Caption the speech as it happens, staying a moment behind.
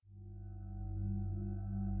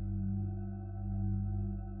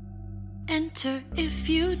Enter if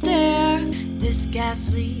you dare this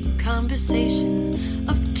ghastly conversation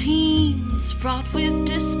of teens fraught with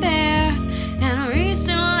despair and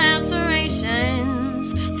recent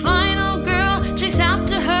lacerations. Final girl, chase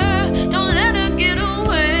after her, don't let her get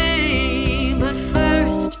away. But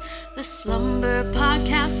first, the Slumber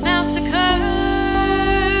Podcast Massacre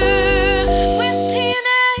with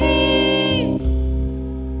TNA.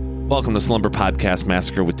 Welcome to Slumber Podcast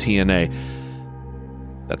Massacre with TNA.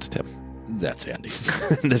 That's Tim. That's Andy.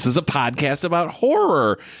 This is a podcast about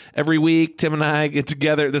horror. Every week, Tim and I get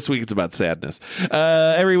together. This week, it's about sadness.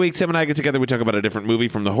 Every week, Tim and I get together. We talk about a different movie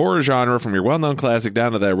from the horror genre, from your well-known classic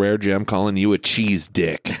down to that rare gem calling you a cheese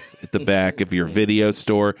dick at the back of your video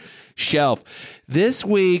store shelf. This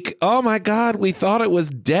week, oh my God, we thought it was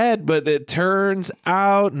dead, but it turns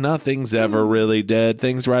out nothing's ever really dead.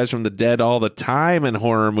 Things rise from the dead all the time in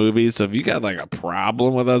horror movies. So if you got like a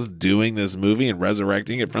problem with us doing this movie and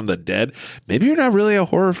resurrecting it from the dead, maybe you're not really a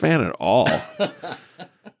horror fan at all.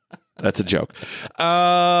 That's a joke. It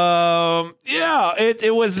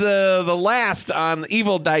was the last on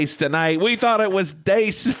Evil Dice tonight. We thought it was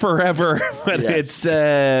Dice forever, but It's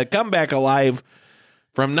come back alive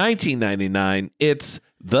from 1999. It's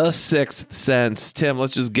The Sixth Sense. Tim,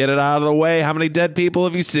 let's just get it out of the way. How many dead people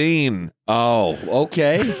have you seen? Oh,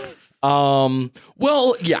 okay.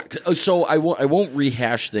 Well, yeah. So I won't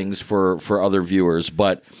rehash things for other viewers,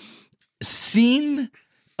 but seen.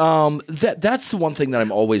 That's the one thing that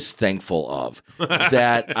I'm always thankful of.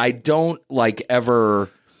 That I don't ever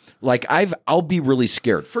I'll be really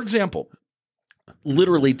scared. For example,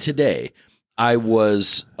 literally today, I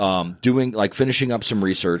was finishing up some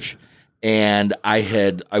research, and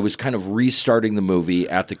I was kind of restarting the movie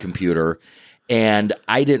at the computer, and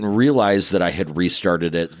I didn't realize that I had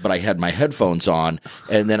restarted it, but I had my headphones on,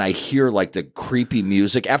 and then I hear the creepy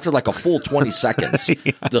music. After a full 20 seconds,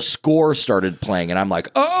 the score started playing, and I'm like,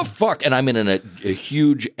 oh, fuck. And I'm in a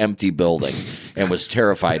huge empty building and was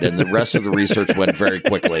terrified, and the rest of the research went very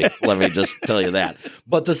quickly. Let me just tell you that.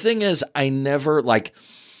 But the thing is, I never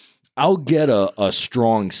I'll get a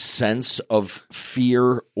strong sense of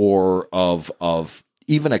fear or of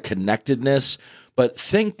even a connectedness, but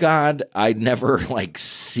thank God I never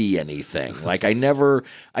see anything. I never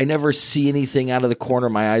see anything out of the corner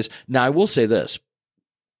of my eyes. Now I will say this.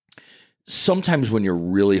 Sometimes when you're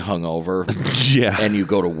really hungover and you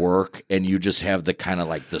go to work and you just have the kind of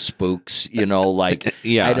the spooks,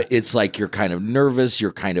 it's you're kind of nervous,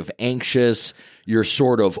 you're kind of anxious, you're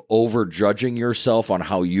sort of over judging yourself on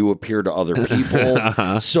how you appear to other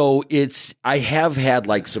people. So I have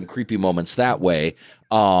had some creepy moments that way,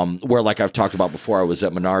 where I've talked about before, I was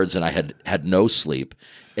at Menards and I had no sleep,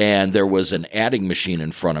 and there was an adding machine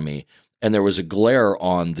in front of me, and there was a glare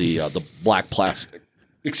on the black plastic.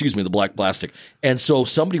 Excuse me, the black plastic. And so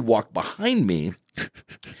somebody walked behind me.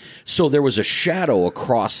 So there was a shadow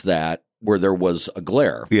across that where there was a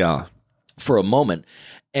glare. Yeah. For a moment.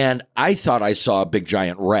 And I thought I saw a big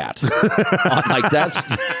giant rat.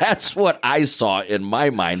 That's what I saw in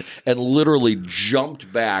my mind, and literally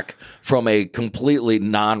jumped back from a completely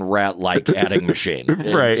non-rat-like adding machine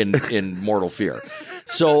in mortal fear.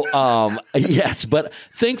 So, yes, but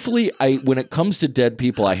thankfully, when it comes to dead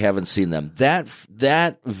people, I haven't seen them. That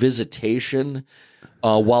visitation,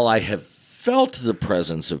 while I have felt the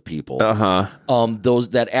presence of people,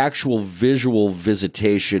 that actual visual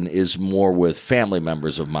visitation is more with family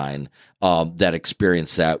members of mine that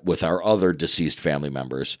experience that with our other deceased family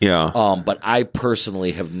members. Yeah. But I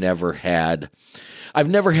personally have never had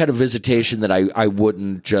a visitation that I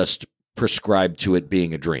wouldn't just prescribe to it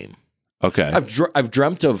being a dream. Okay. I've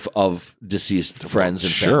dreamt of deceased friends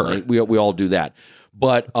and family. We all do that.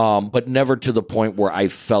 But never to the point where I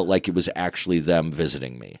felt like it was actually them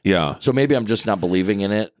visiting me. Yeah. So maybe I'm just not believing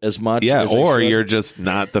in it as much. Yeah, or you're just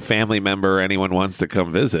not the family member anyone wants to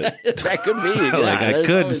come visit. That could be. Yeah, I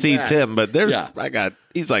could see that. Tim, but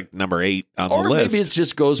he's number 8 on the list. Or maybe it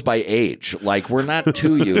just goes by age. We're not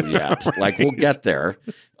to you yet. We'll get there.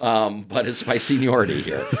 But it's by seniority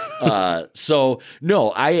here. So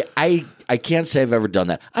no, I can't say I've ever done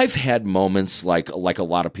that. I've had moments like a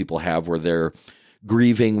lot of people have where they're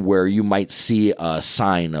grieving, where you might see a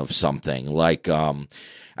sign of something. I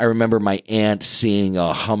remember my aunt seeing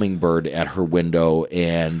a hummingbird at her window,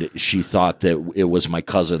 and she thought that it was my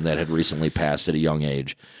cousin that had recently passed at a young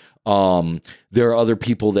age. There are other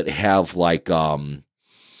people that have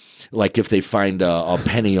if they find a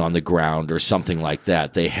penny on the ground or something like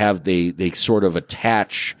that, they sort of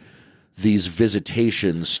attach these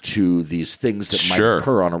visitations to these things that might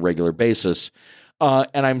occur on a regular basis.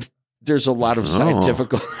 And I'm there's a lot of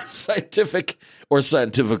scientific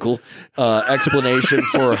explanation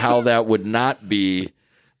for how that would not be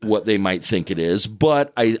what they might think it is.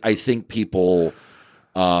 But I think people,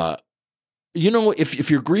 if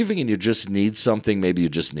you're grieving and you just need something, maybe you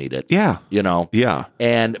just need it. Yeah. Yeah.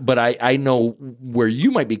 But I know where you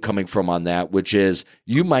might be coming from on that, which is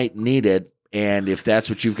you might need it. And if that's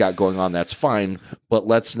what you've got going on, that's fine. But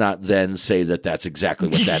let's not then say that that's exactly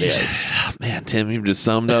what that is. Man, Tim, you've just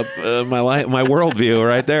summed up my worldview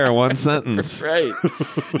right there in one sentence. Right.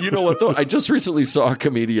 You know what, though? I just recently saw a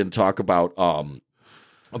comedian talk about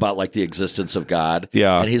like the existence of God.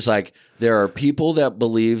 Yeah. And he's like, there are people that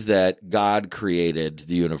believe that God created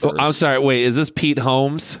the universe. I'm sorry. Wait, is this Pete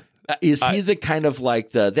Holmes? Is he the kind of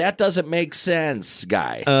like that doesn't make sense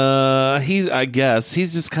guy? I guess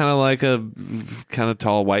he's just kind of like a kind of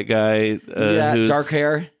tall white guy. Who's, dark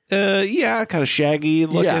hair. Yeah, kind of shaggy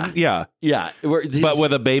looking. Yeah. But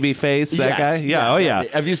with a baby face, that guy? Yeah, oh yeah.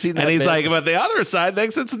 Have you seen that? And he's like, but the other side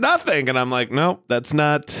thinks it's nothing. And I'm like, no, that's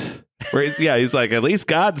not. He's like, at least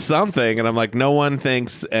God's something. And I'm like, no one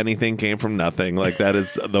thinks anything came from nothing. Like, that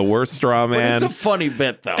is the worst straw man. But it's a funny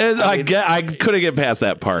bit, though. I couldn't get past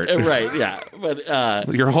that part. Right, yeah. But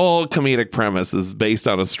your whole comedic premise is based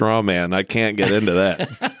on a straw man. I can't get into that.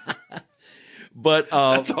 But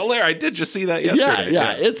that's hilarious. I did just see that yesterday.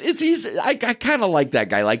 Yeah. I kind of like that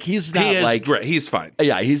guy. Like, he's not like great. He's fine.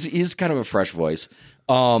 Yeah, he's kind of a fresh voice.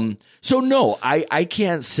 So no, I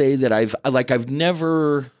can't say that I've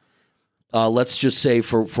never. Let's just say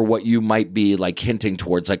for what you might be like hinting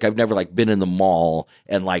towards, like I've never like been in the mall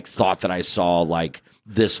and like thought that I saw like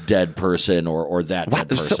this dead person or that dead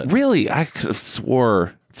person. So, really, I could have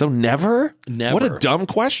swore. So never? What a dumb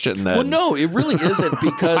question then. Well, no, it really isn't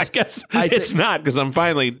because I guess it's not because I'm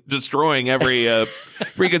finally destroying every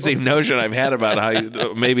preconceived notion I've had about how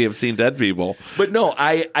you maybe have seen dead people. But no,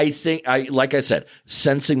 I think like I said,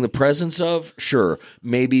 sensing the presence of, sure,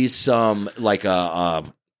 maybe some like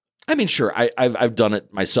I mean, sure, I've done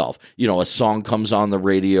it myself. You know, a song comes on the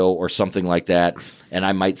radio or something like that, and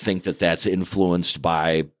I might think that that's influenced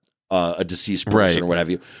by a deceased person or what have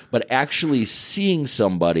you. But actually seeing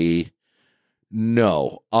somebody,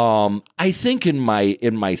 no. I think in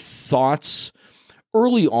my thoughts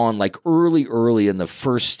early on, like early in the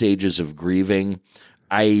first stages of grieving,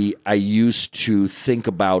 I used to think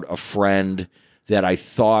about a friend that I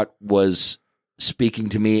thought was speaking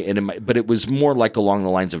to me, but it was more like along the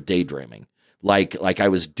lines of daydreaming, like I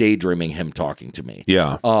was daydreaming him talking to me,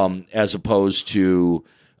 as opposed to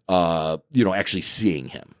actually seeing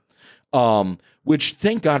him. Which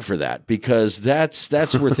thank God for that, because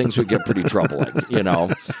that's where things would get pretty troubling,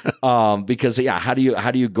 because how do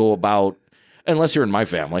you go about, unless you're in my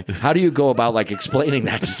family, how do you go about like explaining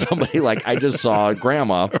that to somebody? Like, I just saw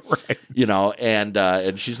grandma,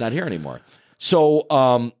 and she's not here anymore.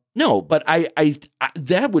 So, no, but I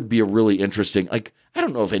that would be a really interesting, like, I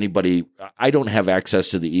don't know if anybody, I don't have access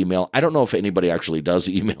to the email. I don't know if anybody actually does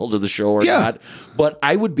email to the show or not, but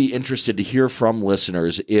I would be interested to hear from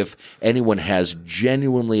listeners if anyone has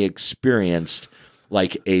genuinely experienced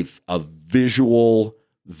like a visual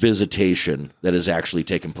visitation that has actually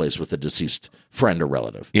taken place with a deceased friend or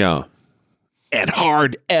relative. Yeah. And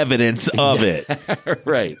hard evidence of it.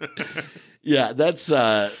 Right. Yeah, that's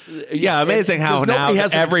amazing how now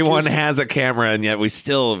everyone has a camera and yet we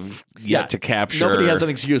still have yet to capture. Nobody has an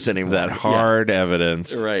excuse anymore. That hard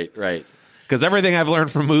evidence. Right. Because everything I've learned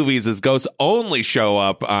from movies is ghosts only show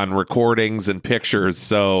up on recordings and pictures,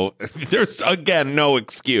 so there's again no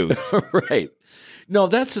excuse. Right. No,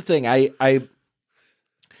 that's the thing. I've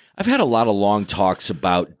had a lot of long talks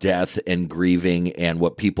about death and grieving and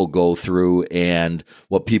what people go through and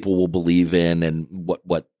what people will believe in and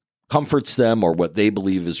what comforts them or what they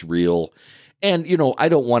believe is real. And, I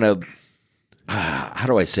don't want to, how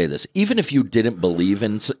do I say this? Even if you didn't believe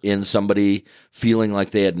in somebody feeling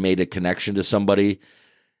like they had made a connection to somebody,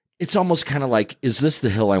 it's almost kind of like, is this the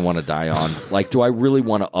hill I want to die on? Like, do I really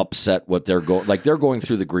want to upset what they're going, like they're going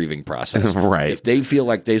through the grieving process. Right. If they feel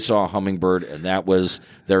like they saw a hummingbird and that was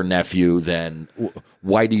their nephew, then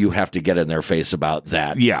why do you have to get in their face about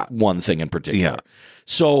that one thing in particular? Yeah.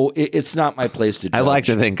 So it's not my place to judge. I like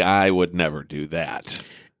to think I would never do that.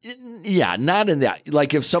 Yeah, not in that.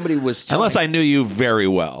 Like if somebody was unless I knew you very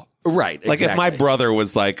well. Right. Like if my brother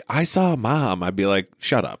was like, I saw Mom, I'd be like,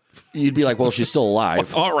 shut up. You'd be like, well, she's still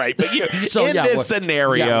alive. All right. But in this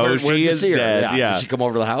scenario, she is dead. Yeah. Did she come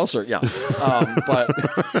over to the house? Or but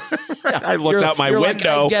I looked out my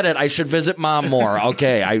window. Like, I get it. I should visit Mom more.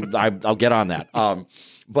 Okay. I'll get on that.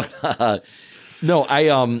 No,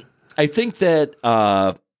 I think that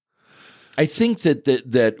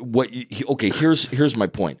what here's my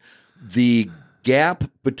point. the gap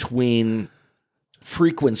between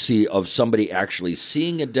frequency of somebody actually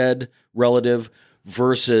seeing a dead relative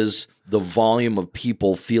versus the volume of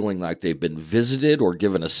people feeling like they've been visited or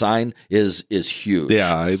given a sign is huge.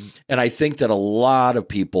 Yeah. And I think that a lot of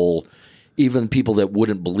people, even people that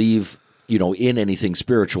wouldn't believe, in anything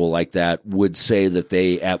spiritual like that, would say that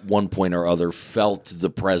they at one point or other felt the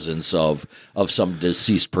presence of some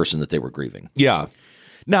deceased person that they were grieving. Yeah.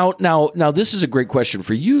 Now, this is a great question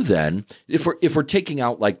for you. Then, if we're taking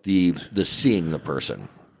out like the seeing the person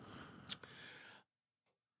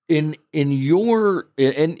in your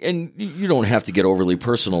and you don't have to get overly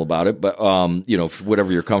personal about it, but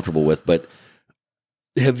whatever you're comfortable with. But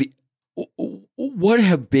what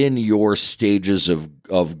have been your stages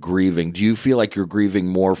of grieving? Do you feel like you're grieving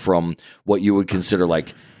more from what you would consider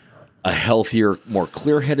like a healthier, more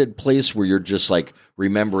clear-headed place where you're just like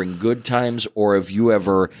remembering good times? Or have you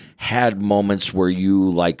ever had moments where you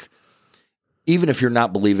like, even if you're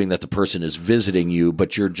not believing that the person is visiting you,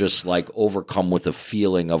 but you're just like overcome with a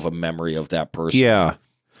feeling of a memory of that person? Yeah.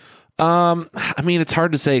 I mean, it's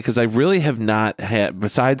hard to say because I really have not had,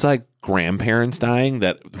 besides like grandparents dying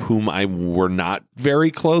whom I were not very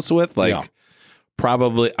close with,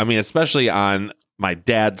 probably, I mean, especially on my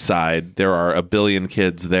dad's side, there are a billion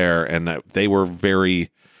kids there, and they were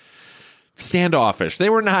very standoffish. They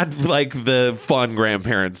were not like the fun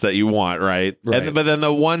grandparents that you want, right? But then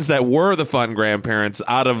the ones that were the fun grandparents,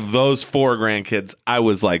 out of those 4 grandkids, I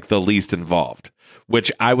was like the least involved,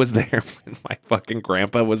 which I was there when my fucking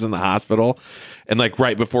grandpa was in the hospital. And like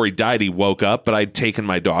right before he died, he woke up, but I'd taken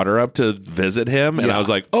my daughter up to visit him. And I was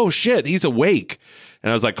like, oh shit, he's awake. And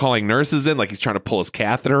I was like calling nurses in, like he's trying to pull his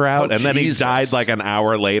catheter out. And then he died like an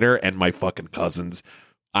hour later. And my fucking cousins,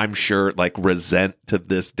 I'm sure, like resent to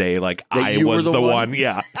this day, like I was the one.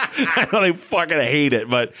 Yeah. I know they fucking hate it.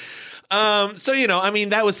 But so, I mean,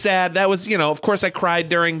 that was sad. That was, of course I cried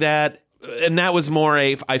during that. And that was more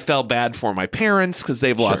I felt bad for my parents because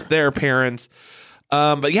they've lost their parents.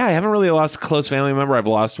 But yeah, I haven't really lost a close family member. I've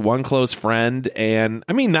lost one close friend. And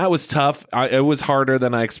I mean, that was tough. It was harder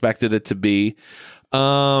than I expected it to be.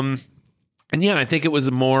 And yeah, I think it was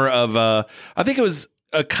more of a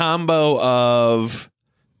combo of,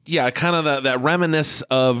 kind of that reminisce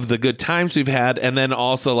of the good times we've had. And then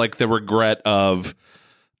also like the regret of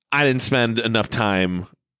I didn't spend enough time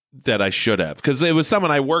that I should have, because it was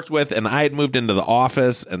someone I worked with and I had moved into the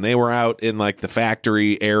office and they were out in like the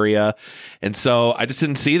factory area. And so I just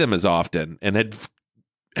didn't see them as often and it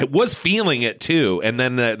was feeling it too. And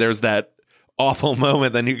then there's that awful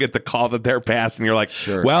moment. Then you get the call that they're passed and you're like,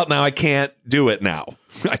 well, now I can't do it now.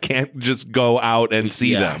 I can't just go out and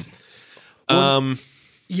see them. Well,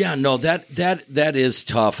 that is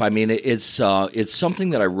tough. I mean, it's something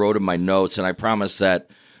that I wrote in my notes, and I promise that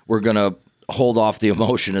we're going to hold off the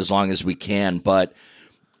emotion as long as we can. But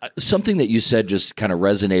something that you said just kind of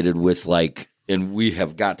resonated with, like, and we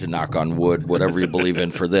have got to knock on wood, whatever you believe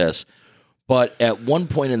in for this. But at one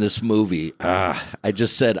point in this movie, I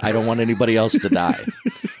just said, I don't want anybody else to die.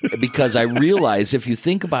 Because I realized, if you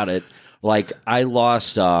think about it, like I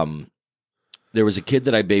lost, there was a kid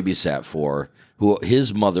that I babysat for, who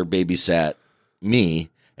his mother babysat me,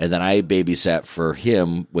 and then I babysat for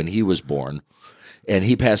him when he was born. And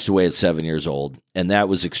he passed away at 7 years old, and that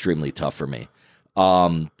was extremely tough for me.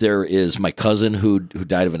 There is my cousin who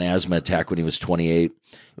died of an asthma attack when he was 28,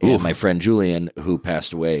 and my friend Julian, who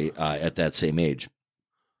passed away at that same age.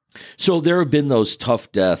 So there have been those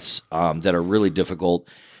tough deaths that are really difficult,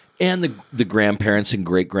 and the grandparents and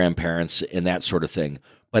great-grandparents and that sort of thing.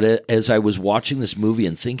 But as I was watching this movie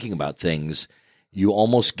and thinking about things, you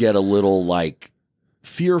almost get a little, like,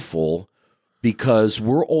 fearful, because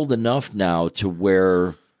we're old enough now to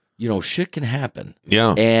where, shit can happen.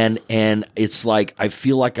 Yeah. And it's like, I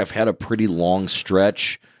feel like I've had a pretty long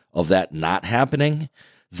stretch of that not happening,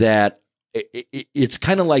 that it's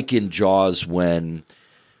kind of like in Jaws when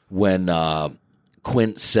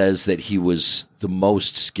Quint says that he was the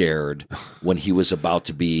most scared when he was about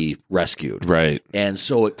to be rescued. Right. And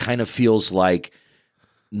so it kind of feels like,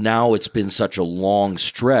 now it's been such a long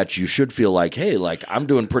stretch, you should feel like, hey, like I'm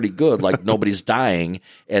doing pretty good, like nobody's dying.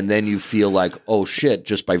 And then you feel like, oh shit,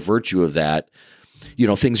 just by virtue of that,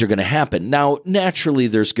 things are going to happen. Now, naturally,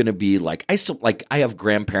 there's going to be like, I have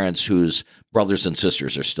grandparents whose brothers and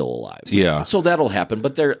sisters are still alive. Yeah. So that'll happen,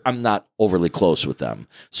 but I'm not overly close with them.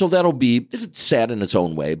 So that'll be sad in its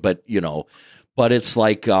own way, but but it's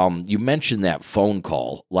like, you mentioned that phone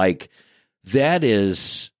call, like that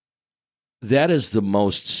is the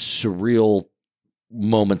most surreal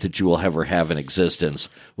moment that you will ever have in existence,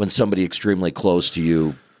 when somebody extremely close to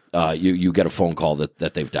you, you get a phone call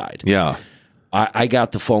that they've died. Yeah. I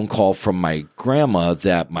got the phone call from my grandma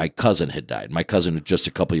that my cousin had died. My cousin was just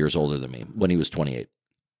a couple years older than me when he was 28.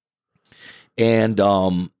 And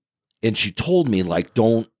she told me, like,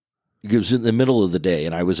 it was in the middle of the day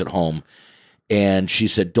and I was at home, and she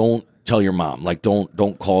said, don't tell your mom, like,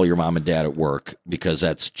 don't call your mom and dad at work, because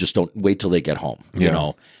don't wait till they get home, you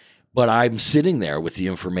know? But I'm sitting there with the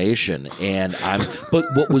information, but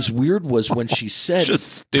what was weird was when she said,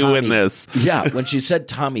 just doing this. Yeah. When she said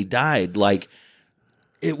Tommy died, like,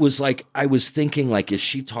 it was like, I was thinking, like, is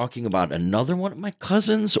she talking about another one of my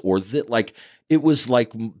cousins, or that, like, it was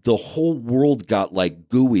like the whole world got like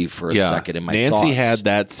gooey for a second in my Nancy thoughts. had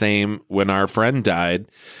that same when our friend died,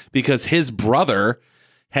 because his brother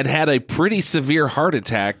had a pretty severe heart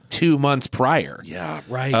attack 2 months prior. Yeah,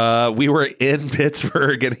 right. We were in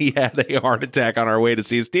Pittsburgh and he had a heart attack on our way to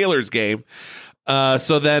see a Steelers game.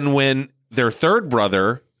 So then when their third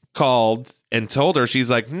brother called and told her, she's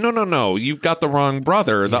like, no, you've got the wrong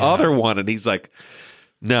brother, the other one. And he's like,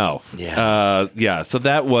 no. Yeah. So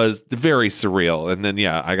that was very surreal. And then,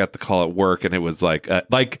 I got the call at work, and it was like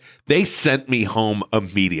they sent me home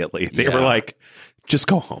immediately. They were like, just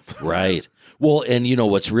go home. Right. Well, and you know,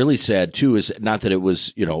 what's really sad too is not that it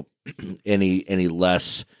was, you know, any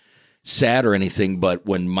less sad or anything, but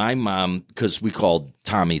when my mom, because we called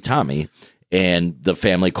Tommy, and the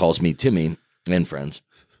family calls me Timmy and friends.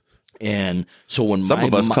 And so when some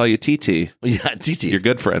of us call you TT. Yeah, TT. You're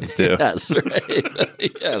good friends too. Yes,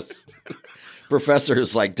 right. Yes. Professor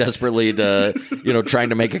is like desperately trying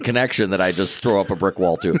to make a connection that I just throw up a brick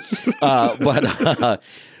wall to.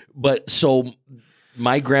 But so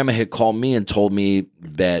my grandma had called me and told me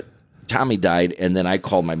that Tommy died, and then I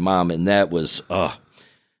called my mom, and that was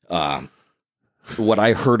what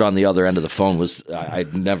I heard on the other end of the phone was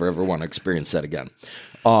I'd never ever want to experience that again.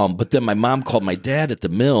 But then my mom called my dad at the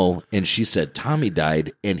mill, and she said Tommy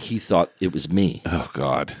died, and he thought it was me. Oh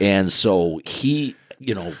God! And so he,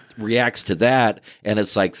 reacts to that, and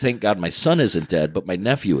it's like, thank God my son isn't dead, but my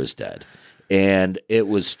nephew is dead. And it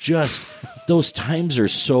was just, those times are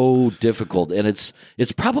so difficult, and it's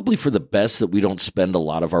probably for the best that we don't spend a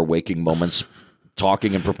lot of our waking moments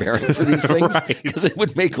talking and preparing for these things, because it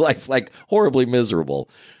would make life like horribly miserable.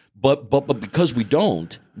 But because we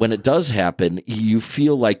don't, when it does happen, you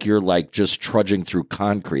feel like you're like just trudging through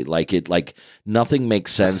concrete, like nothing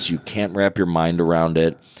makes sense. You can't wrap your mind around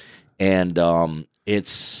it, and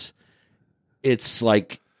it's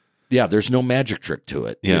like, there's no magic trick to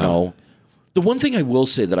it, you know. The one thing I will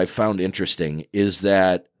say that I found interesting is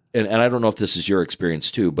that, and I don't know if this is your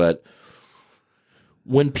experience too, but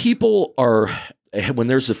when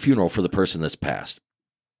there's a funeral for the person that's passed.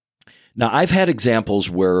 Now, I've had examples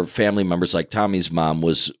where family members, like Tommy's mom,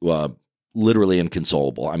 was literally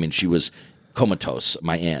inconsolable. I mean, she was comatose.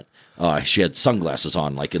 My aunt, she had sunglasses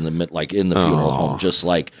on, like in the funeral home, just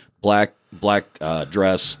like black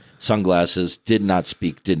dress, sunglasses, did not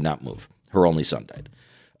speak, did not move. Her only son died.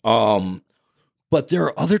 But there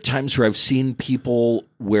are other times where I've seen people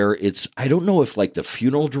where I don't know if like the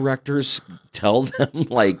funeral directors tell them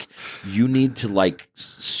like, you need to like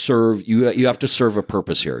serve, you have to serve a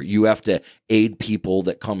purpose here. You have to aid people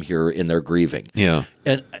that come here in their grieving. Yeah.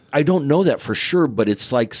 And I don't know that for sure, but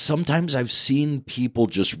it's like sometimes I've seen people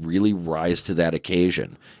just really rise to that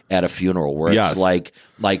occasion at a funeral where it's like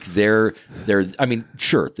they're, I mean,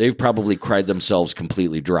 sure, they've probably cried themselves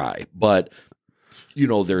completely dry, but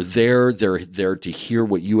they're there to hear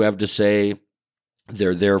what you have to say.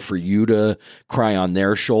 They're there for you to cry on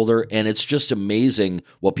their shoulder. And it's just amazing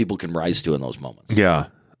what people can rise to in those moments. Yeah.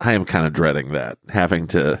 I am kind of dreading that, having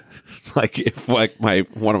to, like, if like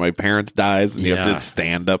one of my parents dies and you have to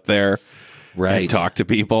stand up there and talk to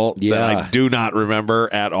people that I do not remember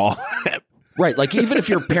at all. Right, like even if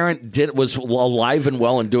your parent was alive and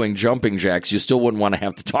well and doing jumping jacks, you still wouldn't want to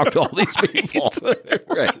have to talk to all these people.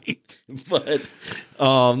 Right. But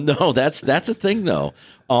no, that's a thing though.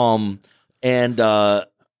 But I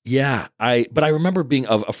remember being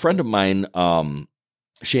a friend of mine,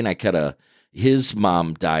 Shane Ikeda, his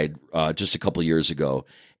mom died just a couple years ago,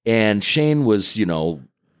 and Shane was,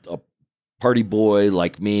 a party boy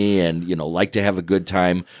like me, and liked to have a good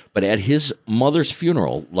time. But at his mother's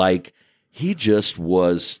funeral, like, he just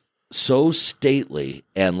was so stately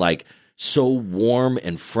and like so warm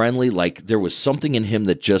and friendly. Like there was something in him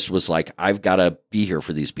that just was like, I've got to be here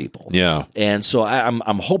for these people. Yeah. And so I'm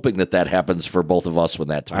hoping that happens for both of us when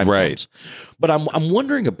that time comes. But I'm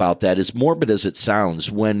wondering about that, as morbid as it sounds,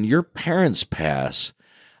 when your parents pass,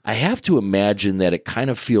 I have to imagine that it kind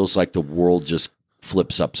of feels like the world just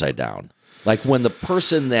flips upside down. Like when the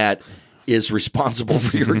person that is responsible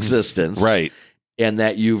for your existence, right, and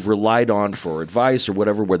that you've relied on for advice or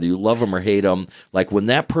whatever, whether you love them or hate them, like when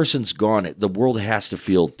that person's gone, the world has to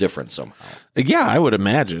feel different somehow. Yeah, I would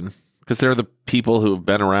imagine. Because they're the people who have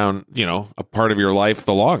been around, a part of your life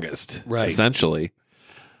the longest, right? Essentially.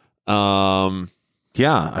 Yeah,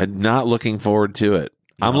 I'm not looking forward to it.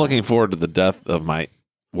 No. I'm looking forward to the death of my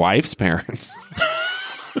wife's parents.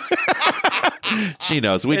 She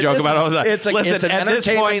knows. We joke about it all the time. Listen, it's an at this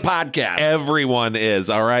point, podcast. Everyone is,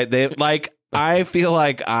 all right? I feel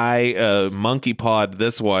like I monkey pawed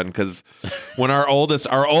this one because when our oldest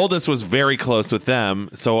was very close with them.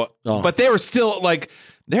 So, but they were still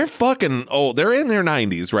they're fucking old. They're in their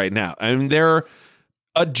 90s right now. I mean, they're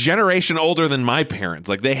a generation older than my parents.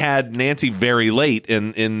 Like they had Nancy very late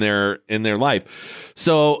in their life.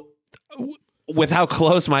 So with how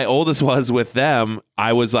close my oldest was with them,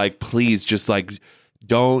 I was like, please just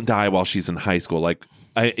don't die while she's in high school.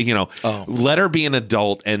 Let her be an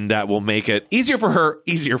adult, and that will make it easier for her,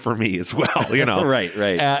 easier for me as well. Right.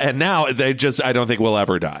 And now I don't think we'll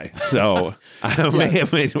ever die. So I may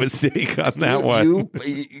have made a mistake on that one.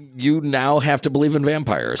 You now have to believe in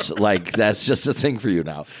vampires. That's just a thing for you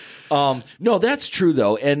now. No, that's true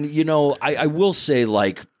though. And I will say,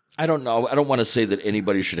 I don't know. I don't want to say that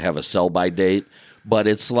anybody should have a sell-by date, but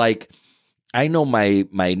it's I know my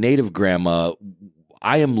native grandma.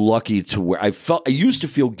 I am lucky to where I used to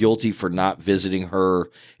feel guilty for not visiting her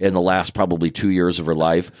in the last probably 2 years of her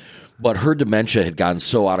life, but her dementia had gotten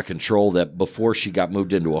so out of control that before she got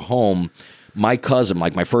moved into a home, my cousin,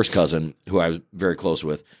 my first cousin, who I was very close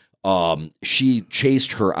with, she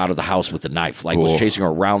chased her out of the house with a knife, was chasing her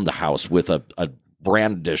around the house with a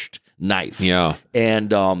brandished knife. Yeah. And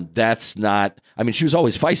that's not, I mean, she was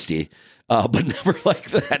always feisty, but never like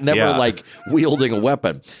that, never wielding a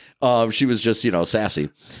weapon. She was just, sassy.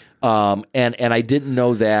 And I didn't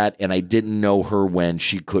know that, and I didn't know her when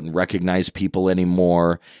she couldn't recognize people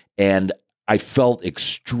anymore. And I felt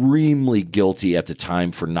extremely guilty at the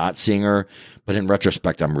time for not seeing her. But in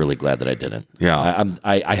retrospect, I'm really glad that I didn't. Yeah.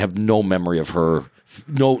 I have no memory of her,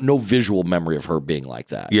 no visual memory of her being like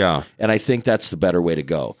that. Yeah. And I think that's the better way to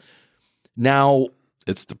go. Now,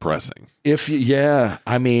 it's depressing.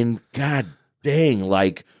 I mean, God dang,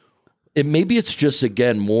 maybe it's just,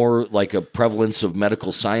 again, more like a prevalence of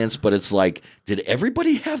medical science, but it's did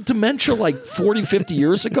everybody have dementia 40, 50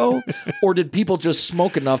 years ago? Or did people just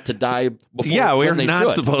smoke enough to die before? Yeah, we're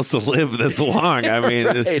not supposed to live this long. I mean,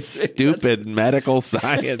 Right. It's stupid medical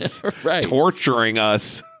science torturing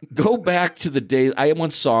us. Go back to the day, I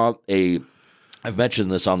once saw I've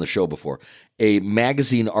mentioned this on the show before, a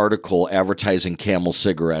magazine article advertising Camel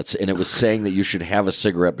cigarettes, and it was saying that you should have a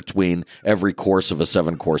cigarette between every course of a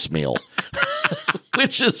 7-course meal,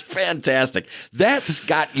 which is fantastic. That's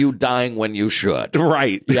got you dying when you should.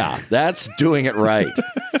 Right. Yeah, that's doing it right.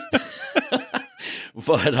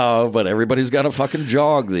 But everybody's got to fucking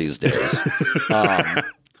jog these days.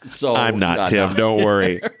 So I'm not, Tim. No. Don't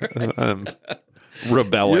worry.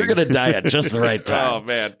 Rebelling. You're going to die at just the right time.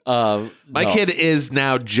 Oh, man. My kid is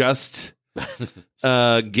now just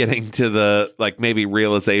getting to the maybe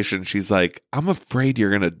realization. She's like, I'm afraid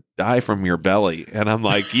you're going to die from your belly. And I'm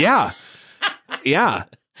like, yeah.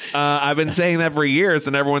 I've been saying that for years,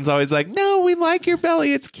 and everyone's always like, no, we like your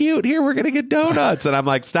belly. It's cute. Here, we're going to get donuts. And I'm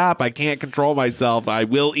like, stop. I can't control myself. I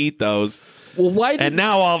will eat those. Well, and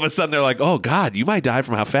now all of a sudden they're like, oh, God, you might die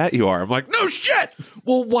from how fat you are. I'm like, no shit.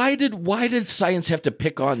 Well, why did science have to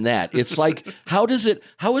pick on that? It's how is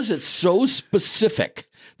it so specific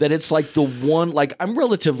that it's the one, I'm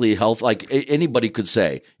relatively healthy. Anybody could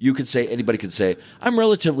say, anybody could say, I'm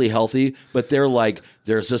relatively healthy, but they're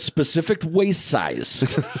there's a specific waist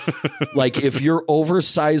size. If you're over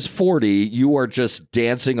size 40, you are just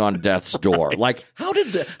dancing on death's door. How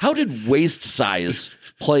did waist size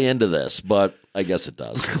play into this? But I guess it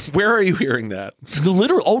does. Where are you hearing that?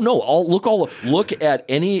 Literally. Oh no. Look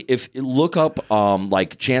up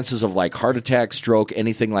chances of heart attack, stroke,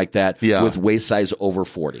 anything like that with waist size over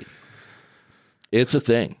 40. It's a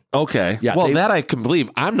thing. Okay. Yeah. Well, that I can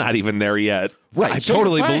believe. I'm not even there yet. Right. I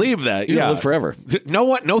totally believe that. You live forever.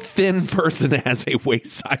 No thin person has a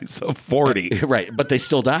waist size of 40. Right. But they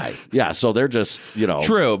still die. Yeah. So they're just,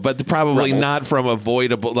 True, but probably rebels. not from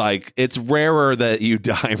avoidable. It's rarer that you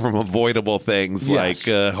die from avoidable things like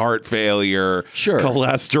heart failure,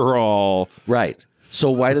 cholesterol. Right.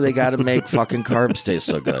 So why do they got to make fucking carbs taste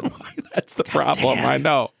so good? That's the problem. I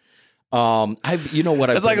know.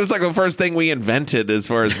 It's like the first thing we invented as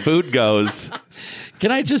far as food goes.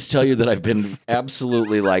 Can I just tell you that I've been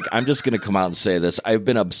absolutely I'm just going to come out and say this. I've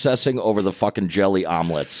been obsessing over the fucking jelly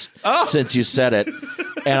omelets since you said it.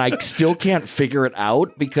 and I still can't figure it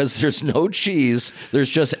out because there's no cheese. There's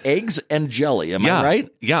just eggs and jelly. Am I right?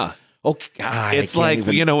 Yeah. Okay. God, It's like,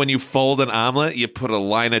 when you fold an omelet, you put a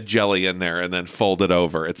line of jelly in there and then fold it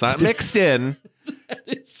over. It's not mixed in.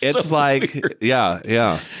 It's so like, weird.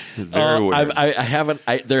 yeah. Very weird. I haven't.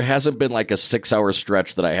 There hasn't been like a 6-hour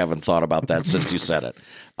stretch that I haven't thought about that since you said it.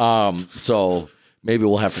 So maybe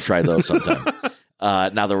we'll have to try those sometime. Now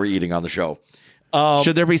that we're eating on the show.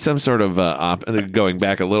 Should there be some sort of going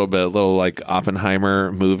back a little like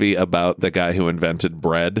Oppenheimer movie about the guy who invented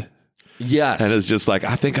bread? Yes. And it's just like,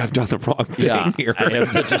 I think I've done the wrong thing here. I am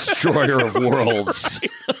the destroyer of worlds.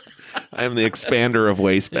 I am the expander of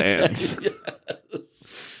waistbands.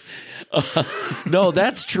 No,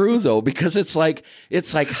 that's true though, because it's like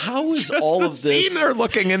how is Just all the of this? scene they're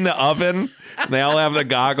looking in the oven. And they all have the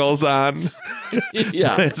goggles on.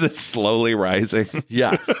 Yeah, Is it slowly rising?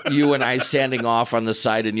 yeah. You and I standing off on the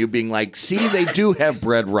side, and you being like, "See, they do have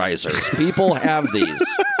bread risers. People have these."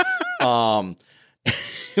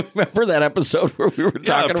 Remember that episode where we were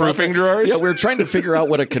talking about proofing drawers? Yeah, we were trying to figure out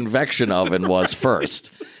what a convection oven was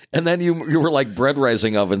first. And then you were like bread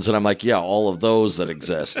rising ovens, and I'm like, yeah, all of those that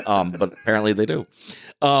exist. But apparently they do.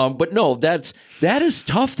 But no, that is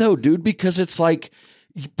tough though, dude, because it's like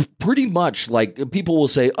pretty much like people will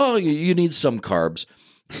say, oh, you need some carbs.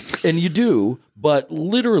 And you do, but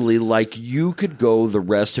literally, like, you could go the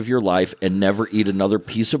rest of your life and never eat another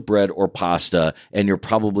piece of bread or pasta, and you're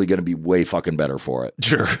probably going to be way fucking better for it.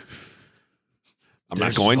 Sure. I'm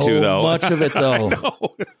There's not going so to, though. much of it, though.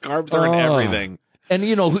 Carbs are in everything. And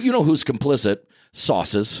you know who's complicit?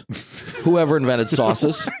 Sauces. Whoever invented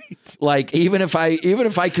sauces. Like, even if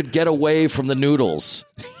I could get away from the noodles,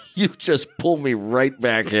 you just pull me right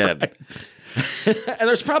back in. Right. And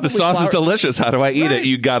there's probably The sauce is flour. delicious. How do I eat it?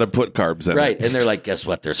 You got to put carbs in Right. it. And they're like, guess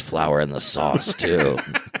what? There's flour in the sauce, too.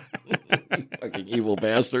 Fucking evil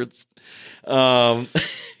bastards. Yeah.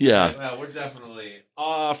 Well, we're definitely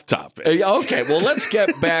off topic. Okay. Well, let's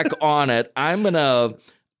get back on it. I'm going to.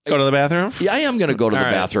 Go to the bathroom? Yeah, I am going to go to the All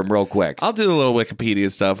right. bathroom real quick. I'll do the little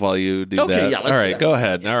Wikipedia stuff while you do Okay, that. yeah, let's All do right, that. go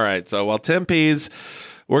ahead. All right. So while Tim pees,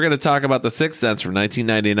 we're going to talk about The Sixth Sense from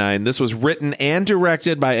 1999. This was written and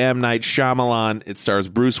directed by M. Night Shyamalan. It stars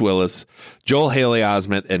Bruce Willis, Joel Haley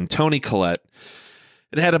Osment, and Toni Collette.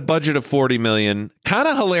 It had a budget of $40 million. Kind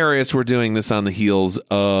of hilarious we're doing this on the heels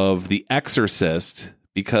of The Exorcist,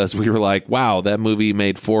 because we were like, wow, that movie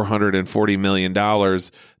made $440 million.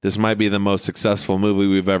 This might be the most successful movie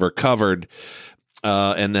we've ever covered.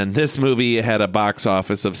 And then this movie had a box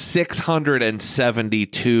office of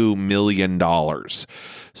 $672 million.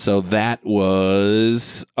 So that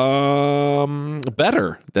was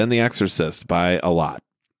better than The Exorcist by a lot.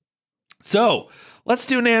 So let's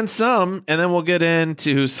do Nan some, and then we'll get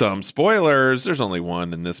into some spoilers. There's only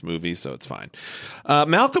one in this movie, so it's fine.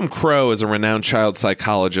 Malcolm Crowe is a renowned child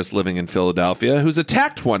psychologist living in Philadelphia who's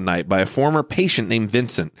attacked one night by a former patient named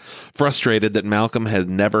Vincent, frustrated that Malcolm has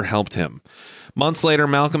never helped him. Months later,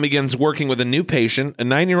 Malcolm begins working with a new patient, a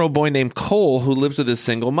 9-year-old boy named Cole who lives with his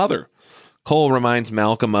single mother. Cole reminds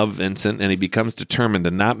Malcolm of Vincent, and he becomes determined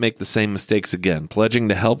to not make the same mistakes again, pledging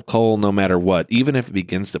to help Cole no matter what, even if it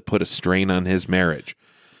begins to put a strain on his marriage.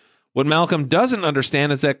 What Malcolm doesn't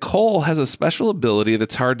understand is that Cole has a special ability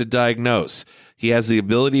that's hard to diagnose. He has the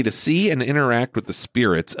ability to see and interact with the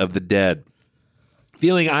spirits of the dead.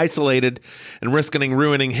 Feeling isolated and risking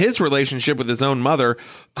ruining his relationship with his own mother,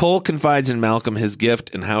 Cole confides in Malcolm his gift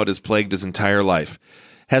and how it has plagued his entire life.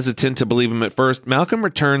 Hesitant to believe him at first, Malcolm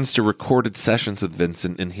returns to recorded sessions with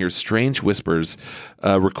Vincent and hears strange whispers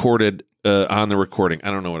recorded on the recording.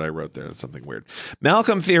 I don't know what I wrote there. It's something weird.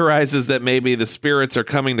 Malcolm theorizes that maybe the spirits are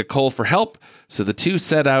coming to Cole for help, so the two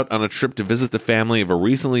set out on a trip to visit the family of a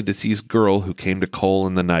recently deceased girl who came to Cole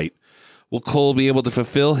in the night. Will Cole be able to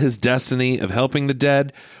fulfill his destiny of helping the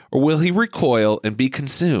dead, or will he recoil and be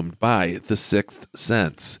consumed by the sixth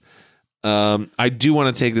sense? I do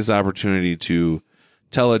want to take this opportunity to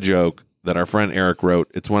tell a joke that our friend Eric wrote.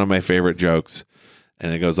 It's one of my favorite jokes,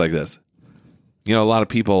 and it goes like this. You know, a lot of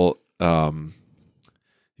people, if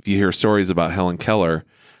you hear stories about Helen Keller,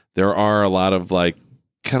 there are a lot of like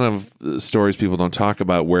kind of stories people don't talk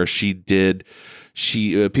about where people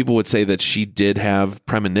would say that she did have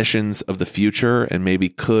premonitions of the future and maybe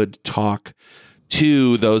could talk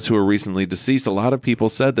to those who were recently deceased. A lot of people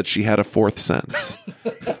said that she had a fourth sense.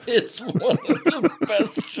 It's one of the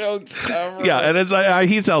best jokes ever. Yeah, and it's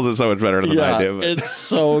he tells it so much better than I do. But It's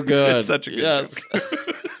so good. It's such a good joke.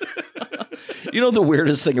 You know, the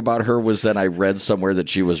weirdest thing about her was that I read somewhere that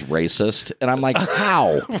she was racist, and I'm like,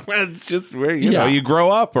 how? It's just where you know you grow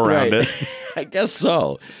up around it. I guess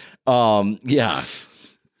so. Yeah.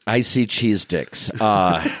 I see cheese dicks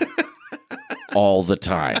all the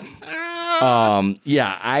time.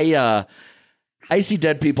 I see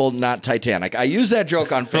dead people, not Titanic. I use that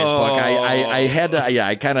joke on Facebook. I had to. Yeah,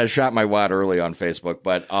 I kind of shot my wad early on Facebook,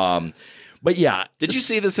 but yeah. Did you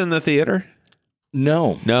see this in the theater?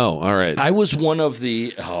 No. All right. I was one of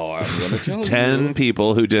the I'm going to tell 10 you.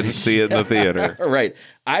 people who didn't see it in the theater. Right.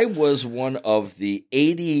 I was one of the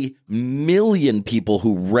 80 million people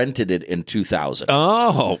who rented it in 2000.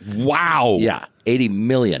 Oh, wow. Yeah, 80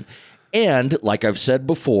 million. And like I've said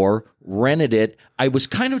before, rented it. I was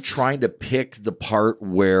kind of trying to pick the part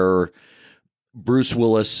where Bruce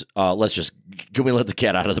Willis, can we let the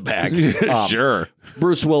cat out of the bag? Sure.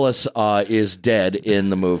 Bruce Willis is dead in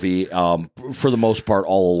the movie for the most part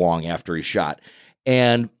all along after he's shot.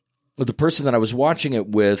 And the person that I was watching it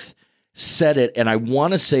with said it, and I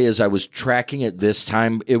want to say as I was tracking it this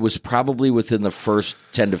time, it was probably within the first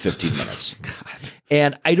 10 to 15 minutes. God.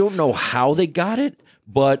 And I don't know how they got it,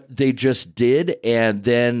 but they just did, and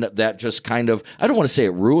then that just kind of, I don't want to say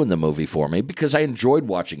it ruined the movie for me because I enjoyed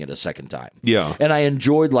watching it a second time. Yeah. And I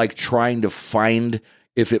enjoyed like trying to find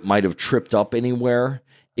if it might have tripped up anywhere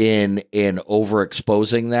in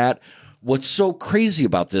overexposing that. What's so crazy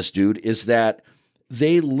about this, dude, is that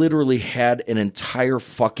they literally had an entire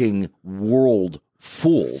fucking world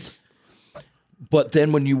fooled. But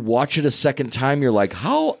then when you watch it a second time, you're like,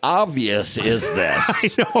 how obvious is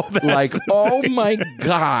this? I know, like, oh my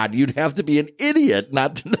God, you'd have to be an idiot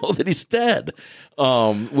not to know that he's dead.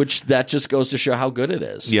 Which that just goes to show how good it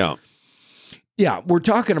is. Yeah. Yeah, we're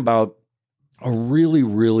talking about a really,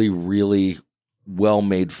 really, really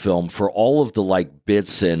well-made film for all of the like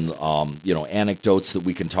bits and anecdotes that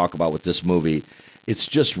we can talk about with this movie. It's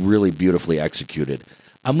just really beautifully executed.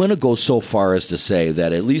 I'm going to go so far as to say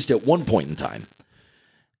that at least at one point in time,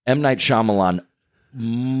 M. Night Shyamalan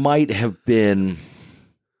might have been,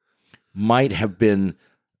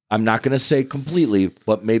 I'm not going to say completely,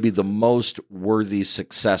 but maybe the most worthy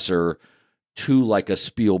successor to like a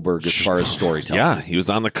Spielberg as far as storytelling. Yeah, he was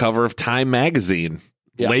on the cover of Time magazine.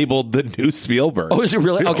 Yeah. Labeled the new Spielberg. Oh, is it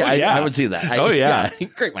really? Okay, I would see that. Yeah.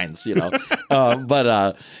 Great minds,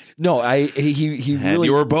 but no, he and really.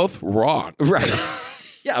 You were both wrong, right?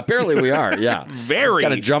 Yeah, apparently we are. Yeah, very. Got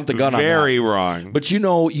to jump the gun on that. Very wrong. But you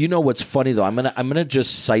know what's funny though? I'm gonna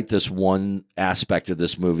just cite this one aspect of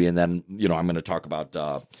this movie, and then I'm gonna talk about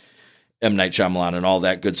M. Night Shyamalan and all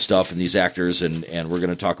that good stuff and these actors, and we're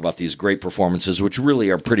going to talk about these great performances, which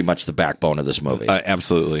really are pretty much the backbone of this movie.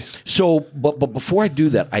 Absolutely. So, but before I do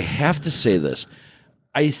that, I have to say this.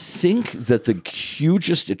 I think that the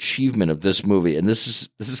hugest achievement of this movie, and this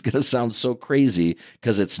is going to sound so crazy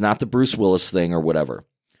because it's not the Bruce Willis thing or whatever.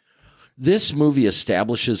 This movie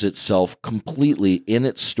establishes itself completely in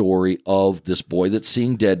its story of this boy that's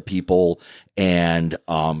seeing dead people and,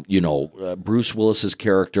 Bruce Willis's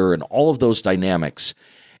character and all of those dynamics.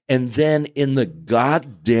 And then in the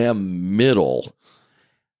goddamn middle,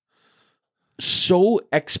 so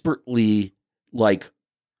expertly like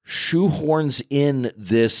shoehorns in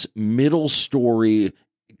this middle story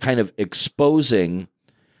kind of exposing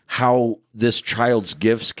how this child's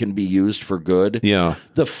gifts can be used for good. Yeah.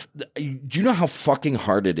 Do you know how fucking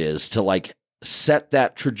hard it is to like set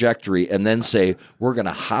that trajectory and then say, we're going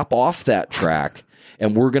to hop off that track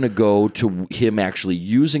and we're going to go to him actually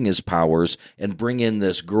using his powers and bring in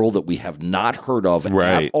this girl that we have not heard of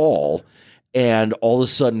at all, and all of a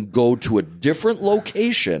sudden go to a different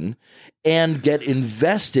location and get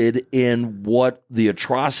invested in what the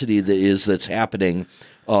atrocity that's happening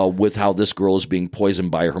with how this girl is being poisoned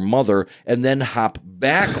by her mother, and then hop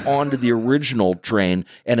back onto the original train,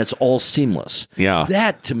 and it's all seamless. Yeah.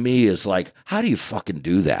 That to me is like, how do you fucking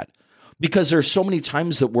do that? Because there's so many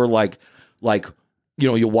times that we're like,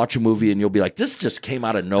 you'll watch a movie and you'll be like, this just came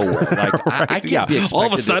out of nowhere. Like, I can't be expected. All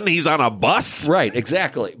of a sudden, he's on a bus. Right,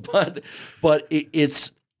 exactly. But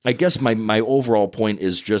it's. I guess my overall point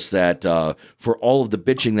is just that for all of the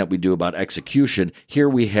bitching that we do about execution, here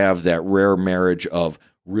we have that rare marriage of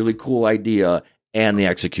really cool idea and the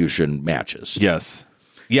execution matches. Yes.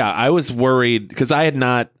 Yeah, I was worried because I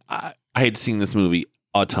had seen this movie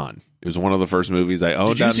a ton. It was one of the first movies I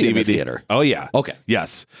owned Did you on see DVD. it in the theater? Oh, yeah. Okay.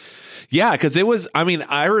 Yes. Yeah, because it was,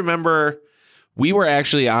 I remember we were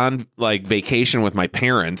actually on like vacation with my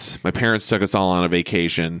parents. My parents took us all on a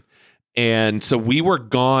vacation. And so we were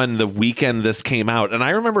gone the weekend this came out. And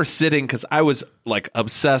I remember sitting because I was like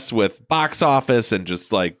obsessed with box office and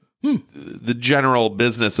just like the general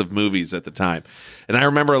business of movies at the time. And I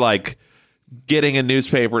remember like getting a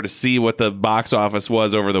newspaper to see what the box office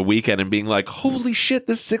was over the weekend and being like, holy shit,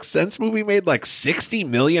 this Sixth Sense movie made like $60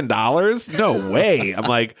 million? No way. I'm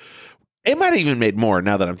like, It might have even made more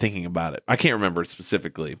now that I'm thinking about it. I can't remember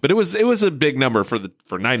specifically, but it was a big number for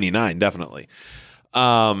 99, definitely.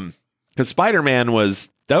 Because Spider-Man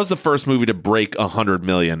that was the first movie to break 100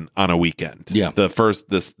 million on a weekend. Yeah.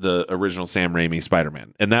 The original Sam Raimi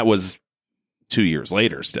Spider-Man. And that was 2 years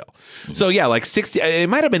later still. Mm-hmm. So yeah, like 60, it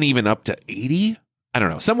might have been even up to 80. I don't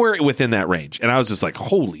know, somewhere within that range. And I was just like,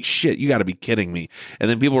 holy shit, you got to be kidding me. And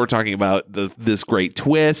then people were talking about this great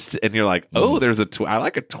twist. And you're like, oh, there's I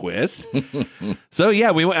like a twist. So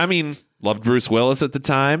yeah, loved Bruce Willis at the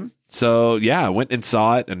time. So yeah, I went and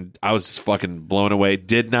saw it and I was fucking blown away.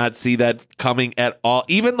 Did not see that coming at all.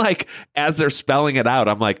 Even like as they're spelling it out,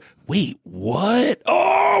 I'm like, wait, what?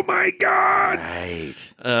 Oh my God. Right.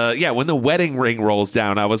 Yeah, when the wedding ring rolls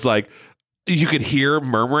down, I was like, you could hear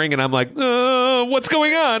murmuring and I'm like, what's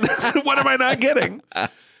going on? What am I not getting?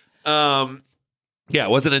 Yeah, it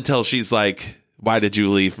wasn't until she's like, why did you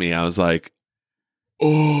leave me? I was like,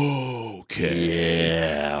 okay.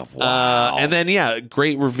 Yeah. Wow. And then, yeah,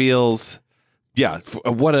 great reveals. Yeah,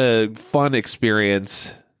 what a fun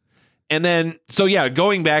experience. And then, so yeah,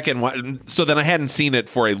 going back so then I hadn't seen it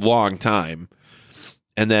for a long time.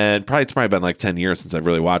 And then it's probably been like 10 years since I've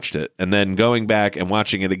really watched it. And then going back and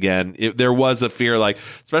watching it again, there was a fear, like,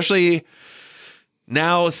 especially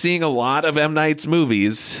now seeing a lot of M. Night's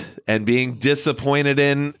movies and being disappointed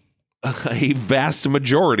in a vast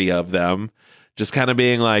majority of them, just kind of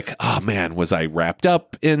being like, oh man, was I wrapped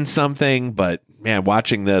up in something? But man,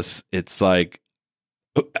 watching this, it's like,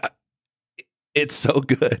 it's so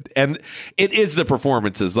good. And it is the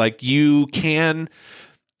performances. Like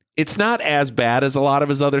it's not as bad as a lot of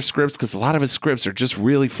his other scripts because a lot of his scripts are just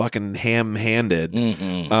really fucking ham-handed.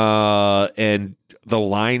 Mm-hmm. And the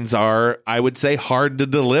lines are, I would say, hard to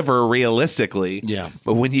deliver realistically. Yeah.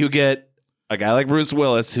 But when you get a guy like Bruce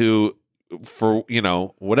Willis who, for,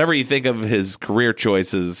 whatever you think of his career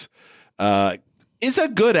choices, is a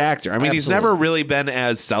good actor. I mean, He's never really been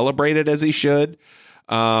as celebrated as he should.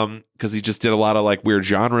 Because he just did a lot of like weird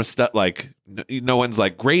genre stuff. Like no one's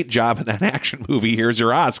like, great job in that action movie. Here's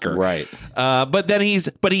your Oscar. Right. But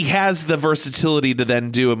he has the versatility to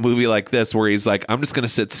then do a movie like this where he's like, I'm just going to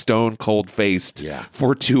sit stone cold faced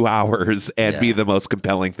for 2 hours and be the most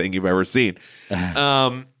compelling thing you've ever seen.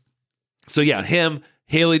 So yeah,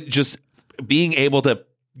 Haley just being able to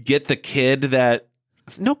get the kid that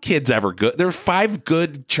no kid's ever good. There's 5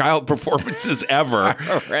 good child performances ever.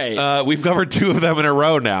 Right. We've covered 2 of them in a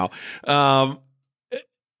row now.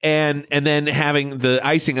 And then having the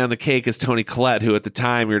icing on the cake is Toni Collette, who at the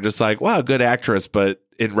time you're just like, wow, good actress. But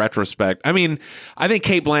in retrospect, I mean, I think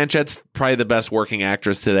Cate Blanchett's probably the best working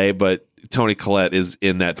actress today, but Toni Collette is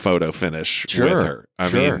in that photo finish with her.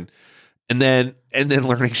 I mean, and then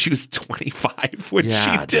learning she was 25 when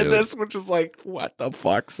she did this, which is like, what the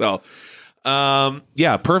fuck? So,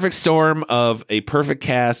 perfect storm of a perfect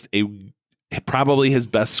cast, probably his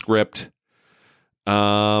best script.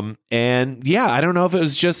 And yeah, I don't know if it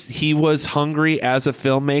was just he was hungry as a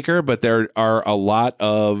filmmaker, but there are a lot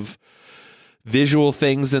of visual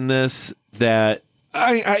things in this that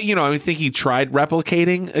I think he tried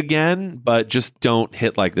replicating again, but just don't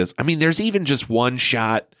hit like this. I mean, there's even just one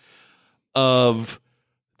shot of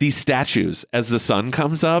these statues as the sun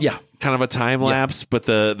comes up. Yeah. Kind of a time lapse, but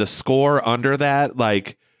the score under that,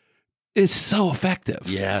 like, is so effective.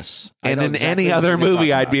 Yes. And in any other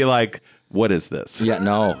movie, I'd be like, what is this? Yeah,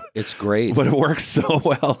 no, it's great. But it works so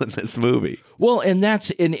well in this movie. Well, and that's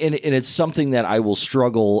and it's something that I will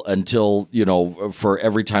struggle until, for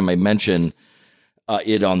every time I mention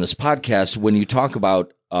it on this podcast, when you talk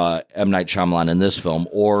about M. Night Shyamalan in this film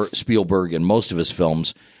or Spielberg in most of his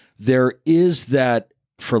films, there is that,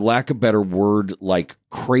 for lack of a better word, like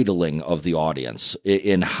cradling of the audience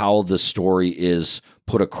in how the story is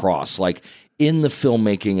put across, like in the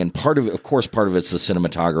filmmaking, and part of it's the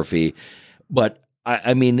cinematography, but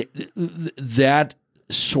I mean that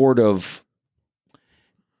sort of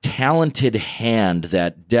talented hand,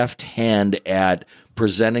 that deft hand at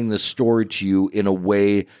presenting the story to you in a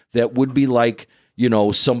way that would be like,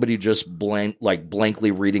 somebody just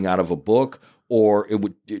blankly reading out of a book, or it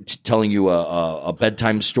would telling you a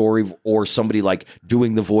bedtime story, or somebody like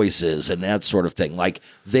doing the voices and that sort of thing. Like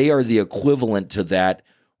they are the equivalent to that,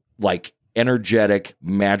 like energetic,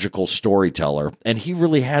 magical storyteller. And he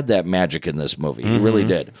really had that magic in this movie. He really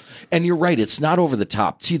did. And you're right, it's not over the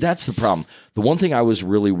top. See, that's the problem. The one thing I was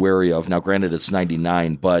really wary of, now granted it's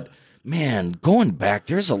 99, but man, going back,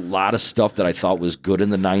 there's a lot of stuff that I thought was good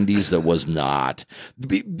in the 90s that was not.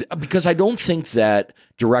 Because I don't think that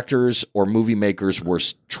directors or movie makers were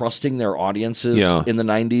trusting their audiences in the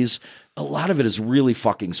 90s. A lot of it is really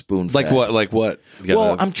fucking spoon-fed. Like what?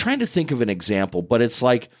 Well, I'm trying to think of an example, but it's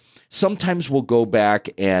like, sometimes we'll go back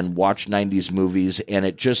and watch 90s movies, and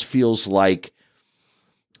it just feels like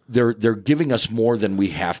they're giving us more than we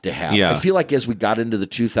have to have. Yeah. I feel like as we got into the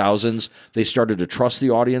 2000s, they started to trust the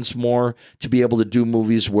audience more to be able to do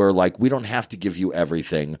movies where, like, we don't have to give you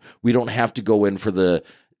everything. We don't have to go in for the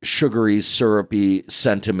sugary, syrupy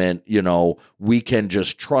sentiment. We can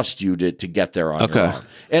just trust you to get there on your own.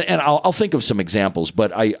 And I'll think of some examples,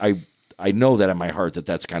 but I know that in my heart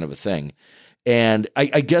that's kind of a thing. And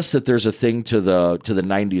I guess that there's a thing to the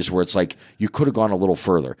 90s where it's like you could have gone a little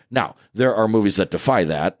further. Now, there are movies that defy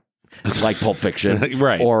that, like Pulp Fiction,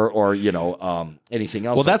 right? Or anything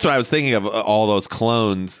else. Well, that's what I was thinking of. All those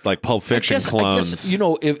clones, like Pulp Fiction clones. I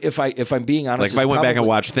guess, if I'm being honest, like if I went back and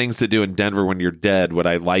watched Things to Do in Denver When You're Dead, would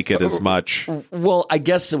I like it as much? Well, I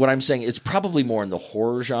guess what I'm saying, it's probably more in the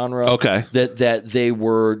horror genre. Okay, that they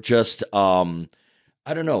were just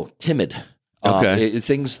I don't know, timid. Okay,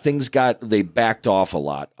 they backed off a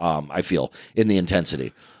lot. I feel in the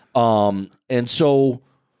intensity, and so.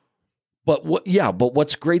 But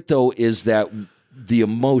what's great though is that the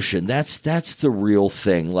emotion, that's the real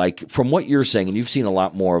thing. Like from what you're saying, and you've seen a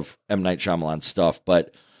lot more of M. Night Shyamalan stuff,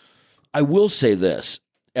 but I will say this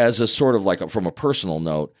as a sort of like from a personal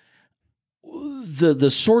note,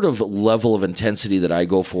 the sort of level of intensity that I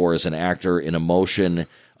go for as an actor in emotion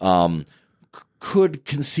could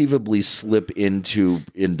conceivably slip into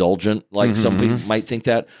indulgent, like some people might think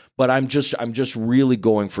that, but I'm just really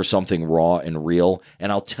going for something raw and real.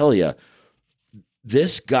 And I'll tell you,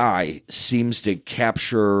 this guy seems to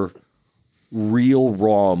capture real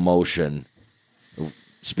raw emotion.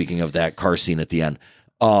 Speaking of that car scene at the end,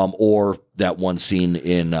 or that one scene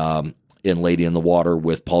in Lady in the Water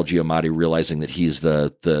with Paul Giamatti realizing that he's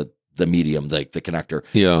the medium, the connector.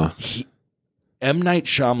 Yeah. M. Night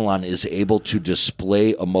Shyamalan is able to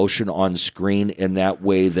display emotion on screen in that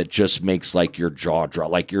way that just makes like your jaw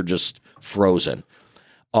drop, like you're just frozen.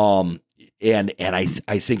 And I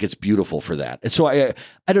think it's beautiful for that. And so I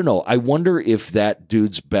don't know. I wonder if that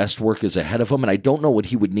dude's best work is ahead of him, and I don't know what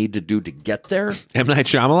he would need to do to get there. M. Night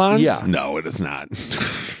Shyamalan? Yeah. No, it is not.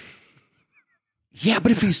 Yeah,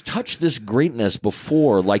 but if he's touched this greatness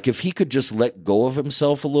before, like if he could just let go of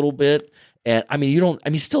himself a little bit, and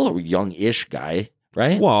he's still a young-ish guy,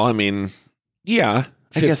 right? Well, I mean, yeah.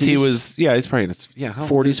 50s? I guess he was, he's probably in his,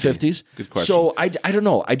 40s, 50s. Good question. So I don't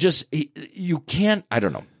know. You can't, I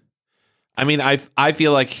don't know. I mean, I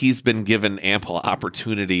feel like he's been given ample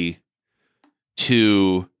opportunity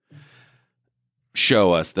to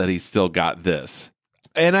show us that he's still got this.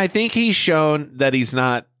 And I think he's shown that he's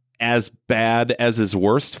not as bad as his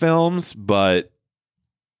worst films, but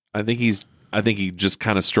I think he just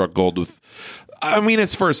kind of struck gold with,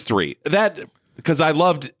 his first three. That, because I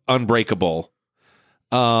loved Unbreakable.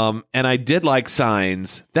 And I did like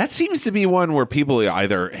Signs. That seems to be one where people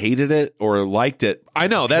either hated it or liked it. I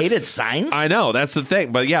know that's hated Signs. I know that's the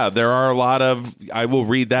thing, but yeah, there are a lot of. I will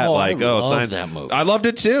read that Signs. That movie. I loved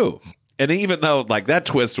it too, and even though like that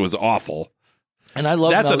twist was awful, and I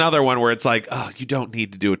love that's another one where it's like, oh, you don't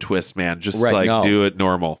need to do a twist, man. Just do it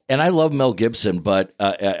normal. And I love Mel Gibson, but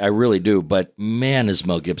I really do. But man, is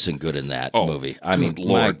Mel Gibson good in that movie? I mean,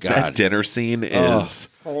 Lord, my God, that dinner scene is.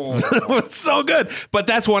 It's so good, but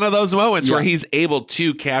that's one of those moments where he's able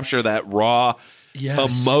to capture that raw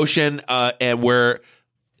emotion, and where,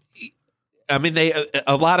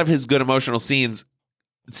 a lot of his good emotional scenes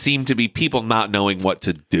seem to be people not knowing what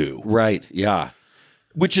to do. Right? Yeah,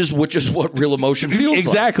 which is what real emotion feels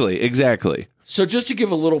exactly. So just to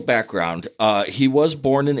give a little background, he was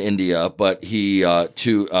born in India, but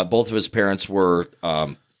both of his parents were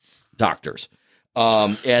doctors.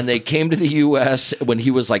 And they came to the U.S. when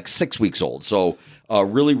he was like 6 weeks old. So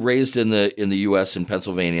really raised in the U.S. in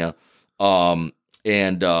Pennsylvania. No,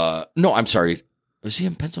 I'm sorry. Was he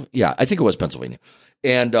in Pennsylvania? Yeah, I think it was Pennsylvania.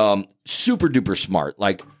 And super duper smart.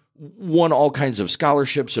 Like won all kinds of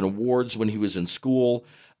scholarships and awards when he was in school.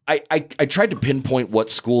 I tried to pinpoint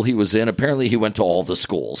what school he was in. Apparently, he went to all the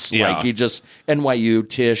schools. Yeah. Like he just NYU,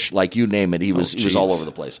 Tisch, like you name it. He was all over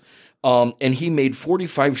the place. And he made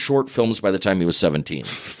 45 short films by the time he was 17.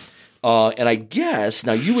 And I guess,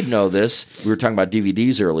 now you would know this, we were talking about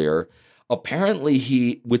DVDs earlier. Apparently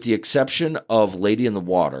he, with the exception of Lady in the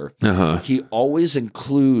Water, he always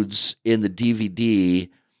includes in the DVD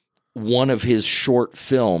one of his short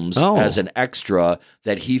films as an extra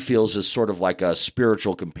that he feels is sort of like a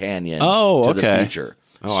spiritual companion to the feature.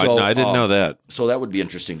 I didn't know that. So that would be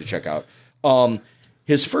interesting to check out.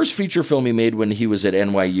 His first feature film he made when he was at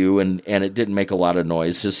NYU, and it didn't make a lot of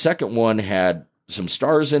noise. His second one had some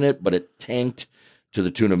stars in it, but it tanked to the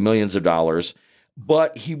tune of millions of dollars.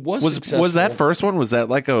 But he was successful. Was that first one? Was that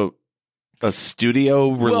like a a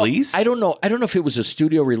studio release? I don't know. I don't know if it was a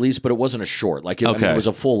studio release, but it wasn't a short. Like, I mean, it was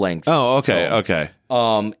a full length. Oh, okay, film. okay.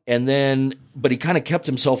 And then, but he kind of kept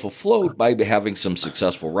himself afloat by having some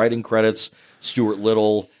successful writing credits. Stuart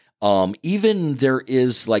Little. Even there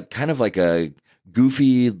is like kind of like a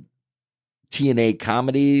goofy TNA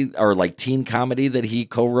comedy or like teen comedy that he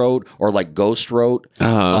co-wrote or like ghost wrote.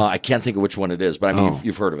 I can't think of which one it is, but I mean,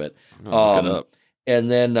 you've heard of it. Look it up.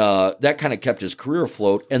 And then that kind of kept his career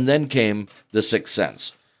afloat. And then came The Sixth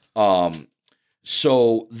Sense.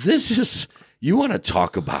 So this is, you want to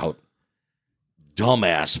talk about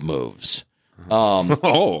dumbass moves.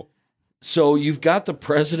 So you've got the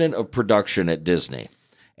president of production at Disney,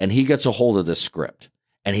 and he gets a hold of this script,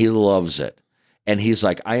 and he loves it. And he's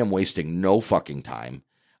like, I am wasting no fucking time.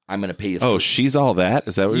 I'm going to pay you. Oh, She's All That?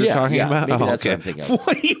 Is that what you're talking about? Maybe that's what I'm thinking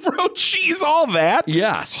of. He wrote She's All That?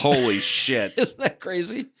 Yes. Holy shit. Isn't that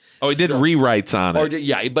crazy? Oh, he did rewrites on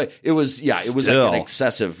it. But it was like an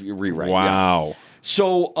excessive rewrite. Wow.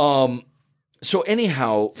 Yeah. So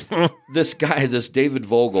anyhow, this guy, this David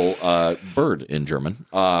Vogel, Bird in German,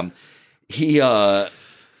 he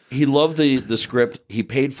loved the script. He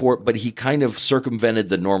paid for it, but he kind of circumvented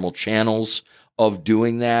the normal channels of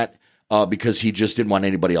doing that because he just didn't want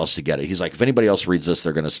anybody else to get it. He's like, if anybody else reads this,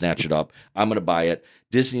 they're going to snatch it up. I'm going to buy it.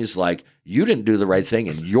 Disney's like, you didn't do the right thing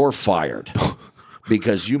and you're fired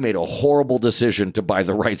because you made a horrible decision to buy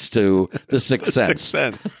the rights to The Sixth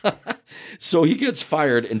Sense. So he gets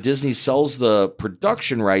fired and Disney sells the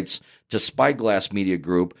production rights to Spyglass Media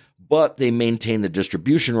Group, but they maintain the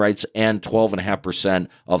distribution rights and 12.5%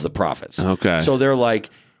 of the profits. Okay. So they're like,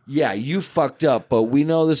 yeah, you fucked up, but we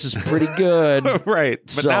know this is pretty good. Right.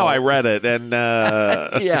 But now I read it and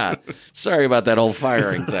yeah. Sorry about that whole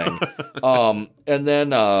firing thing. And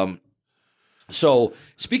then so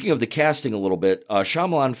speaking of the casting a little bit,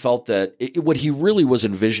 Shyamalan felt that what he really was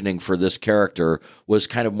envisioning for this character was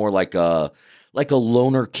kind of more like a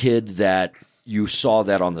loner kid that you saw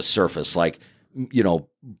that on the surface, like, you know,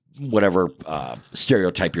 whatever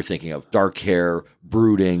stereotype you're thinking of, dark hair,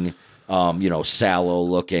 brooding, sallow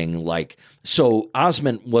looking, like, so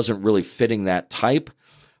Osment wasn't really fitting that type,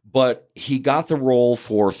 but he got the role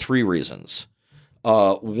for 3 reasons.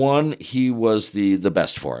 One, he was the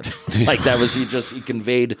best for it. Like that was, he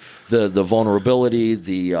conveyed the vulnerability,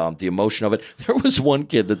 the emotion of it. There was one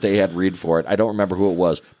kid that they had read for it. I don't remember who it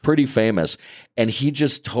was, pretty famous. And he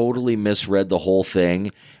just totally misread the whole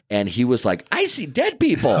thing. And he was like, I see dead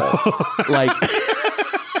people. like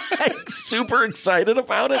super excited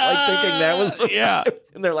about it. Like thinking that was the vibe.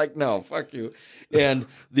 And they're like, no, fuck you. And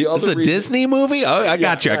the other It's a Disney movie? Oh, I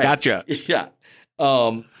gotcha. Right. Gotcha. Yeah.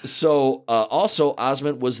 Also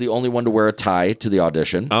Osment was the only one to wear a tie to the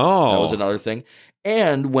audition. Oh, that was another thing.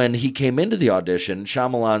 And when he came into the audition,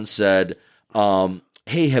 Shyamalan said,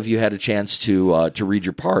 hey, have you had a chance to read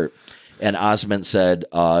your part? And Osment said,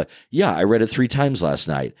 yeah, I read it 3 times last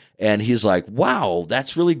night. And he's like, wow,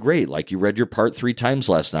 that's really great. Like you read your part 3 times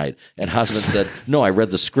last night. And Osment said, no, I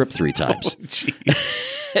read the script 3 times.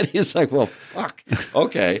 And he's like, well, fuck.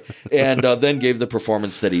 Okay. And then gave the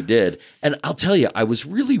performance that he did. And I'll tell you, I was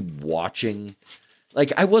really watching,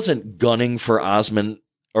 like I wasn't gunning for Osment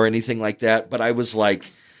or anything like that, but I was like,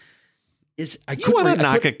 you want to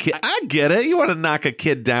knock a kid? I get it. You want to knock a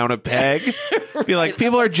kid down a peg? Right. Be like,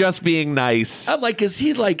 people are just being nice. I'm like, is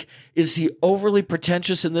he overly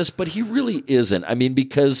pretentious in this? But he really isn't. I mean,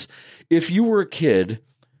 because if you were a kid,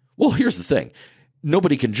 well, here's the thing.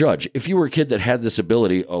 Nobody can judge. If you were a kid that had this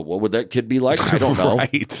ability, what would that kid be like? I don't know.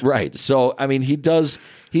 Right. So, I mean, he's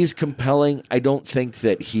compelling. I don't think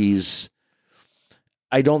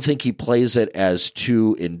he plays it as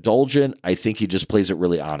too indulgent. I think he just plays it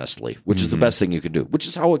really honestly, which is the best thing you can do, which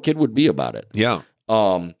is how a kid would be about it. Yeah.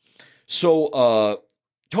 So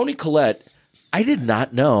Toni Collette, I did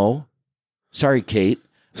not know. Sorry, Kate.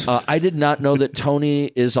 I did not know that Toni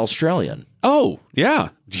is Australian. Oh, yeah.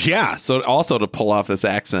 Yeah. So also to pull off this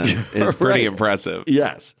accent is pretty impressive.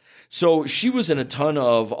 Yes. So she was in a ton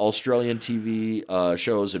of Australian TV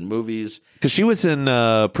shows and movies. Because she was in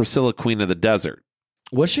Priscilla, Queen of the Desert.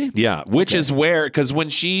 Was she? Yeah, which is where, because when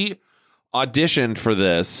she auditioned for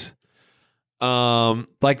this,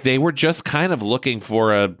 like they were just kind of looking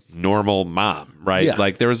for a normal mom, right? Yeah.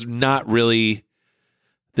 Like there was not really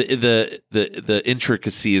the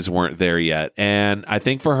intricacies weren't there yet, and I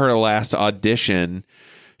think for her last audition,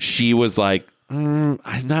 she was like, I'm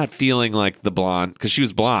not feeling like the blonde, because she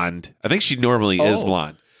was blonde. I think she normally is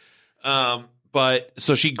blonde. But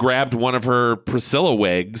so she grabbed one of her Priscilla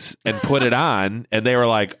wigs and put it on, and they were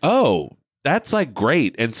like, oh, that's like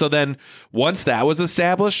great. And so then once that was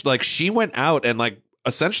established, like she went out and like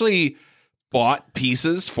essentially bought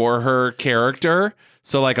pieces for her character.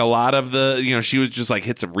 So like a lot of the, she was just like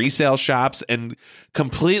hit some resale shops and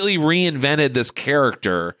completely reinvented this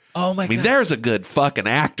character. Oh my God. There's a good fucking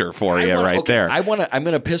actor for you there. I'm going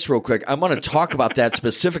to piss real quick. I want to talk about that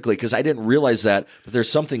specifically because I didn't realize that, but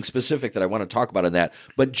there's something specific that I want to talk about in that.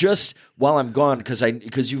 But just while I'm gone,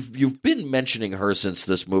 because you've been mentioning her since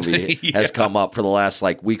this movie has come up for the last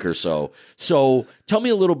like week or so. So tell me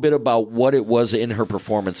a little bit about what it was in her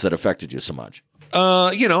performance that affected you so much.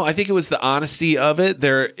 I think it was the honesty of it.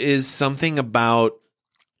 There is something about,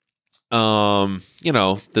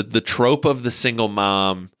 the trope of the single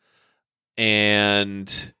mom,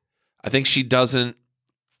 and I think she doesn't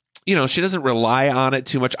rely on it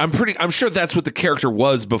too much. I'm sure that's what the character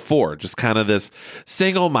was before, just kind of this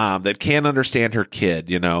single mom that can't understand her kid,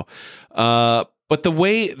 but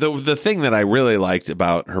the thing that I really liked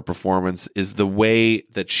about her performance is the way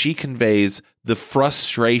that she conveys the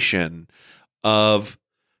frustration of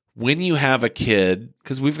when you have a kid,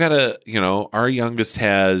 because we've got our youngest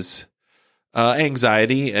has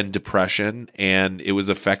anxiety and depression, and it was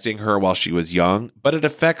affecting her while she was young, but it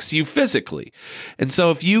affects you physically. And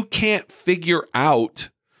so if you can't figure out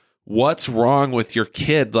what's wrong with your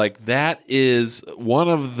kid, like that is one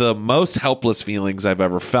of the most helpless feelings I've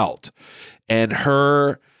ever felt. And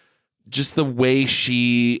her, just the way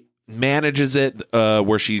she manages it,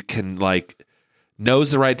 where she can like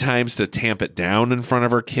knows the right times to tamp it down in front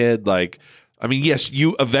of her kid. Like, yes,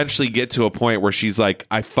 you eventually get to a point where she's like,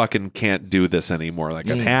 I fucking can't do this anymore. Like,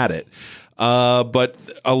 I've had it. But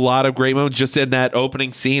a lot of great moments just in that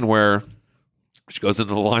opening scene where she goes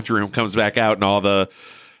into the laundry room, comes back out, and all the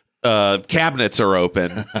cabinets are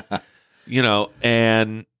open,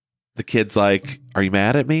 and the kid's like, are you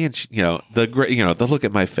mad at me? And she, the look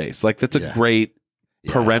at my face. Like, that's a great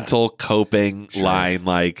parental coping line.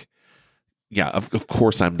 Like, yeah, of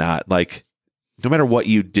course I'm not. Like, no matter what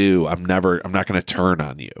you do, I'm not going to turn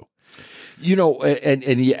on you. And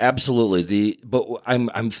yeah, absolutely. But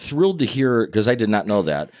I'm thrilled to hear, because I did not know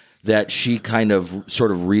that she kind of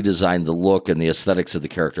sort of redesigned the look and the aesthetics of the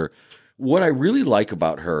character. What I really like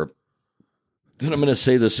about her, and I'm going to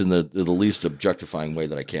say this in the least objectifying way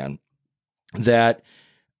that I can, that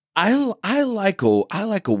I like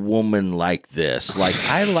a woman like this. Like,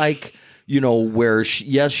 I like, where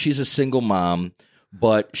she's a single mom,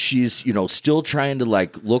 but she's, still trying to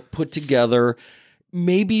like look put together.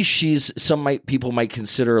 Maybe people might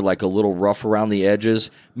consider like a little rough around the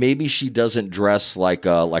edges. Maybe she doesn't dress like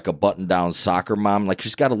a button down soccer mom. Like,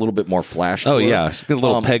 she's got a little bit more flash to her. Yeah. She's got a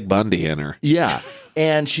little Peg Bundy in her. Yeah.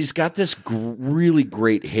 And she's got this really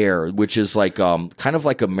great hair, which is like kind of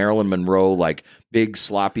like a Marilyn Monroe, like big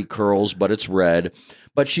sloppy curls, but it's red.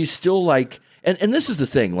 But she's still like, and this is the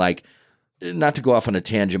thing, like, not to go off on a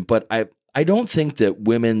tangent, but I don't think that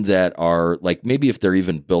women that are like, maybe if they're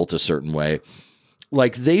even built a certain way,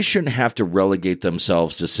 like, they shouldn't have to relegate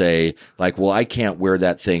themselves to say like, well, I can't wear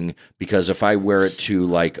that thing because if I wear it to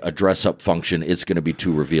like a dress up function, it's going to be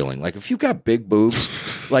too revealing. Like, if you've got big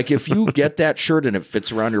boobs, like if you get that shirt and it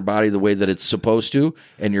fits around your body the way that it's supposed to,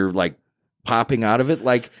 and you're like popping out of it,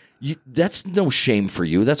 like that's no shame for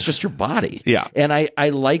you. That's just your body. Yeah. And I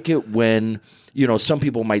like it when, some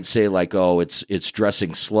people might say like, oh, it's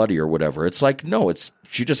dressing slutty or whatever. It's like, no,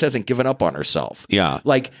 she just hasn't given up on herself. Yeah.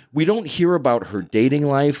 Like, we don't hear about her dating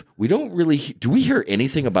life. We don't really, do we hear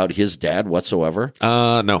anything about his dad whatsoever?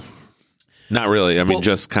 No, not really. I mean,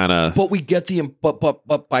 just kind of. But we get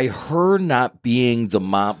but by her not being the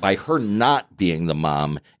mom, in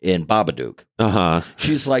Babadook,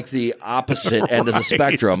 she's like the opposite end of the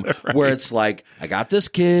spectrum, where it's like, I got this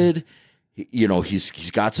kid.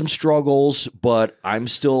 He's got some struggles, but I'm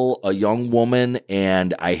still a young woman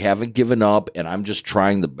and I haven't given up, and I'm just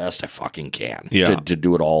trying the best I fucking can to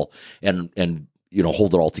do it all and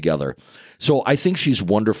hold it all together. So I think she's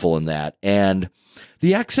wonderful in that. And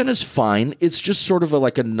the accent is fine. It's just sort of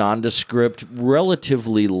like a nondescript,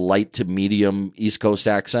 relatively light to medium East Coast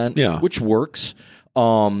accent, which works.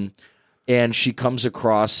 And she comes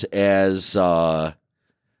across as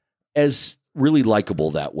really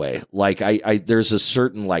likable that way. Like, I there's a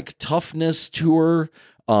certain like toughness to her,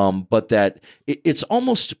 but that it's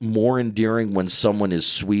almost more endearing when someone is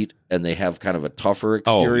sweet and they have kind of a tougher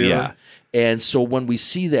exterior. Oh, yeah. And so when we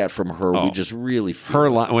see that from her, we just really feel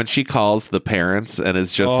her when she calls the parents and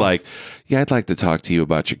is just like, yeah, I'd like to talk to you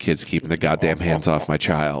about your kids keeping the goddamn hands off my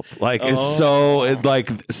child. Like, it's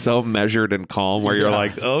so measured and calm, where you're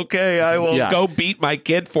like, okay, I will go beat my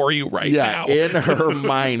kid for you now. In her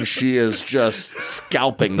mind, she is just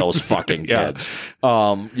scalping those fucking kids.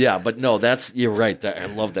 But no, you're right. I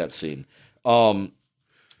love that scene. So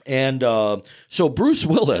Bruce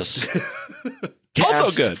Willis,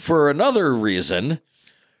 Also good. For another reason,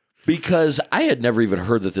 because I had never even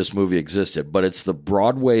heard that this movie existed, but it's the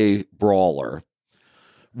Broadway Brawler,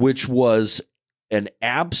 which was an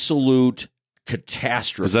absolute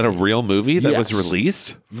catastrophe. Was that a real movie that was Yes.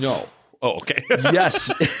 released? No. Oh, okay.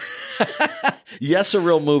 Yes. Yes, a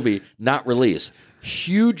real movie, not released.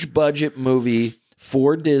 Huge budget movie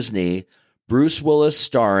for Disney, Bruce Willis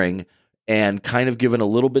starring, and kind of given a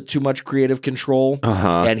little bit too much creative control.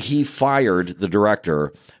 And he fired the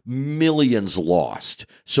director. Millions lost.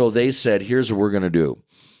 So they said, here's what we're going to do.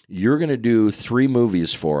 You're going to do 3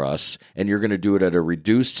 movies for us, and you're going to do it at a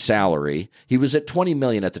reduced salary. He was at $20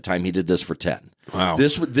 million at the time. He did this for 10. Wow.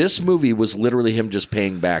 This movie was literally him just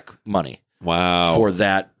paying back money Wow. for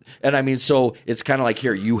that. And I mean, so it's kind of like,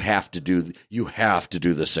 here, you have to do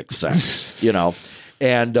The Sixth Sense, you know.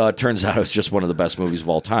 And turns out it's just one of the best movies of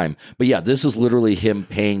all time. But yeah, this is literally him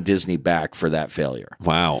paying Disney back for that failure.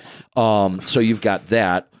 Wow. So you've got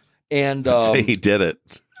that, and He did it.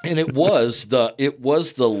 and it was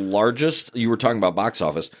the largest. You were talking about box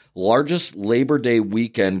office, largest Labor Day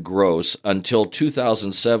weekend gross until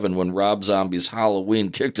 2007 when Rob Zombie's Halloween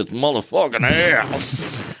kicked its motherfucking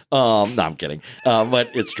ass. No, I'm kidding,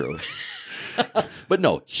 but it's true. But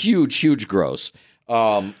no, huge gross.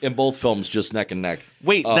 In both films, just neck and neck.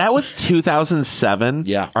 Wait, that was 2007?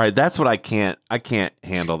 Yeah. All right, that's what I can't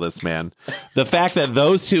handle this, man. The fact that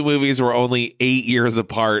those 2 movies were only 8 years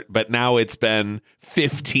apart, but now it's been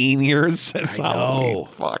 15 years since Halloween.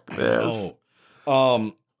 Fuck this.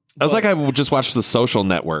 I was like, I just watched The Social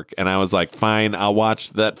Network, and I was like, fine, I'll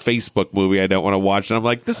watch that Facebook movie I don't want to watch. And I'm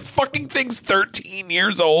like, this fucking thing's 13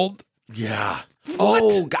 years old. Yeah. What?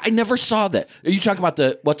 Oh, I never saw that. Are you talking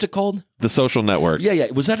about what's it called? The Social Network. Yeah.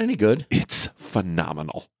 Was that any good? It's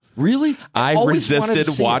phenomenal. Really? I always wanted to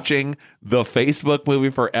resisted see it. watching the Facebook movie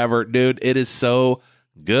forever. Dude, it is so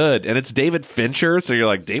good. And it's David Fincher. So you're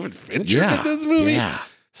like, David Fincher did this movie? Yeah.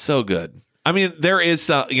 So good. I mean, there is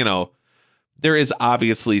some, there is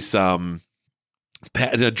obviously some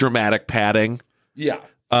dramatic padding. Yeah.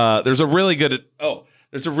 There's a really good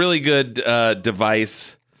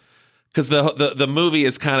device. Because the movie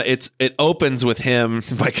is kind of it opens with him.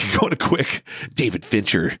 If I can go to quick David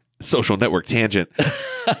Fincher Social Network tangent.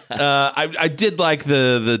 I did like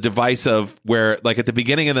the device of where, like, at the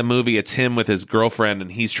beginning of the movie, it's him with his girlfriend,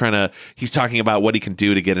 and he's talking about what he can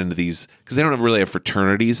do to get into these, because they don't really have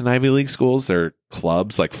fraternities in Ivy League schools. They're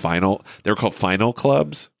clubs, like they're called final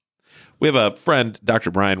clubs. We have a friend,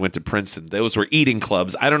 Dr. Brian, went to Princeton. Those were eating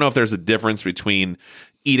clubs. I don't know if there's a difference between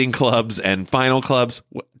eating clubs and final clubs.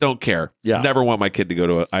 Don't care. Yeah. Never want my kid to go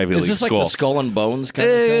to an Ivy League Is this school. like the Skull and Bones kind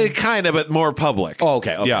of thing? Kind of, but more public. Oh,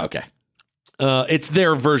 okay. Yeah. Okay. It's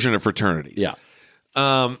their version of fraternities. Yeah.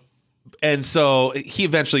 And so he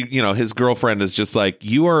eventually, his girlfriend is just like,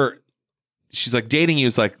 she's like, dating you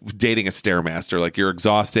is like dating a Stairmaster. Like, you're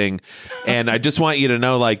exhausting. And I just want you to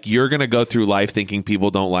know, like, you're going to go through life thinking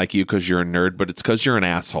people don't like you because you're a nerd, but it's because you're an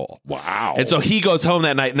asshole. Wow. And so he goes home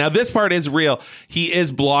that night. Now, this part is real. He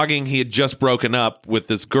is blogging. He had just broken up with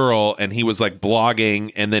this girl, and he was like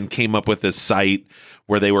blogging, and then came up with this site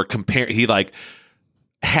where they were comparing. He like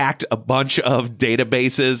hacked a bunch of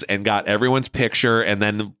databases and got everyone's picture, and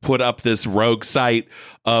then put up this rogue site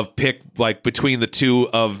of between the 2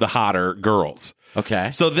 of the hotter girls.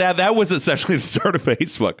 Okay. So that was essentially the start of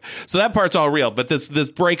Facebook. So that part's all real, but this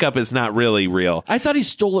breakup is not really real. I thought he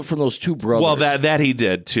stole it from those 2 brothers. Well, that he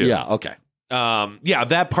did too. Yeah. Okay.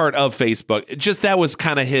 That part of Facebook, just that was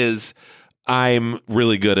kind of his. I'm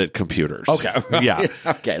really good at computers. Okay. Yeah.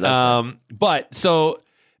 Okay. That's But so.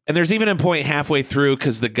 And there's even a point halfway through,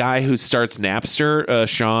 because the guy who starts Napster,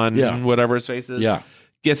 Sean, whatever his face is,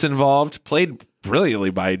 gets involved, played brilliantly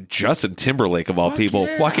by Justin Timberlake, of all people.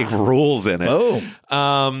 yeah. Fucking rules in it.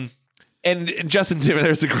 Boom. And Justin Timberlake,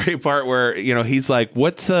 there's a great part where, he's like,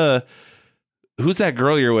 who's that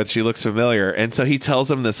girl you're with? She looks familiar. And so he tells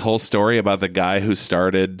him this whole story about the guy who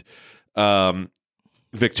started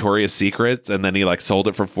Victoria's Secret, and then he like sold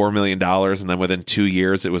it for $4 million, and then within 2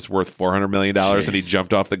 years it was worth $400 million, and he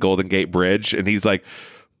jumped off the Golden Gate Bridge. And he's like,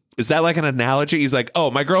 is that like an analogy? He's like,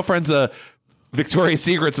 oh, my girlfriend's a Victoria's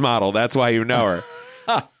Secrets model, that's why you know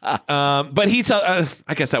her. But he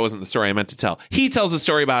I guess that wasn't the story I meant to tell. He tells a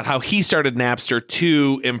story about how he started Napster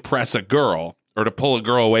to impress a girl, or to pull a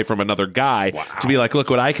girl away from another guy, to be like, look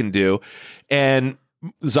what I can do. And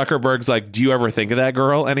Zuckerberg's like, do you ever think of that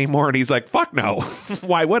girl anymore? And he's like, fuck no.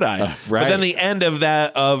 Why would I? Right. But then the end of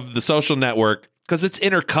the Social Network, because it's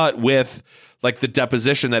intercut with like the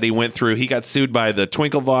deposition that he went through. He got sued by the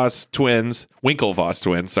Winklevoss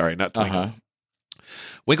twins. Sorry, not Twinkle.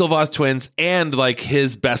 Winklevoss twins and like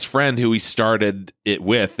his best friend who he started it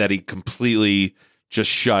with that he completely just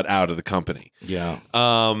shut out of the company. Yeah.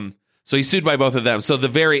 So he's sued by both of them. So the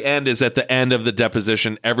very end is at the end of the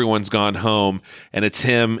deposition. Everyone's gone home, and it's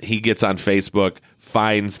him. He gets on Facebook,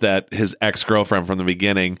 finds that his ex-girlfriend from the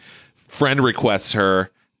beginning, friend requests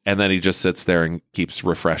her, and then he just sits there and keeps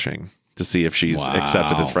refreshing to see if she's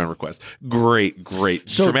accepted his friend request. Great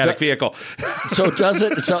dramatic vehicle. So does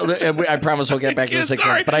it? So and I promise we'll get back to the 6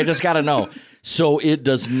 months, but I just got to know. So it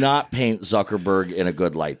does not paint Zuckerberg in a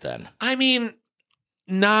good light, then? I mean,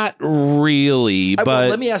 not really. But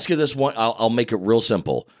let me ask you this one. I'll make it real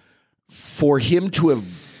simple. For him to have,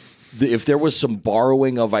 if there was some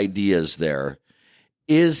borrowing of ideas there,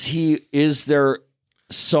 is there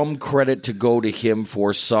some credit to go to him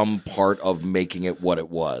for some part of making it what it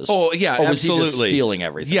was? Oh, yeah, or was absolutely. he just stealing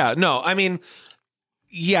everything? Yeah, no, I mean,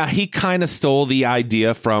 yeah, he kind of stole the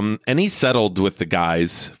idea from, and he settled with the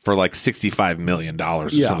guys for like $65 million or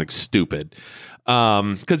something stupid.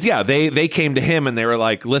 Because they came to him and they were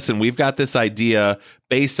like, listen, we've got this idea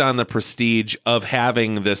based on the prestige of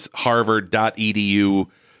having this harvard.edu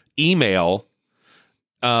email,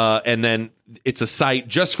 and then it's a site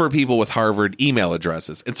just for people with Harvard email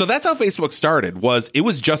addresses. And so that's how Facebook started. It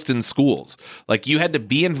was just in schools. Like, you had to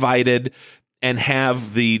be invited and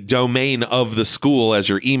have the domain of the school as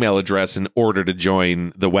your email address in order to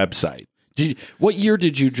join the website. What year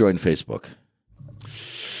did you join Facebook?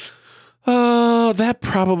 That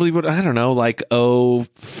probably would, I don't know, like 05-ish,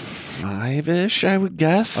 I would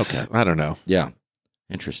guess. Okay. I don't know. Yeah.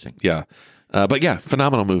 Interesting. Yeah. But yeah,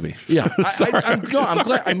 phenomenal movie. Yeah. I'm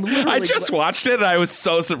glad. I just watched it and I was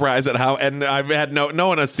so surprised at how, and I've had no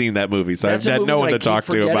one has seen that movie, so I've had no one to talk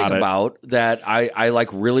to about it. That I like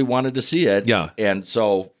really wanted to see it. Yeah. And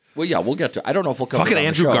so, well, yeah, we'll get to, I don't know if we'll come fucking on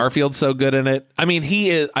Andrew the show. Garfield's so good in it. I mean,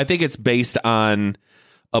 I think it's based on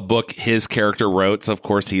a book his character wrote, so of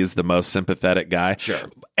course he is the most sympathetic guy. Sure.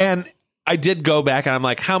 And I did go back and I'm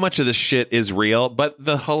like, how much of this shit is real? But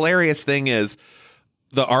the hilarious thing is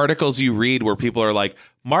the articles you read where people are like,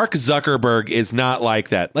 Mark Zuckerberg is not like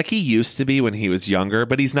that. Like, he used to be when he was younger,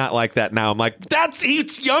 but he's not like that now. I'm like,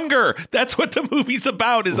 he's younger. That's what the movie's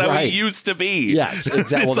about, is how he used to be. Yes,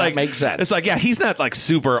 exactly. Well, that makes sense. It's like, yeah, he's not like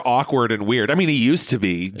super awkward and weird. I mean, he used to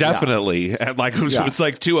be, definitely. And like, it was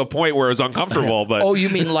like to a point where it was uncomfortable. But oh, you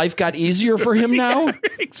mean life got easier for him now?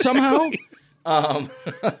 Somehow? I'm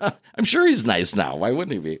sure he's nice now. Why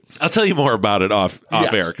wouldn't he be? I'll tell you more about it off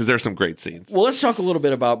air, because there's some great scenes. Well, let's talk a little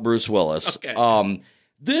bit about Bruce Willis. Okay.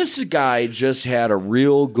 This guy just had a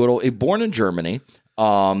real good old. Born in Germany.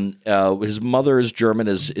 His mother is German.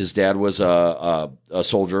 His dad was a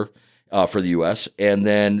soldier for the U.S. And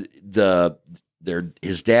then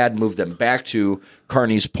his dad moved them back to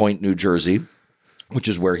Carneys Point, New Jersey, which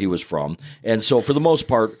is where he was from. And so, for the most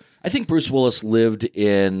part, I think Bruce Willis lived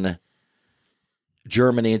in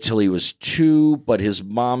Germany until he was 2, but his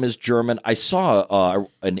mom is German. I saw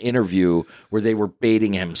an interview where they were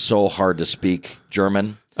baiting him so hard to speak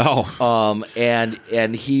German. Oh,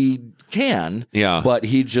 and he can, but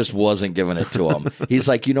he just wasn't giving it to him. He's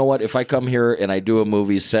like, you know what? If I come here and I do a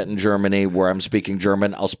movie set in Germany where I'm speaking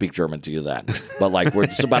German, I'll speak German to you then. But like,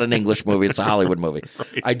 it's about an English movie. It's a Hollywood movie.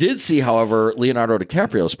 Right. I did see, however, Leonardo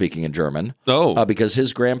DiCaprio speaking in German. Oh, because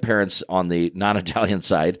his grandparents on the non-Italian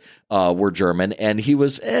side were German, and he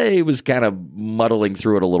was kind of muddling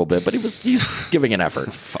through it a little bit, but he's giving an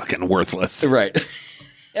effort. Fucking worthless, right?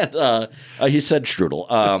 And he said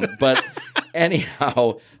strudel, but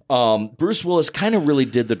anyhow. Bruce Willis kind of really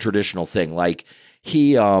did the traditional thing. Like,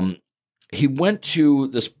 he went to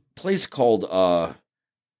this place called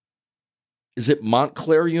is it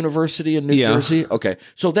Montclair University in New Jersey? Okay,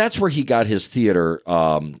 so that's where he got his theater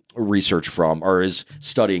research from, or his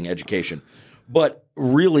studying education. But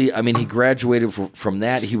really, I mean, he graduated from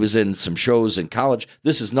that. He was in some shows in college.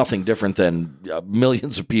 This is nothing different than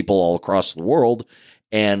millions of people all across the world.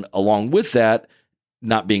 And along with that,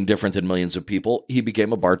 not being different than millions of people, he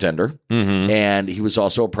became a bartender, and he was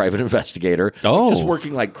also a private investigator, just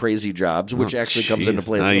working like crazy jobs, which actually comes into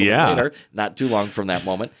play a little bit later, not too long from that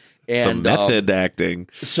moment. And some method acting.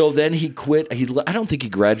 So then he quit. I don't think he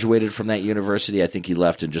graduated from that university. I think he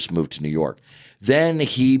left and just moved to New York. Then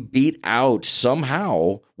he beat out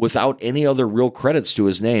somehow, without any other real credits to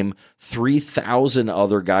his name, 3,000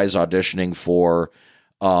 other guys auditioning for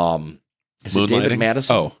is it David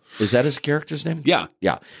Madison? Oh. Is that his character's name? Yeah.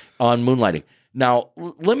 Yeah. On Moonlighting. Now,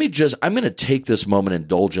 I'm going to take this moment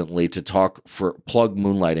indulgently to plug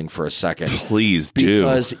Moonlighting for a second. Please do.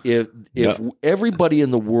 Because if everybody in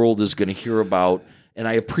the world is going to hear about and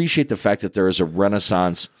I appreciate the fact that there is a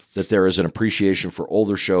renaissance, that there is an appreciation for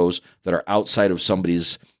older shows that are outside of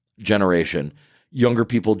somebody's generation. Younger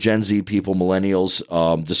people, Gen Z people, millennials,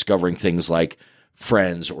 discovering things like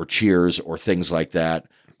Friends or Cheers or things like that.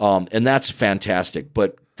 And that's fantastic.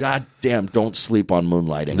 But goddamn, don't sleep on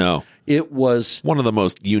Moonlighting. No. It was one of the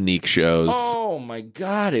most unique shows. Oh my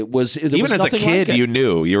God. It was even was as a nothing kid, like it. you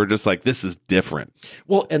knew. You were just like, this is different.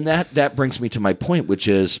 Well, and that brings me to my point, which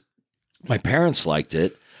is my parents liked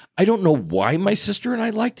it. I don't know why my sister and I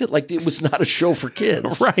liked it. Like, it was not a show for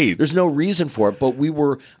kids. Right. There's no reason for it. But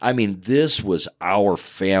this was our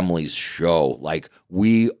family's show. Like,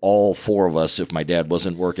 we, all four of us, if my dad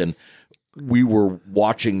wasn't working, we were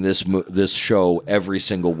watching this show every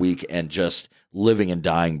single week and just living and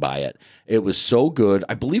dying by it. It was so good.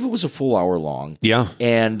 I believe it was a full hour long. Yeah.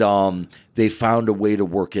 And they found a way to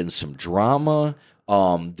work in some drama.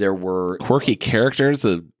 There were quirky characters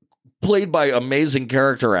that played by amazing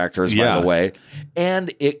character actors, by the way.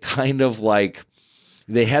 And it kind of like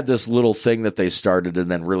they had this little thing that they started and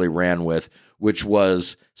then really ran with, which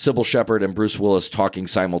was Sybil Shepherd and Bruce Willis talking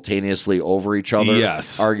simultaneously over each other,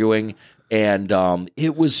 arguing. And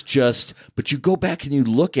it was just, but you go back and you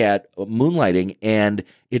look at Moonlighting, and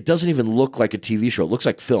it doesn't even look like a TV show. It looks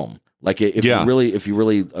like film. Like if you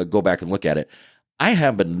really go back and look at it. I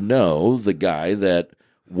happen to know the guy that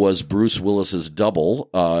was Bruce Willis's double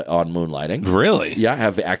on Moonlighting. Really? Yeah, I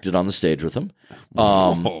have acted on the stage with him.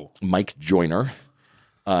 Mike Joyner.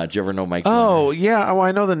 Do you ever know Mike Joyner? Oh, yeah. Oh,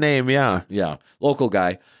 I know the name. Yeah. Yeah. Local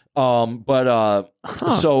guy.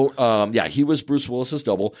 He was Bruce Willis's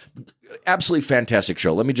double. Absolutely fantastic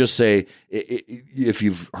show. Let me just say, if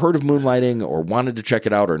you've heard of Moonlighting or wanted to check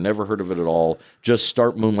it out or never heard of it at all, just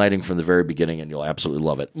start Moonlighting from the very beginning and you'll absolutely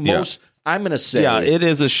love it. I'm going to say... Yeah, it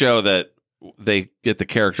is a show that they get the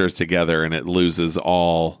characters together and it loses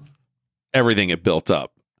everything it built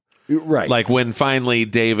up. Right. Like when finally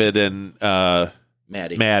David and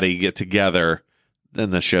Maddie get together, then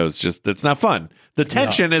the show's just, it's not fun. The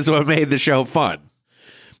tension is what made the show fun.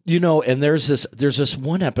 You know, and there's this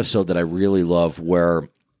one episode that I really love where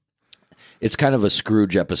it's kind of a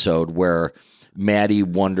Scrooge episode where Maddie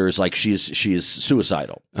wonders, like she's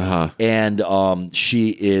suicidal, and she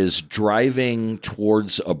is driving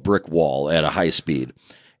towards a brick wall at a high speed,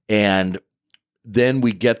 and then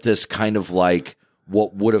we get this kind of like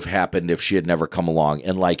what would have happened if she had never come along,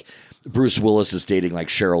 and like Bruce Willis is dating like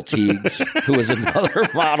Cheryl Tiegs, who was another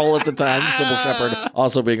model at the time, Sybil Shepherd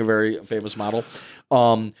also being a very famous model.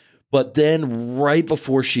 But then right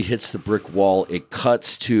before she hits the brick wall, it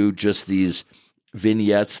cuts to just these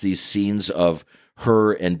vignettes, these scenes of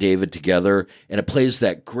her and David together. And it plays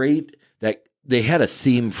that they had a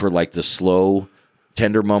theme for like the slow,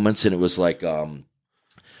 tender moments. And it was like, bum,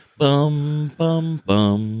 bum,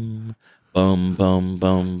 bum, bum, bum,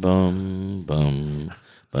 bum, bum, bum.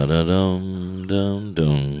 Ba-da-dum, dum,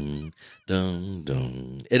 dum, dum,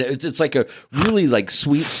 dum. And it's like a really like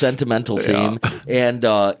sweet sentimental theme. And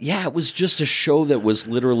it was just a show that was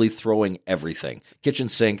literally throwing everything. Kitchen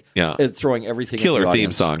sink, throwing everything. Killer at the theme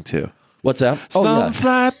audience. song too. What's that? Some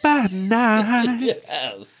fly by night.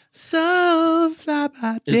 Yes. Some fly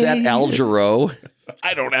by day. Is that Al Jarreau?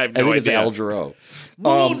 I don't have I no think it's idea. Al Jarreau.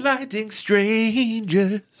 Moonlighting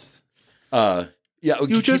strangers.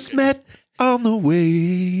 You just met on the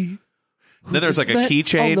way. Then there's like a key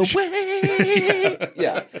change. On the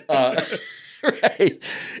way. Right.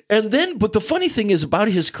 And then, but the funny thing is about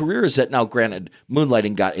his career is that now, granted,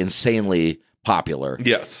 Moonlighting got insanely popular.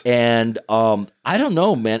 Yes. And I don't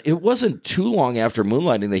know, man. It wasn't too long after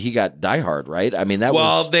Moonlighting that he got Die Hard, right? I mean,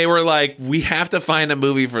 they were like, we have to find a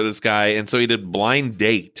movie for this guy. And so he did Blind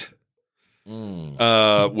Date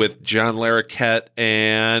with John Larroquette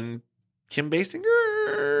and Kim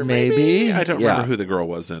Basinger. Maybe? I don't remember who the girl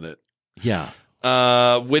was in it. Yeah.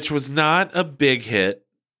 Which was not a big hit.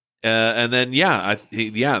 And then,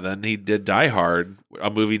 then he did Die Hard, a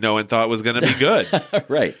movie no one thought was going to be good.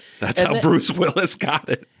 Right. That's how Bruce Willis got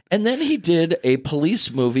it. And then he did a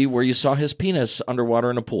police movie where you saw his penis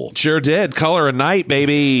underwater in a pool. Sure did. Color of Night,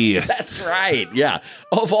 baby. That's right. Yeah.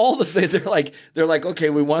 Of all the things, they're like, okay,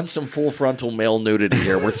 we want some full frontal male nudity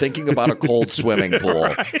here. We're thinking about a cold swimming pool.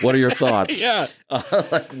 Right. What are your thoughts? Yeah.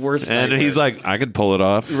 Worst. And he's like, I could pull it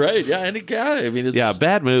off. Right. Yeah. And it's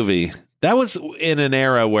bad movie. That was in an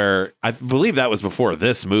era where I believe that was before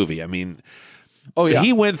this movie. I mean,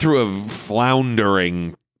 he went through a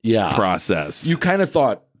floundering process. You kind of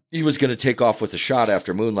thought he was going to take off with a shot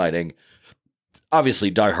after Moonlighting.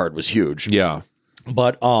 Obviously, Die Hard was huge. Yeah.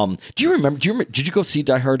 But do you remember? Did you go see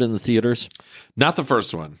Die Hard in the theaters? Not the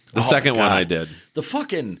first one. The second one I did.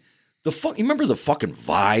 You remember the fucking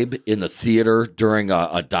vibe in the theater during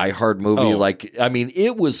a Die Hard movie? Oh. Like, I mean,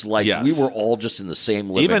 it was like Yes. we were all just in the same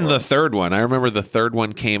living Even room. the third one. I remember the third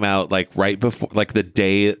one came out like right before, like the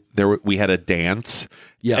day we had a dance.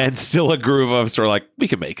 Yeah. And still a group of us were like, we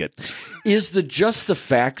can make it. Is the Just the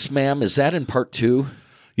Facts, ma'am? Is that in part 2?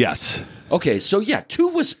 Yes. Okay, so yeah, 2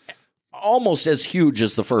 was almost as huge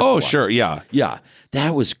as the first Oh, one. sure. Yeah. Yeah,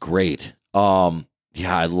 that was great. Yeah,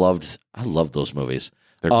 I loved those movies.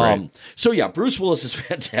 They're great. So yeah, Bruce Willis is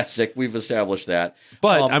fantastic. We've established that.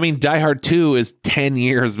 But I mean, Die Hard 2 is 10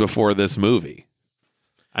 years before this movie.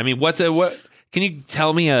 I mean, what can you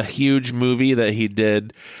tell me a huge movie that he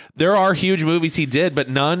did? There are huge movies he did, but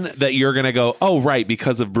none that you're going to go, oh, right,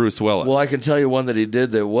 because of Bruce Willis. Well, I can tell you one that he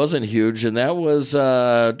did that wasn't huge, and that was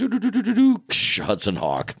Hudson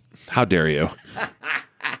Hawk. How dare you?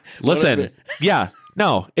 Listen, yeah,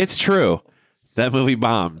 no, it's true. That movie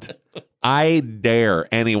bombed. I dare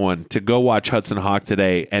anyone to go watch Hudson Hawk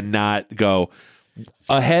today and not go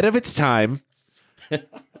ahead of its time,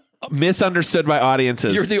 misunderstood by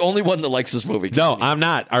audiences. You're the only one that likes this movie. No, I'm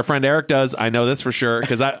not. Our friend Eric does. I know this for sure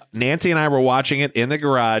because Nancy and I were watching it in the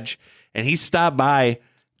garage, and he stopped by.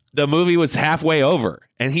 The movie was halfway over,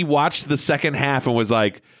 and he watched the second half and was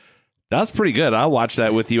like, that's pretty good. I'll watch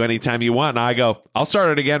that with you anytime you want. And I go, I'll start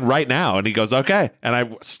it again right now. And he goes, okay. And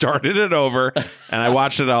I started it over, and I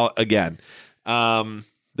watched it all again. The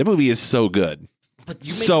movie is so good. But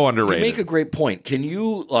so underrated. You make a great point. Can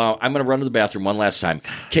you? I'm going to run to the bathroom one last time.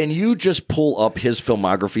 Can you just pull up his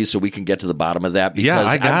filmography so we can get to the bottom of that? Because Yeah,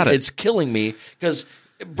 I got it. It's killing me because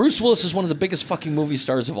Bruce Willis is one of the biggest fucking movie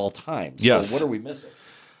stars of all time. So Yes. what are we missing?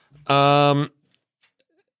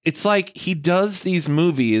 It's like he does these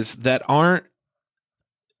movies that aren't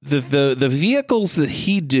the vehicles that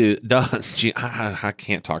he does. Gee, I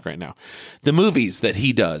can't talk right now. The movies that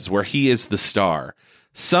he does where he is the star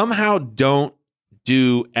somehow don't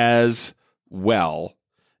do as well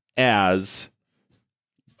as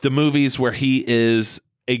the movies where he is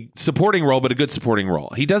a supporting role, but a good supporting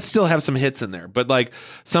role. He does still have some hits in there, but like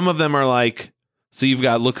some of them are like, so you've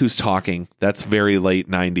got Look Who's Talking. That's very late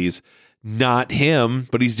 90s. Not him,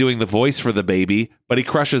 but he's doing the voice for the baby, but he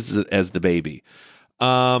crushes it as the baby.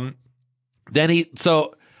 So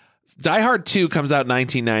Die Hard 2 comes out in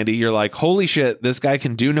 1990. You're like, holy shit, this guy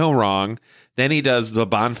can do no wrong. Then he does The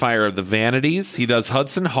Bonfire of the Vanities. He does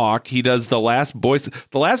Hudson Hawk. He does The Last Boy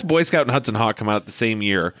Scout and Hudson Hawk come out the same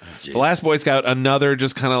year. The Last Boy Scout, another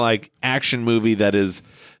just kind of like action movie that is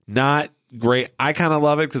not great. I kind of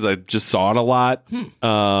love it because I just saw it a lot.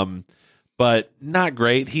 But not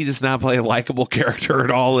great. He does not play a likable character at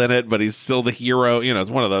all in it, but he's still the hero. You know, it's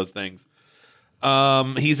one of those things.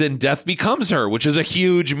 He's in Death Becomes Her, which is a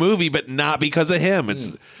huge movie, but not because of him.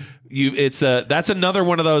 That's another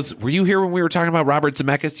one of those. Were you here when we were talking about Robert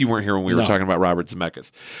Zemeckis? You weren't here when we were talking about Robert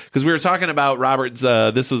Zemeckis because we were talking about Robert's.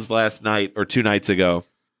 This was last night or 2 nights ago.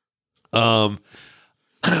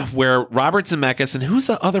 Where Robert Zemeckis and who's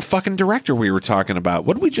the other fucking director we were talking about?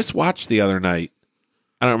 What did we just watch the other night?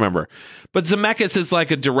 I don't remember. But Zemeckis is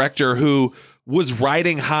like a director who was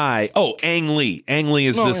riding high. Oh, Ang Lee. Ang Lee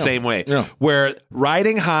is the same way. Yeah. Where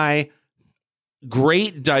riding high,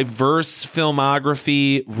 great diverse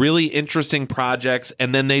filmography, really interesting projects,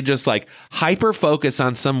 and then they just like hyper focus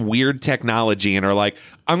on some weird technology and are like,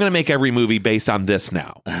 I'm going to make every movie based on this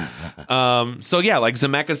now. So yeah, like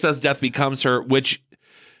Zemeckis does Death Becomes Her, which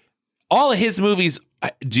all of his movies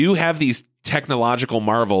do have these technological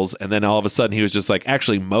marvels, and then all of a sudden he was just like,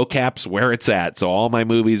 actually mocap's where it's at, so all my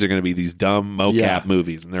movies are going to be these dumb mocap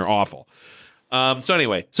movies, and they're awful. So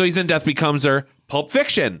anyway, so he's in Death Becomes Her. Pulp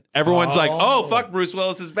Fiction. Everyone's like, oh, fuck, Bruce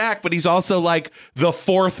Willis is back, but he's also like the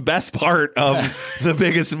fourth best part of the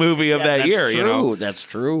biggest movie of that year. True. You know, That's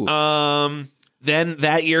true. then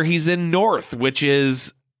that year he's in North, which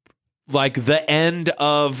is like the end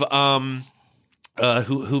of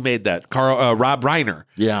who made that? Rob Reiner.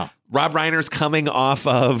 Yeah. Rob Reiner's coming off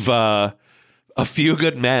of A Few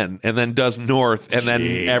Good Men and then does North, and then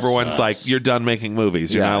everyone's like, you're done making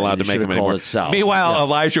movies. You're not allowed to make them anymore. Meanwhile,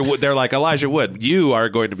 Elijah Wood, they're like, Elijah Wood, you are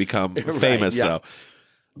going to become famous, though.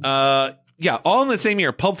 All in the same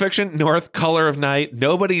year. Pulp Fiction, North, Color of Night,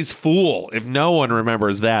 Nobody's Fool. If no one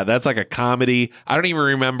remembers that, that's like a comedy. I don't even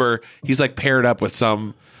remember. He's like paired up with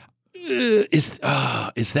some. Is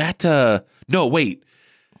that? No, wait.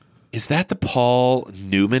 Is that the Paul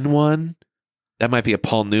Newman one? That might be a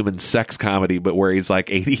Paul Newman sex comedy, but where he's like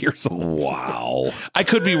 80 years old. Wow. I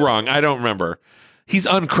could be wrong. I don't remember. He's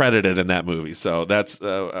uncredited in that movie, so that's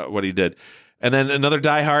what he did. And then another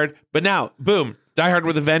Die Hard. But now, boom, Die Hard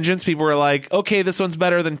with a Vengeance. People were like, okay, this one's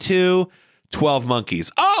better than 2. 12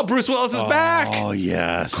 Monkeys. Oh, Bruce Willis is back. Oh,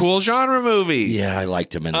 yes. Cool genre movie. Yeah, I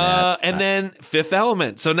liked him in that. And then Fifth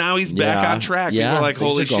Element. So now he's back on track. Yeah, People are like,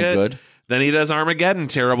 things holy are going shit. good. Then he does Armageddon,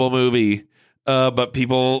 terrible movie. But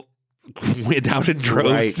people went out in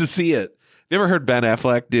droves to see it. You ever heard Ben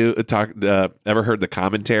Affleck ever heard the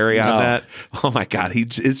commentary on that? Oh my God, he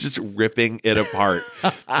is just ripping it apart.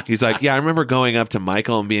 He's like, yeah, I remember going up to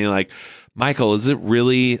Michael and being like, Michael, is it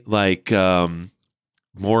really like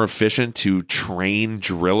more efficient to train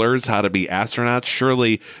drillers how to be astronauts?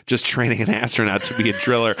 Surely just training an astronaut to be a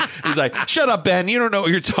driller. He's like, shut up, Ben. You don't know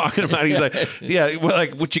what you're talking about. He's like, yeah, well,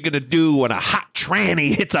 like what you gonna do when a hot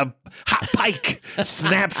tranny hits a hot pike,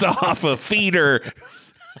 snaps off a feeder?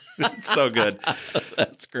 It's so good.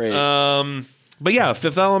 That's great. But yeah,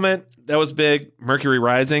 Fifth Element, that was big. Mercury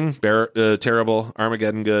Rising, terrible.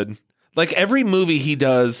 Armageddon, good. Like every movie he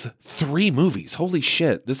does, 3 movies. Holy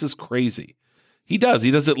shit, this is crazy. He does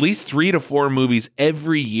at least 3 to 4 movies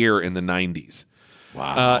every year in the 90s.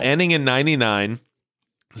 Wow. Ending in 99,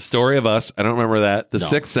 The Story of Us, I don't remember that, The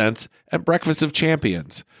Sixth Sense, and Breakfast of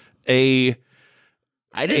Champions. A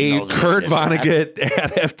Kurt Vonnegut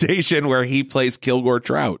adaptation where he plays Kilgore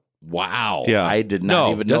Trout. Wow. Yeah. I did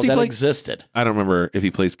not even know that existed. I don't remember if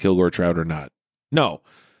he plays Kilgore Trout or not. No.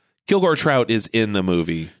 Kilgore Trout is in the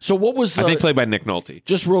movie. So what was I think played by Nick Nolte.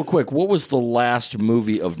 Just real quick, what was the last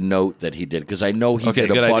movie of note that he did? Because I know he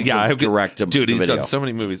did a bunch of direct-to-video. Dude, he's done so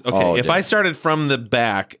many movies. Okay, if I started from the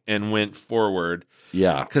back and went forward.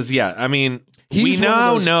 Yeah. Because, I mean, we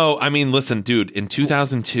now know. I mean, listen, dude, in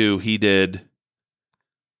 2002, he did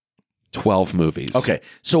 12 movies. Okay,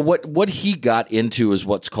 so what he got into is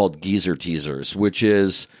what's called geezer teasers, which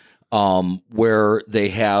is where they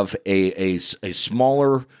have a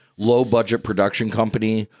smaller, low-budget production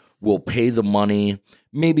company will pay the money,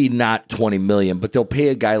 maybe not $20 million, but they'll pay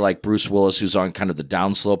a guy like Bruce Willis, who's on kind of the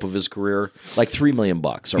downslope of his career, like $3 million or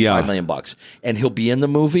 $5 million, and he'll be in the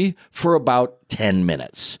movie for about 10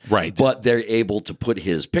 minutes. Right. But they're able to put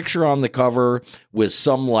his picture on the cover with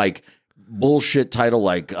some like bullshit title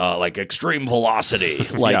like Extreme Velocity.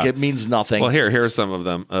 Like it means nothing. Well, here are some of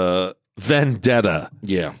them. Vendetta.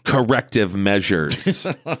 Yeah. Corrective Measures.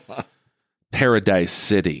 Paradise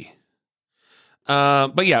City.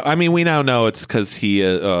 But yeah, I mean, we now know it's because he.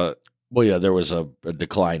 Well, yeah, there was a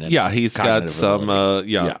decline in. Yeah, he's got some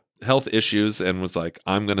health issues and was like,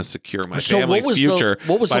 I'm going to secure my family's future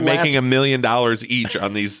by making $1 million each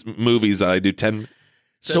on these movies. I do 10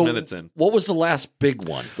 minutes in. What was the last big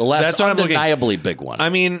one? The last undeniably big one. I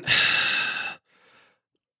mean,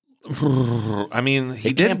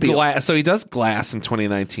 he did Glass. So he does Glass in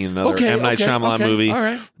 2019, another M. Night Shyamalan movie. All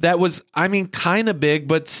right. That was, I mean, kind of big,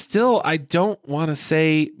 but still, I don't want to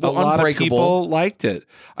say a lot of people liked it.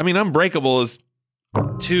 I mean, Unbreakable is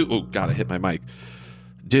too. Oh, God, I hit my mic.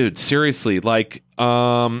 Dude, seriously, like,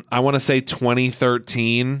 I want to say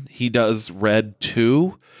 2013, he does Red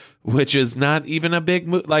 2. Which is not even a big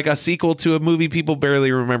like a sequel to a movie people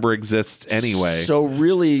barely remember exists anyway. So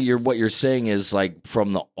really, what you're saying is like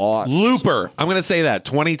from the aughts. Looper. I'm going to say that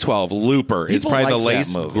 2012 Looper is probably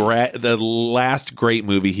the last great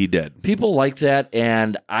movie he did. People like that,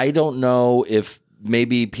 and I don't know if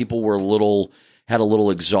maybe people were had a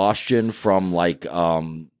little exhaustion from like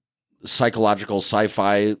psychological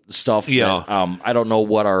sci-fi stuff. Yeah. That, I don't know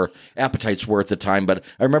what our appetites were at the time, but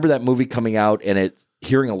I remember that movie coming out and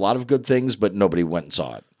hearing a lot of good things, but nobody went and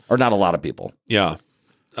saw it. Or not a lot of people. Yeah.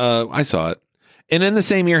 I saw it. And in the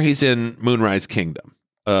same year, he's in Moonrise Kingdom,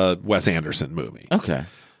 Wes Anderson movie. Okay.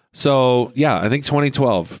 So, yeah, I think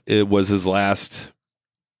 2012, it was his last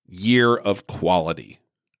year of quality.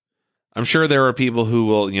 I'm sure there are people who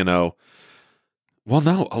will, well,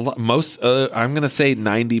 no, I'm going to say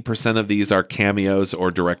 90% of these are cameos or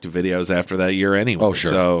direct videos after that year anyway. Oh, sure.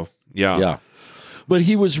 So, yeah. Yeah. But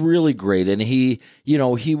he was really great, and he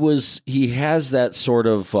has that sort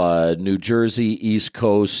of New Jersey East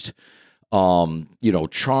Coast,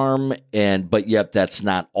 charm, but yet that's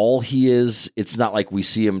not all he is. It's not like we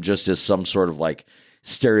see him just as some sort of like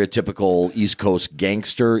stereotypical East Coast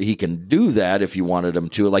gangster. He can do that if you wanted him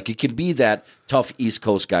to. Like he can be that tough East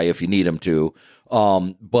Coast guy if you need him to.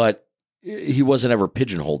 But he wasn't ever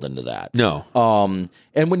pigeonholed into that. No.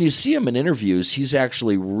 And when you see him in interviews, he's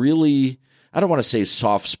actually really, I don't want to say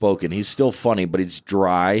soft-spoken. He's still funny, but he's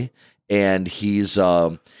dry, and he's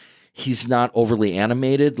not overly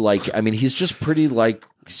animated. Like, I mean, he's just pretty, like,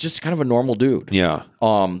 he's just kind of a normal dude. Yeah.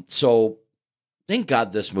 So thank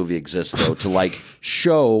God this movie exists, though, to, like,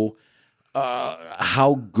 show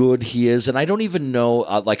how good he is. And I don't even know,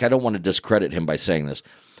 I don't want to discredit him by saying this.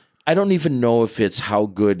 I don't even know if it's how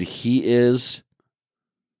good he is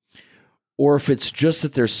or if it's just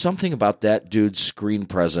that there's something about that dude's screen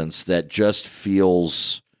presence that just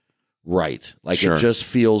feels right. Like Sure. it just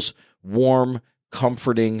feels warm,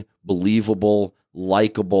 comforting, believable,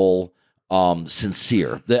 likable,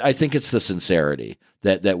 sincere. I think it's the sincerity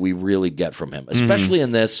that we really get from him, especially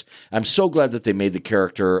in this. I'm so glad that they made the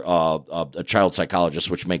character a child psychologist,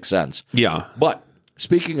 which makes sense. Yeah. But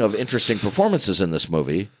speaking of interesting performances in this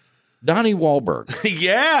movie, Donnie Wahlberg,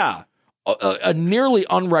 Yeah. a nearly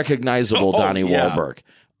unrecognizable Donnie yeah.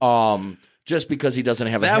 Wahlberg, just because he doesn't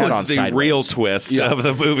have a That head was on the sideways. real twist of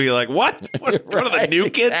the movie. Like, what? One of the new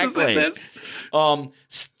kids is in this?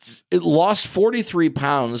 It lost 43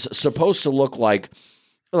 pounds, supposed to look like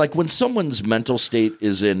when someone's mental state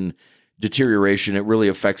is in deterioration, it really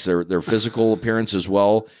affects their physical appearance as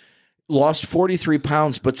well. Lost 43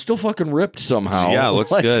 pounds, but still fucking ripped somehow. Yeah,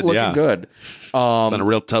 looks good. Looking Yeah. good. Been a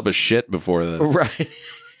real tub of shit before this. Right.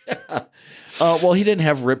 Well, he didn't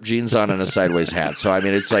have ripped jeans on and a sideways hat. So, I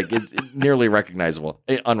mean, it's like nearly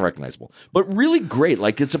unrecognizable, but really great.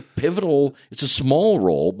 Like it's a small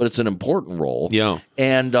role, but it's an important role. Yeah.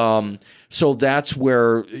 And so that's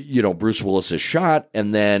where, Bruce Willis is shot.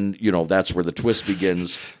 And then, that's where the twist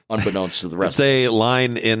begins, unbeknownst to the rest It's a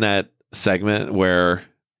line in that segment where,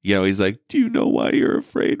 he's like, do you know why you're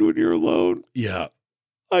afraid when you're alone? Yeah.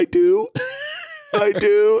 I do. I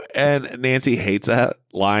do. And Nancy hates that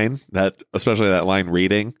line, especially that line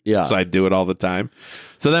reading. Yeah. So I do it all the time.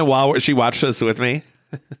 So then while she watched this with me,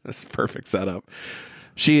 it's a perfect setup.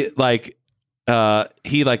 She he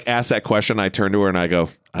asked that question. I turn to her and I go,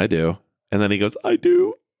 I do. And then he goes, I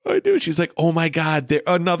do. I do. She's like, oh my God,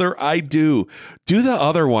 another I do. Do the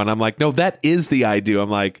other one. I'm like, no, that is the I do. I'm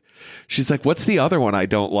like, she's like, what's the other one I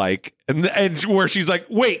don't like? And where she's like,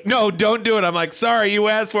 wait, no, don't do it. I'm like, sorry, you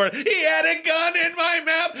asked for it. He had a gun in my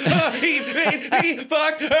mouth. He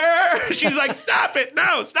fucked her. She's like, stop it.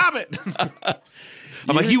 No, stop it.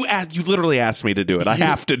 I'm like, you literally asked me to do it. I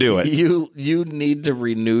have to do it. You need to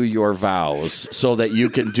renew your vows so that you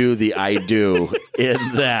can do the I do in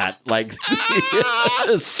that. Like,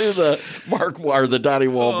 just do the the Donnie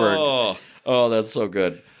Wahlberg. Oh, that's so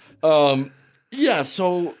good. Yeah.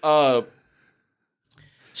 So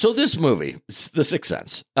this movie, The Sixth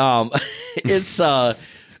Sense. It's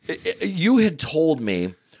you had told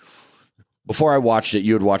me. Before I watched it,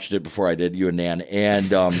 you had watched it before I did, you and Nan,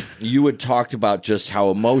 and you had talked about just how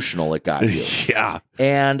emotional it got you. Yeah.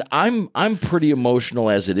 And I'm pretty emotional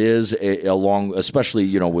as it is,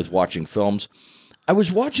 especially with watching films. I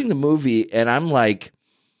was watching the movie and I'm like,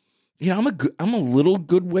 I'm a little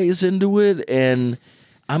good ways into it, and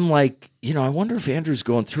I'm like, I wonder if Andrew's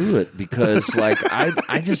going through it because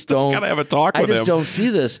I just don't Gotta have a talk with him. I just don't see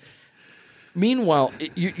this. Meanwhile,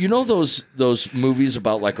 you know those movies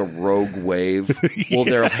about like a rogue wave? Well,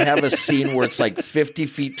 they'll have a scene where it's like 50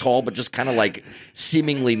 feet tall, but just kind of like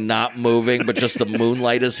seemingly not moving, but just the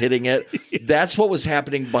moonlight is hitting it. That's what was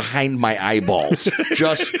happening behind my eyeballs,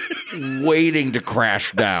 just waiting to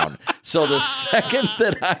crash down. So the second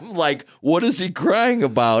that I'm like, what is he crying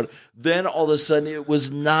about? Then all of a sudden it was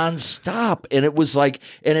nonstop. And it was like,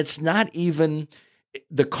 and it's not even,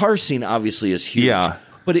 the car scene obviously is huge. Yeah.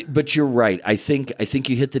 But you're right. I think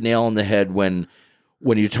you hit the nail on the head when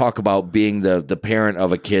you talk about being the parent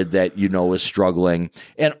of a kid that is struggling,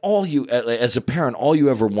 and as a parent, all you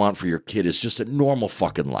ever want for your kid is just a normal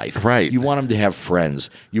fucking life. Right. You want them to have friends.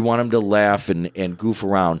 You want them to laugh and goof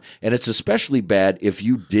around. And it's especially bad if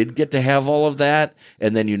you did get to have all of that,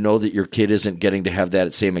 and then that your kid isn't getting to have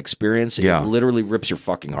that same experience. Yeah. It literally rips your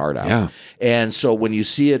fucking heart out. Yeah. And so when you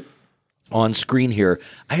see it on screen here,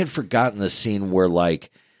 I had forgotten the scene where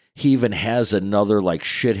he even has another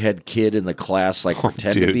shithead kid in the class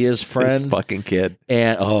pretend to be his friend. This fucking kid.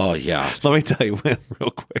 And yeah. Let me tell you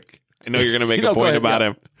real quick. I know you're going to make a point about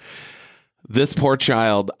him. This poor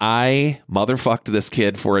child, I motherfucked this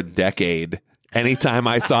kid for a decade. Anytime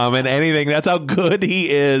I saw him in anything, that's how good he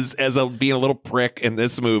is as being a little prick in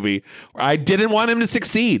this movie. I didn't want him to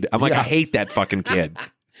succeed. I'm like, I hate that fucking kid.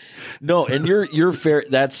 No, and you're fair.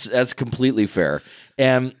 That's completely fair.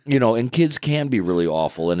 And and kids can be really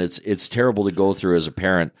awful, and it's terrible to go through as a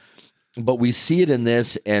parent. But we see it in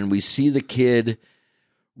this, and we see the kid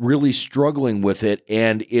really struggling with it,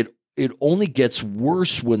 and it only gets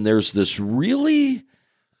worse when there's this really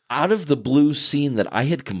out of the blue scene that I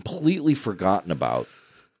had completely forgotten about,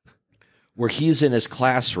 where he's in his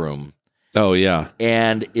classroom. Oh, yeah.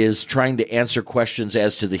 And is trying to answer questions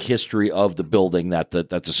as to the history of the building that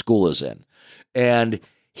the school is in. And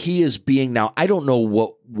he is being now. I don't know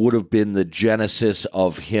what would have been the genesis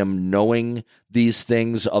of him knowing these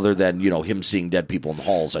things, other than him seeing dead people in the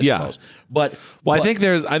halls. I suppose, but I think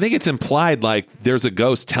it's implied like there's a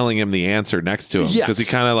ghost telling him the answer next to him, because he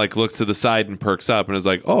kind of like looks to the side and perks up and is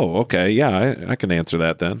like, oh, okay, yeah, I can answer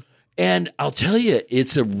that then. And I'll tell you,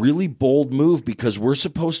 it's a really bold move, because we're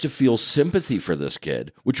supposed to feel sympathy for this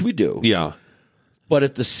kid, which we do. Yeah. But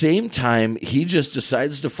at the same time, he just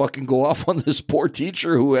decides to fucking go off on this poor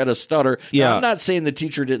teacher who had a stutter. Yeah. Now, I'm not saying the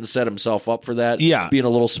teacher didn't set himself up for that, Yeah. being a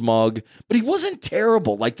little smug, but he wasn't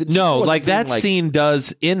terrible. Like the teacher No, wasn't like that being, like, scene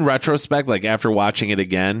does, in retrospect, like after watching it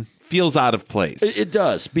again, feels out of place. It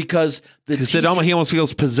does, because he almost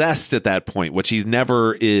feels possessed at that point, which he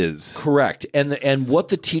never is. Correct. And what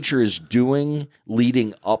the teacher is doing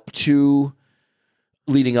leading up to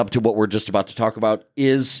what we're just about to talk about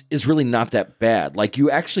is really not that bad. Like, you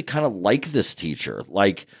actually kind of like this teacher.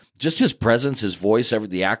 Like, just his presence, his voice,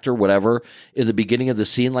 the actor, whatever, in the beginning of the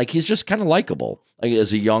scene, like, he's just kind of likable, like,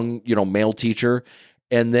 as a young, male teacher.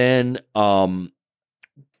 And then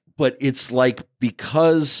but it's like,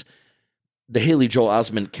 because the Haley Joel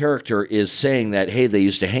Osment character is saying that, hey, they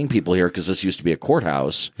used to hang people here because this used to be a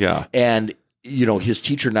courthouse. Yeah. And, his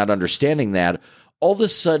teacher not understanding that, all of a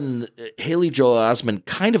sudden, Haley Joel Osment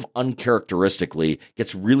kind of uncharacteristically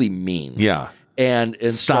gets really mean. Yeah. And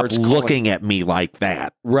Stop starts looking at me like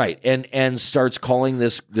that. Right. And starts calling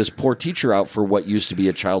this poor teacher out for what used to be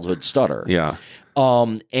a childhood stutter. Yeah.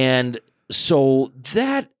 And so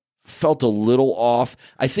that felt a little off.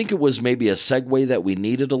 I think it was maybe a segue that we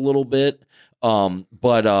needed a little bit.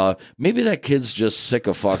 But maybe that kid's just sick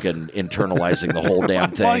of fucking internalizing the whole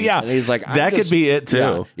damn thing. Well, yeah. And he's like, that could be it too.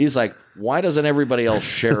 Yeah. He's like, why doesn't everybody else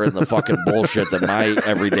share in the fucking bullshit that my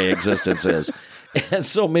everyday existence is? And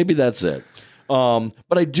so maybe that's it.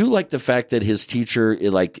 But I do like the fact that his teacher,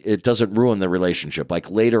 it doesn't ruin the relationship.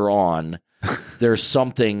 Like, later on, there's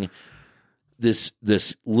something. This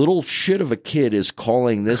little shit of a kid is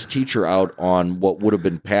calling this teacher out on what would have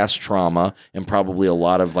been past trauma and probably a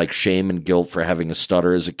lot of like shame and guilt for having a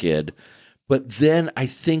stutter as a kid. But then I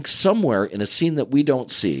think somewhere in a scene that we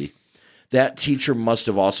don't see, that teacher must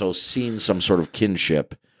have also seen some sort of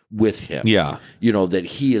kinship with him. Yeah. That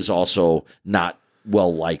he is also not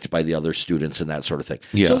well liked by the other students and that sort of thing.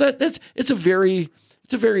 Yeah. So there's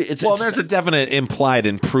a definite implied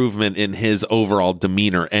improvement in his overall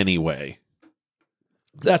demeanor anyway.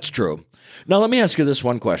 That's true. Now, let me ask you this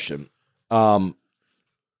one question. So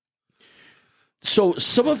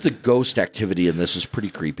some of the ghost activity in this is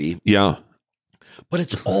pretty creepy. Yeah. But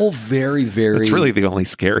it's all very, very... It's really the only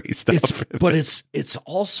scary stuff. But it's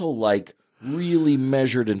also like really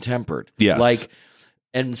measured and tempered. Yes. Like,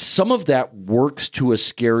 and some of that works to a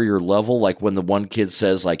scarier level. Like when the one kid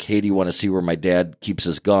says like, hey, do you want to see where my dad keeps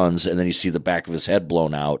his guns? And then you see the back of his head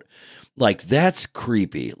blown out. Like, that's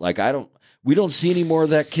creepy. Like, we don't see any more of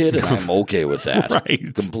that kid, and I'm okay with that.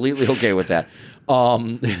 Right. Completely okay with that.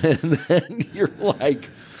 And then you're like,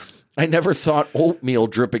 I never thought oatmeal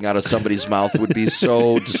dripping out of somebody's mouth would be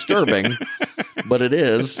so disturbing, but it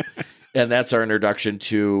is. And that's our introduction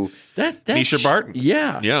to that Misha Barton.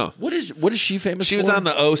 Yeah. Yeah. What is she famous for? She was on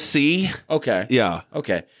the OC. Okay. Yeah.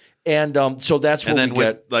 Okay. And so that's where we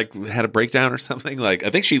get had a breakdown or something. Like, I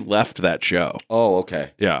think she left that show. Oh, okay.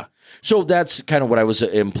 Yeah. So that's kind of what I was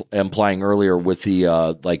implying earlier with the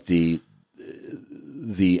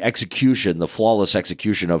the execution, the flawless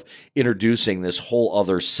execution of introducing this whole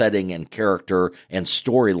other setting and character and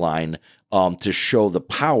storyline to show the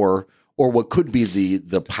power, or what could be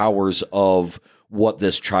the powers of what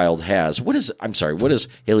this child has. What is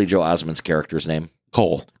Haley Joel Osment's character's name?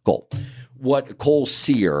 Cole. Cole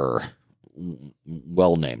Sear.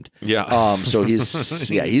 Well named. Yeah. So he's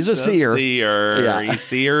a seer. Yeah. He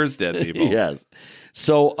seers dead people. Yes.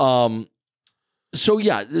 So we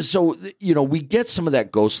get some of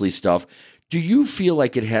that ghostly stuff. Do you feel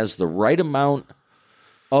like it has the right amount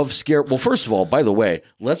of scare? Well, first of all, by the way,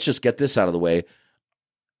 let's just get this out of the way.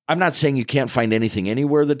 I'm not saying you can't find anything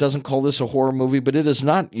anywhere that doesn't call this a horror movie, but it is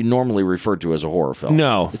not normally referred to as a horror film.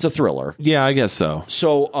 No. It's a thriller. Yeah, I guess so.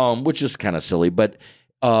 So, which is kind of silly, but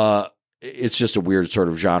it's just a weird sort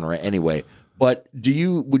of genre anyway. But would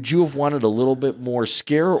you have wanted a little bit more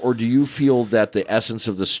scare, or do you feel that the essence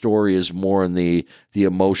of the story is more in the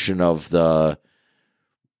emotion of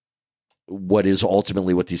what is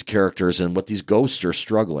ultimately what these characters and what these ghosts are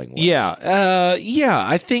struggling with? Yeah.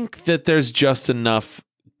 I think that there's just enough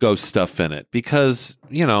ghost stuff in it because,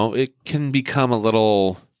 it can become a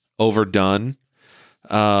little overdone.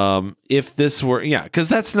 If this were, because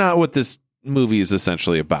that's not what this movie is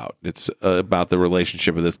essentially about. It's about the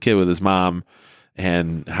relationship of this kid with his mom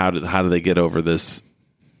and how do they get over this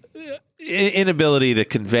inability to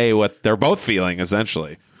convey what they're both feeling,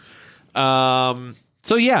 essentially.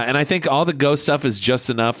 So yeah, and I think all the ghost stuff is just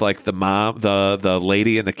enough. Like the mom, the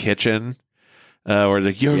lady in the kitchen, where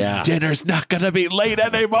like your dinner's not gonna be late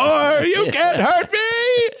anymore. You can't hurt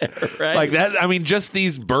me. Right. Like that. I mean, just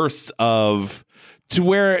these bursts of to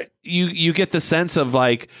where you get the sense of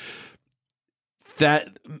like that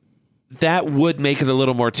would make it a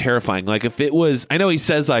little more terrifying. Like if it was, I know he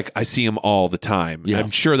says like I see him all the time. Yeah. I'm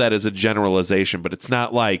sure that is a generalization, but it's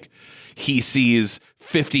not like he sees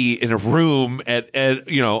 50 in a room at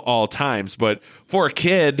all times. But for a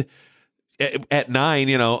kid at 9,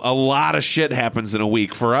 a lot of shit happens in a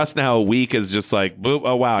week. For us now, a week is just like, boop,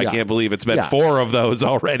 oh wow, I can't believe it's been 4 of those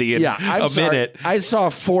already in minute. I saw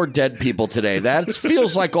 4 dead people today. That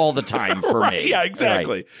feels like all the time for me. Yeah,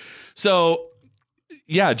 exactly. Right. So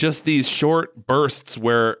yeah, just these short bursts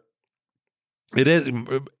where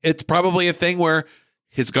it's probably a thing where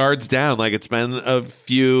his guard's down. Like it's been a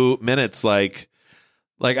few minutes. Like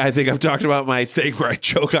I think I've talked about my thing where I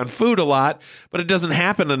choke on food a lot, but it doesn't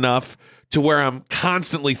happen enough to where I'm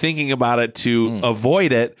constantly thinking about it to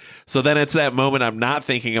avoid it. So then it's that moment I'm not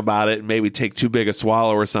thinking about it and maybe take too big a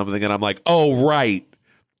swallow or something. And I'm like, oh, right.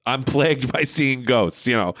 I'm plagued by seeing ghosts,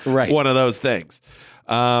 right. One of those things.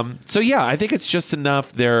 So yeah, I think it's just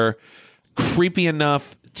enough. They're creepy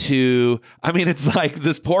enough it's like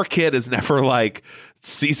this poor kid is never like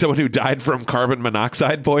see someone who died from carbon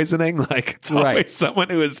monoxide poisoning. Like it's always someone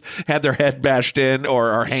who has had their head bashed in or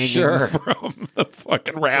are hanging from the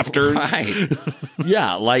fucking rafters.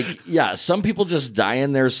 Right. Yeah. Some people just die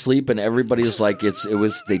in their sleep and everybody's like,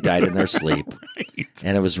 they died in their sleep. Right.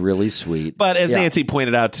 And it was really sweet. But as Nancy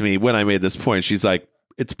pointed out to me when I made this point, she's like,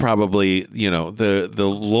 it's probably, the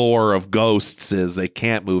lore of ghosts is they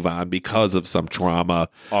can't move on because of some trauma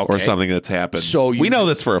or something that's happened. So we know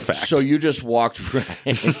this for a fact. So you just walked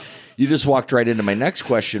right into my next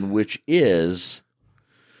question, which is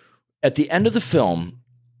at the end of the film,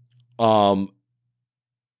 the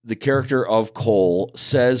character of Cole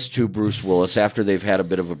says to Bruce Willis after they've had a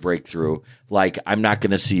bit of a breakthrough, like, I'm not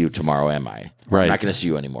going to see you tomorrow, am I? Right. I'm not going to see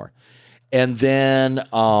you anymore. And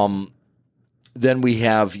then we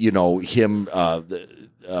have, him,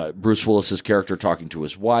 Bruce Willis's character talking to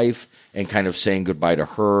his wife and kind of saying goodbye to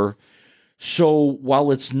her. So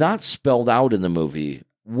while it's not spelled out in the movie,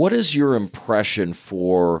 what is your impression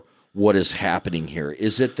for what is happening here?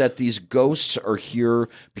 Is it that these ghosts are here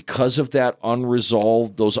because of those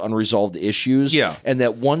unresolved issues? Yeah. And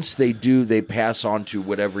that once they do, they pass on to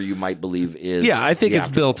whatever you might believe is. Yeah, I think it's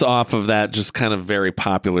built off of that just kind of very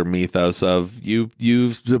popular mythos of you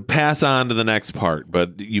pass on to the next part,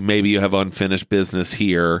 but maybe you have unfinished business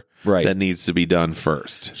here that needs to be done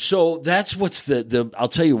first. So that's what's I'll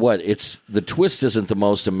tell you what, the twist isn't the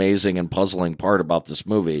most amazing and puzzling part about this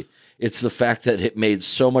movie. It's the fact that it made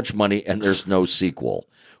so much money and there's no sequel,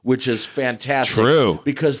 which is fantastic. True.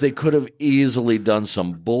 Because they could have easily done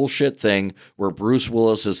some bullshit thing where Bruce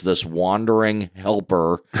Willis is this wandering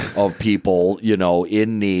helper of people,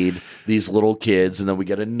 in need, these little kids, and then we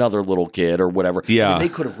get another little kid or whatever. Yeah. And they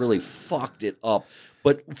could have really fucked it up.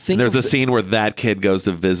 But there's a scene where that kid goes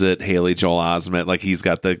to visit Haley Joel Osment. Like he's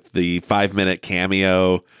got the 5-minute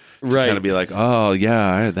cameo. Right. Kind of be like, oh,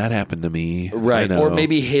 yeah, that happened to me. Right. Or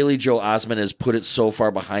maybe Haley Joel Osment has put it so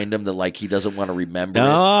far behind him that like he doesn't want to remember it.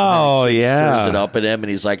 Oh, yeah. Stirs it up at him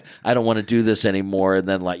and he's like, I don't want to do this anymore. And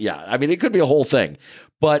then it could be a whole thing.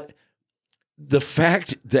 But the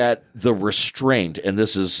fact that the restraint, and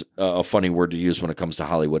this is a funny word to use when it comes to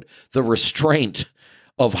Hollywood, the restraint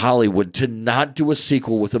of Hollywood to not do a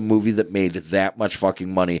sequel with a movie that made that much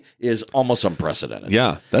fucking money is almost unprecedented.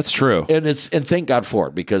 Yeah, that's true. And thank God for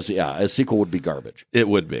it, because a sequel would be garbage. It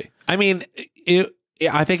would be. I mean,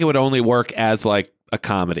 I think it would only work as like a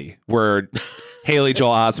comedy where Haley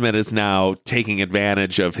Joel Osment is now taking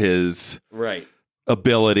advantage of his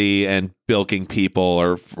ability and bilking people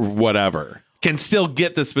or whatever. Can still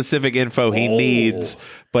get the specific info he needs,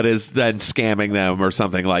 but is then scamming them or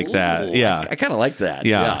something like that. Yeah. I kind of like that.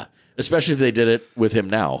 Yeah. Especially if they did it with him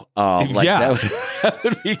now. That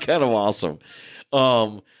would be kind of awesome.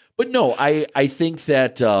 But no, I think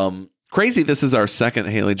that... Crazy, this is our second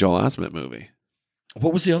Haley Joel Osment movie.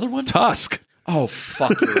 What was the other one? Tusk. Oh,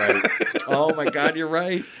 fuck, you're right. Oh, my God, you're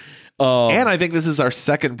right. And I think this is our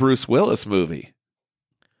second Bruce Willis movie.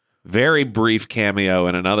 Very brief cameo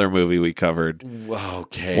in another movie we covered.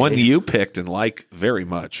 Okay. One you picked and like very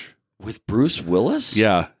much. With Bruce Willis?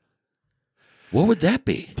 Yeah. What would that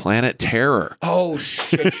be? Planet Terror. Oh,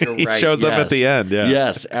 shit, you're right. He shows up at the end, yeah.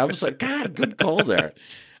 Yes. I was like, God, good call there.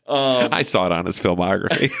 I saw it on his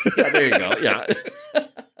filmography. Yeah, there you go. Yeah.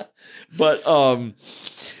 But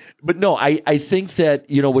But no, I think that,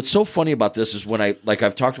 what's so funny about this is when like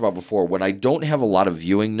I've talked about before, when I don't have a lot of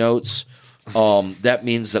viewing notes, that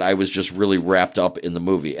means that I was just really wrapped up in the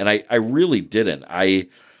movie. And I really didn't. I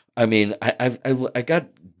got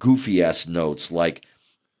goofy ass notes like,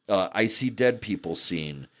 I see dead people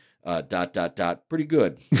scene, ... pretty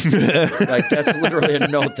good. Like that's literally a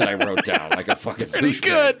note that I wrote down, like a fucking Pretty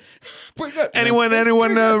good. Pretty good. Anyone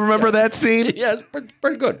remember that scene? Yeah, it's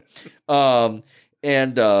pretty good. But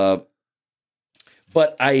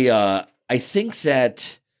I think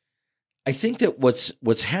that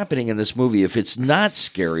what's happening in this movie, if it's not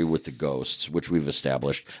scary with the ghosts, which we've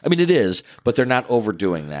established, I mean it is, but they're not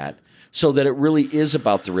overdoing that. So that it really is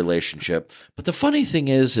about the relationship. But the funny thing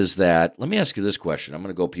is that, let me ask you this question. I'm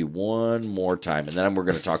going to go pee one more time, and then we're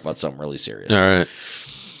going to talk about something really serious. All right.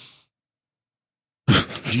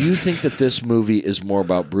 Do you think that this movie is more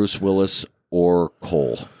about Bruce Willis or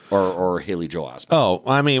Cole or Haley Joel Osment? Oh,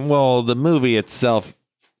 I mean, well, the movie itself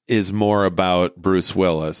is more about Bruce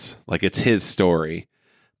Willis. Like, it's his story.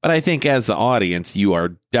 But I think as the audience, you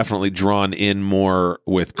are definitely drawn in more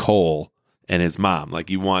with Cole and his mom. Like,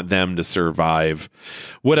 you want them to survive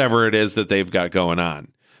whatever it is that they've got going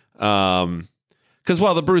on. Because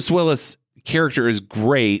while the Bruce Willis character is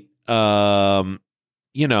great, the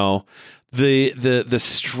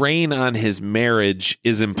strain on his marriage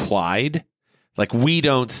is implied. Like, we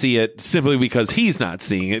don't see it simply because he's not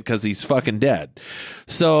seeing it because he's fucking dead.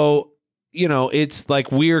 So, it's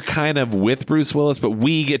like we're kind of with Bruce Willis, but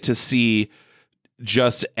we get to see,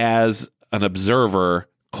 just as an observer,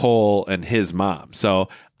 Cole and his mom. So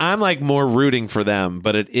I'm like more rooting for them,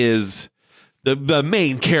 but it is the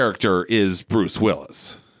main character is Bruce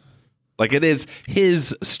Willis. Like, it is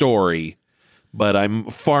his story, but I'm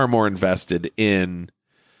far more invested in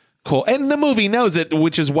Cole. And the movie knows it,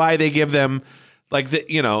 which is why they give them like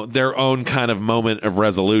their own kind of moment of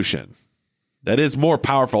resolution. That is more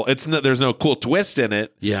powerful. There's no cool twist in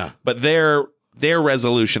it. Yeah. But their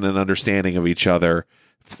resolution and understanding of each other,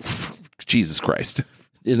 Jesus Christ.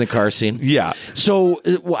 In the car scene, yeah. So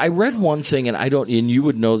I read one thing, and you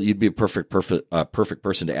would know that you'd be a perfect person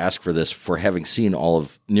to ask for this, for having seen all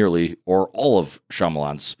of Shyamalan's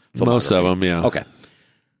filmography. Most of them, yeah. Okay.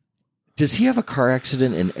 Does he have a car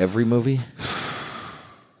accident in every movie?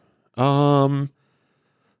 Because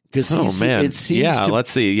man, it seems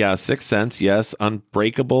let's see. Yeah, Sixth Sense, yes.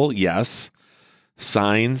 Unbreakable, yes.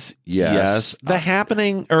 Signs, yes. The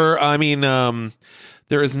Happening,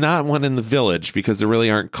 there is not one in The Village because there really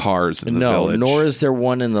aren't cars in The Village. No, nor is there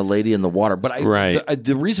one in The Lady in the Water. But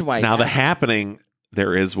the reason why The Happening,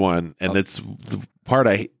 there is one, and it's the part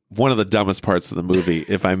one of the dumbest parts of the movie,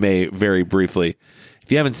 if I may very briefly.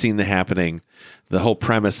 If you haven't seen The Happening, the whole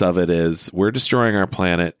premise of it is we're destroying our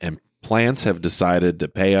planet, and plants have decided to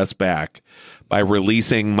pay us back by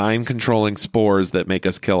releasing mind-controlling spores that make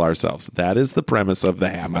us kill ourselves. That is the premise of The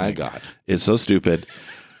Happening. My God. It's so stupid.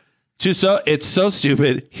 It's so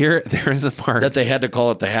stupid. Here, there is a part that they had to call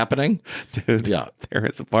it The Happening. Dude, yeah, there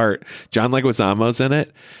is a part. John Leguizamo's in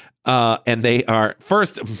it, and they are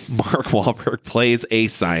first. Mark Wahlberg plays a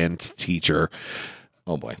science teacher.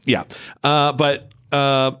 Oh boy, yeah, but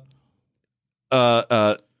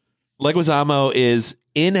Leguizamo is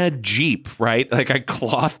in a Jeep, right? Like a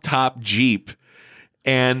cloth top Jeep,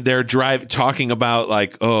 and they're talking about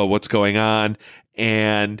like, oh, what's going on,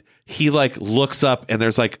 and he like looks up and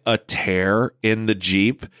there's like a tear in the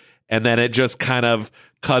Jeep, and then it just kind of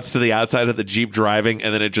cuts to the outside of the Jeep driving,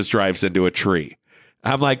 and then it just drives into a tree.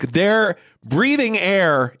 I'm like, they're breathing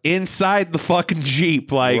air inside the fucking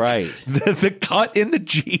Jeep. Like, right. The cut in the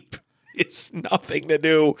Jeep is nothing to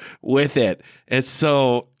do with it. It's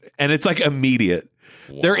like immediate.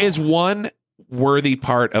 Wow. There is one worthy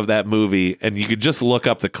part of that movie, and you could just look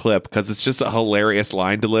up the clip because it's just a hilarious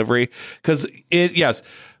line delivery. Because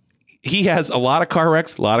he has a lot of car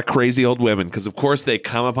wrecks, a lot of crazy old women, because of course they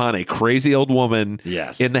come upon a crazy old woman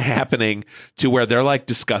in The Happening to where they're like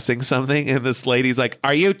discussing something, and this lady's like,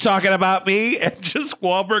 "Are you talking about me?" And just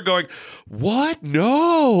Wahlberg going, "What?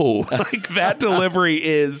 No!" Like that delivery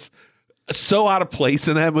is so out of place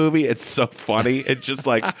in that movie. It's so funny. It's just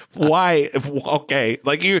like, why? Okay,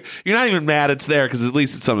 like you're not even mad it's there because at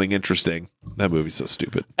least it's something interesting. That movie's so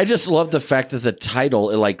stupid. I just love the fact that the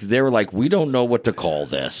title, like they were like, we don't know what to call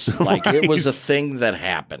this. Like It was a thing that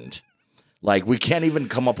happened. Like we can't even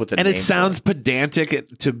come up with a name. And it sounds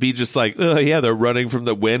pedantic to be just like, oh yeah, they're running from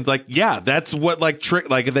the wind. Like, yeah, that's what like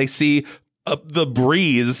if they see the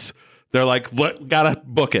breeze, they're like, gotta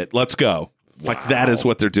book it. Let's go. Wow. Like that is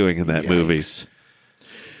what they're doing in that movie.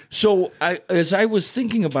 So as I was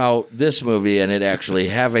thinking about this movie and it actually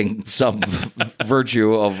having some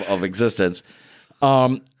virtue of existence,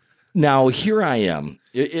 Now, here I am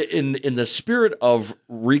in the spirit of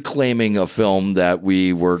reclaiming a film that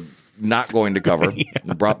we were not going to cover,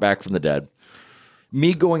 brought back from the dead.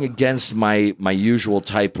 Me going against my usual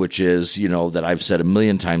type, which is, that I've said a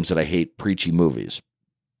million times that I hate preachy movies.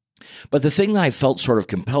 But the thing that I felt sort of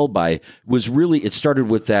compelled by was really, it started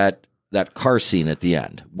with that car scene at the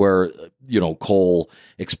end where, Cole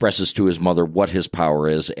expresses to his mother what his power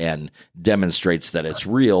is and demonstrates that it's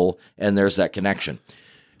real, and there's that connection.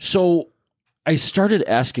 So I started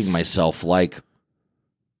asking myself, like,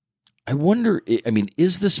 I wonder,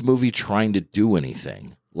 is this movie trying to do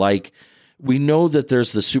anything? Like, we know that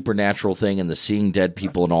there's the supernatural thing and the seeing dead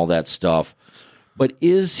people and all that stuff, but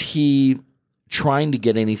is he trying to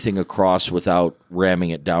get anything across without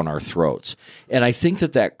ramming it down our throats? And I think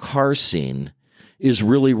that car scene is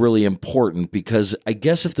really, really important because I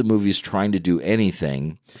guess if the movie's trying to do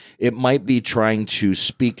anything, it might be trying to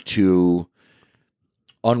speak to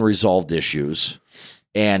unresolved issues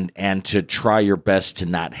and to try your best to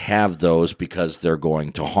not have those because they're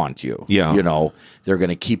going to haunt you. Yeah. They're going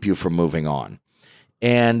to keep you from moving on.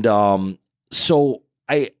 And so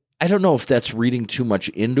I don't know if that's reading too much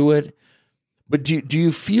into it, but do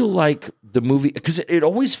you feel like the movie, because it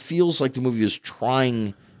always feels like the movie is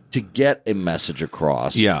trying to get a message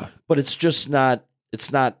across. Yeah. But it's just not,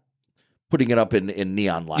 it's not putting it up in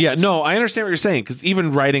neon lights. Yeah, no, I understand what you're saying, because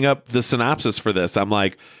even writing up the synopsis for this, I'm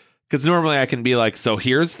like, because normally I can be like, so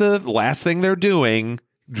here's the last thing they're doing.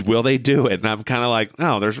 Will they do it? And I'm kind of like,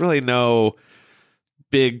 no, there's really no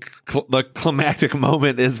big, the climactic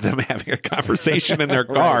moment is them having a conversation in their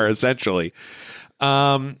car, right, essentially.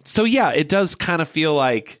 So yeah, it does kind of feel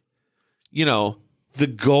like, the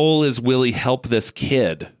goal is, will he help this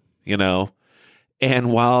kid,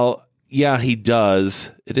 And while, yeah, he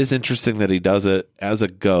does, it is interesting that he does it as a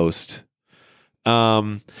ghost.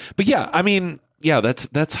 But yeah, yeah,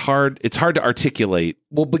 that's hard. It's hard to articulate.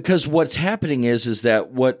 Well, because what's happening is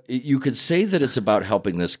that what you could say that it's about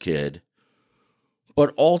helping this kid,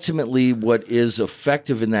 but ultimately what is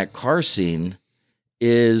effective in that car scene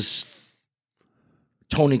is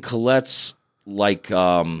Toni Collette's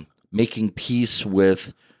making peace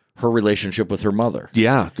with her relationship with her mother.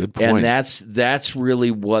 Yeah, good point. And that's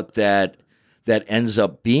really what that ends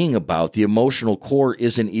up being about. The emotional core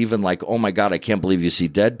isn't even like, oh my God, I can't believe you see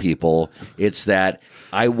dead people. It's that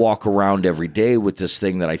I walk around every day with this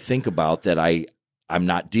thing that I think about that I'm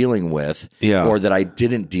not dealing with, or that I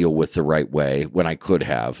didn't deal with the right way when I could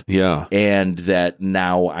have. Yeah. And that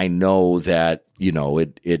now I know that,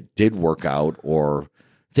 it did work out, or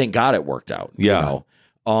thank God it worked out. Yeah.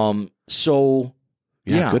 So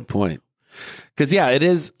yeah, good point. Because it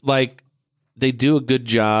is like they do a good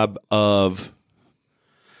job of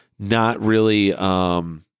not really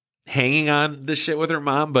hanging on the shit with her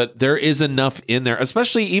mom, but there is enough in there,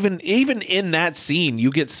 especially even in that scene,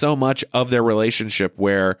 you get so much of their relationship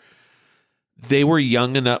where they were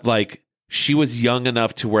young enough, like she was young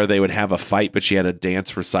enough to where they would have a fight, but she had a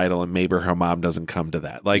dance recital and maybe her mom doesn't come to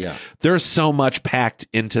that. Like there's so much packed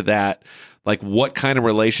into that. Like what kind of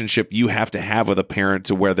relationship you have to have with a parent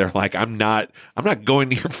to where they're like, I'm not going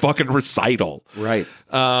to your fucking recital. Right.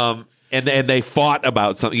 And they fought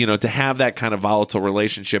about something, to have that kind of volatile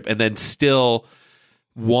relationship and then still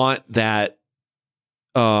want that,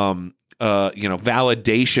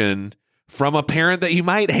 validation from a parent that you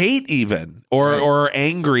might hate even or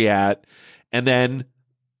angry at. And then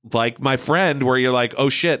like my friend where you're like, oh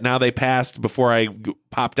shit, now they passed before I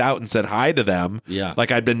popped out and said hi to them. Yeah.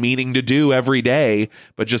 Like I'd been meaning to do every day,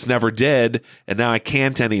 but just never did. And now I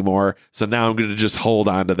can't anymore. So now I'm going to just hold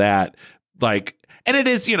on to that. Like, and it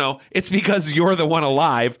is, it's because you're the one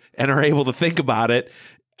alive and are able to think about it.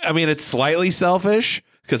 I mean, it's slightly selfish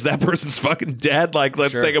because that person's fucking dead. Like,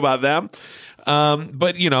 let's think about them.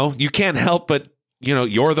 But you can't help but,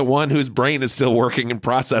 you're the one whose brain is still working and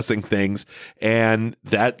processing things. And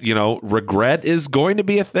that, regret is going to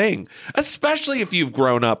be a thing, especially if you've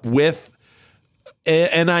grown up with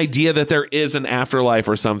an idea that there is an afterlife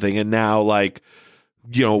or something. And now like,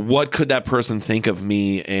 what could that person think of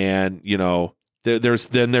me? And,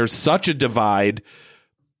 there's such a divide,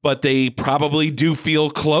 but they probably do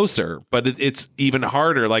feel closer, but it's even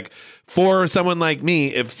harder. Like for someone like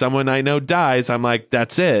me, if someone I know dies, I'm like,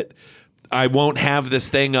 that's it. I won't have this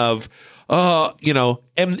thing of,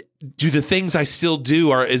 and do the things I still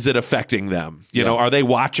do, is it affecting them? Are they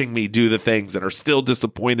watching me do the things and are still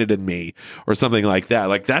disappointed in me or something like that?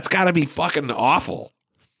 Like that's gotta be fucking awful.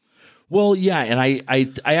 Well, yeah, and I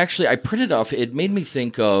actually printed off. It made me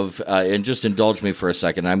think of, and just indulge me for a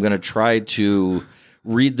second. I'm going to try to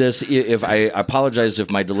read this. If I apologize if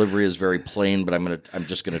my delivery is very plain, but I'm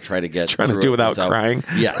just gonna try to get Just trying to do it without crying.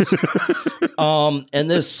 Yes. And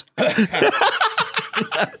this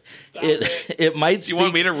it might speak, You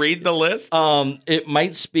want me to read the list? it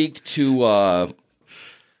might speak to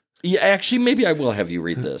actually maybe I will have you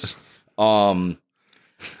read this.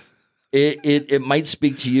 It might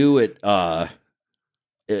speak to you. It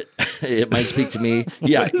might speak to me.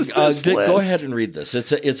 Yeah. Go ahead and read this.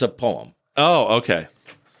 It's a poem. Oh, okay.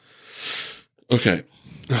 Okay.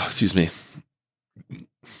 Oh, excuse me.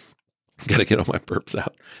 Gotta get all my burps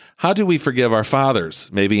out. How do we forgive our fathers?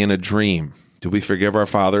 Maybe in a dream. Do we forgive our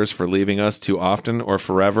fathers for leaving us too often or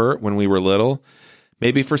forever when we were little?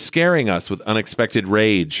 Maybe for scaring us with unexpected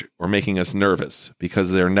rage or making us nervous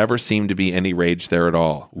because there never seemed to be any rage there at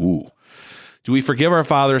all. Ooh. Do we forgive our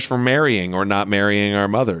fathers for marrying or not marrying our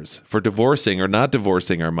mothers, for divorcing or not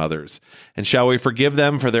divorcing our mothers? And shall we forgive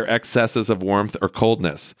them for their excesses of warmth or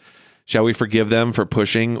coldness? Shall we forgive them for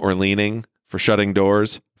pushing or leaning, for shutting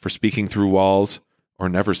doors, for speaking through walls, or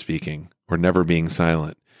never speaking, or never being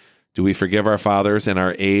silent? Do we forgive our fathers in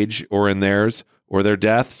our age or in theirs, or their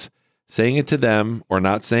deaths, saying it to them or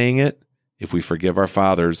not saying it? If we forgive our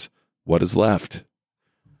fathers, what is left?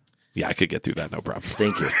 Yeah, I could get through that, no problem.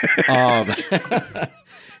 Thank you.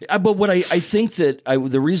 But what I think that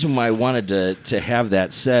the reason why I wanted to have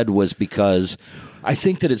that said was because I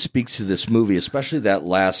think that it speaks to this movie, especially that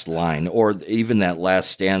last line, or even that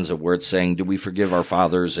last stanza where it's saying, "Do we forgive our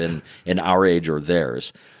fathers in our age or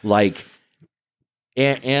theirs?" Like,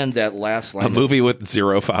 and that last line, a movie with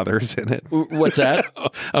zero fathers in it. What's that?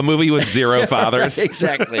 A movie with zero fathers. Right,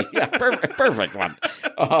 exactly. Yeah, perfect one.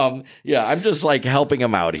 Yeah, I'm just like helping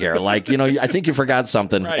him out here. Like, I think you forgot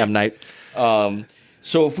something, right. M. Night.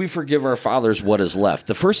 So if we forgive our fathers, what is left?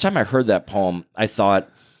 The first time I heard that poem, I thought,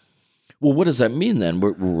 well, what does that mean then?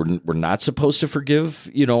 We're not supposed to forgive,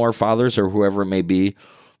 our fathers or whoever it may be.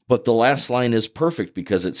 But the last line is perfect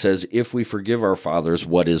because it says, if we forgive our fathers,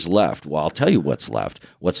 what is left? Well, I'll tell you what's left.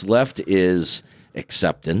 What's left is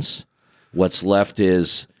acceptance. What's left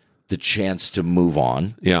is the chance to move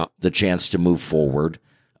on. Yeah. The chance to move forward.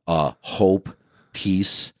 Hope,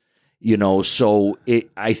 peace. So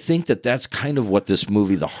I think that that's kind of what this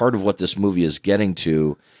movie, the heart of what this movie is getting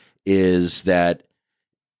to, is that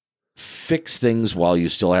fix things while you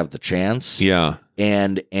still have the chance. Yeah.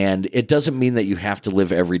 And it doesn't mean that you have to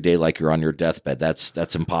live every day like you're on your deathbed.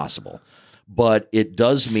 That's impossible. But it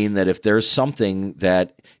does mean that if there's something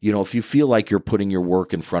that, if you feel like you're putting your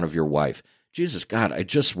work in front of your wife, Jesus, God, I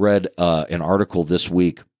just read an article this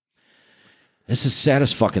week. This is the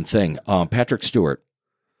saddest fucking thing. Patrick Stewart,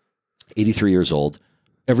 83 years old.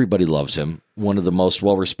 Everybody loves him. One of the most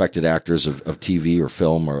well-respected actors of TV or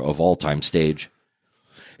film or of all-time stage.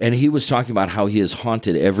 And he was talking about how he is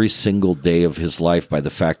haunted every single day of his life by the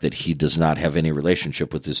fact that he does not have any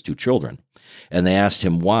relationship with his two children. And they asked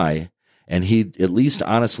him why. And he at least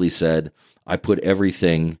honestly said, I put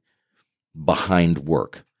everything behind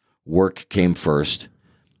work. Work came first.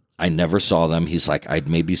 I never saw them. He's like, I'd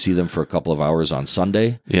maybe see them for a couple of hours on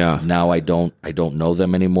Sunday. Yeah. Now I don't know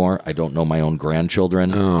them anymore. I don't know my own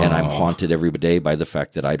grandchildren. Oh. And I'm haunted every day by the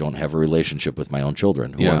fact that I don't have a relationship with my own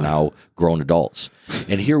children who are now grown adults.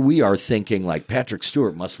 And here we are thinking like Patrick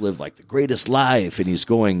Stewart must live like the greatest life. And he's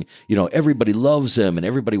going, everybody loves him and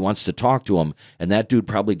everybody wants to talk to him. And that dude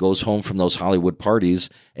probably goes home from those Hollywood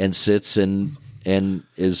parties and sits and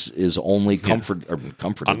is only comforted.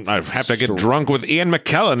 I have to get drunk with Ian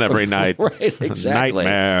McKellen every night. Right, exactly.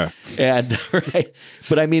 Nightmare. And right,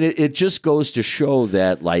 but I mean, it just goes to show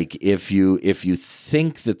that, like, if you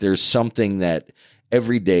think that there's something that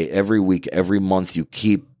every day, every week, every month you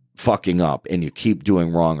keep fucking up and you keep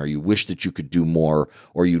doing wrong, or you wish that you could do more,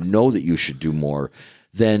 or that you should do more,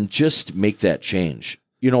 then just make that change.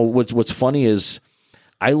 What's funny is,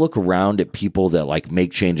 I look around at people that like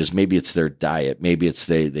make changes. Maybe it's their diet. Maybe it's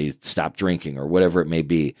they stop drinking or whatever it may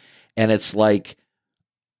be. And it's like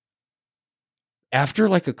after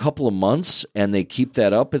like a couple of months and they keep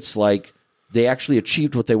that up, it's like they actually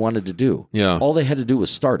achieved what they wanted to do. Yeah. All they had to do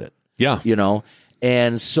was start it. Yeah.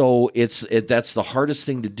 And so that's the hardest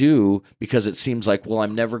thing to do because it seems like, well,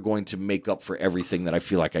 I'm never going to make up for everything that I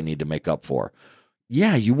feel like I need to make up for.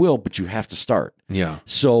 Yeah, you will, but you have to start. Yeah.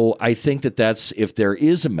 So I think that's if there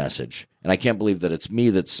is a message, and I can't believe that it's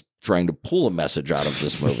me that's trying to pull a message out of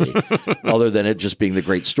this movie, other than it just being the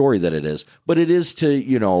great story that it is. But it is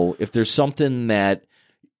to, if there's something that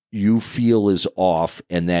you feel is off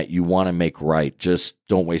and that you want to make right, just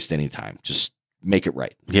don't waste any time. Just make it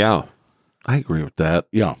right. Yeah. I agree with that.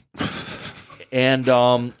 Yeah. And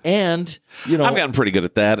I've gotten pretty good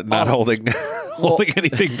at that, not holding holding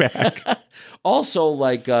anything back. Also,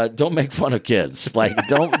 like, don't make fun of kids. Like,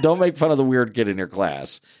 don't make fun of the weird kid in your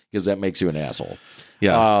class because that makes you an asshole.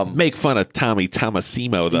 Yeah. Make fun of Tommy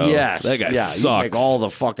Tomasimo, though. Yes. That guy yeah, sucks. You make all the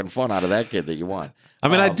fucking fun out of that kid that you want. I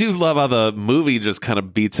mean, I do love how the movie just kind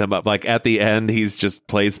of beats him up. Like, at the end, he's just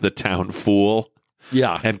plays the town fool.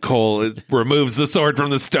 Yeah. And Cole removes the sword from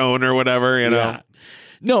the stone or whatever, you know? Yeah.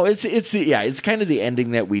 No, it's kind of the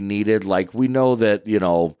ending that we needed. Like, we know that,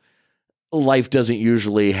 life doesn't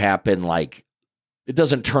usually happen like, it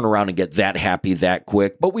doesn't turn around and get that happy that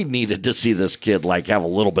quick, but we needed to see this kid like have a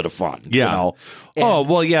little bit of fun. Yeah. Oh,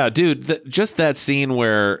 well, yeah, dude, just that scene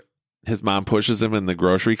where his mom pushes him in the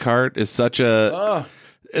grocery cart is such a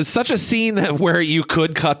scene where you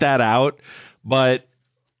could cut that out, but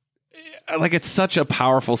like it's such a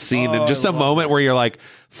powerful scene and just a moment where you're like,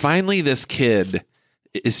 finally this kid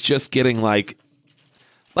is just getting like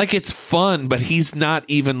it's fun, but he's not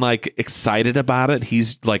even like excited about it.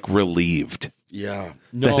 He's like relieved. Yeah.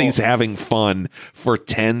 That he's having fun for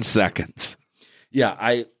 10 seconds.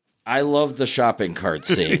 Yeah, I love the shopping cart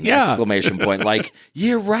scene. Yeah. Exclamation point. Like,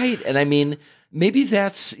 you're right. And I mean, maybe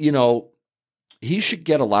that's, he should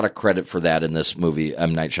get a lot of credit for that in this movie,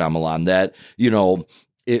 M. Night Shyamalan, that,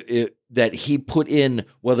 that he put in,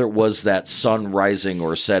 whether it was that sun rising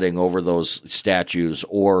or setting over those statues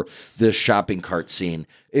or this shopping cart scene.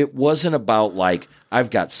 It wasn't about like, I've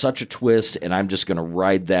got such a twist and I'm just going to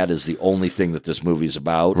ride that as the only thing that this movie's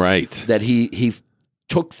about. Right. That he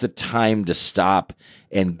took the time to stop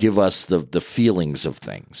and give us the feelings of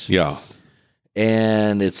things. Yeah.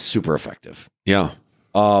 And it's super effective. Yeah.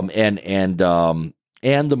 And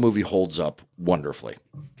the movie holds up wonderfully.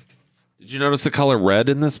 Did you notice the color red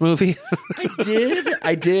in this movie?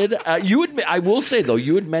 I did. I will say though,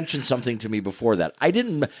 you had mentioned something to me before that. I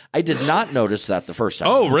did not notice that the first time.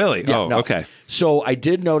 Oh, really? Yeah, oh, no. Okay. So I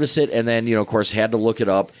did notice it, and then of course, had to look it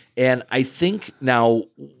up. And I think now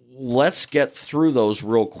let's get through those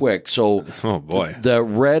real quick. So, oh boy, the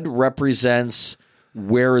red represents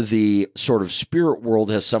where the sort of spirit world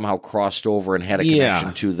has somehow crossed over and had a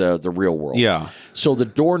connection to the real world. Yeah. So the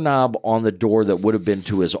doorknob on the door that would have been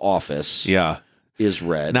to his office is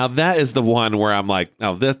red. Now that is the one where I'm like,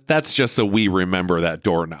 oh, that's just so we remember that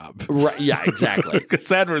doorknob. Right, yeah, exactly.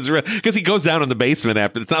 Because he goes down in the basement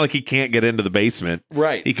after. It's not like he can't get into the basement.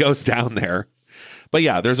 Right. He goes down there. But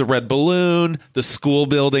yeah, there's a red balloon. The school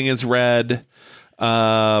building is red.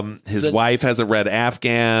 His wife has a red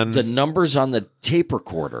Afghan. The numbers on the tape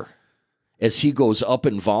recorder, as he goes up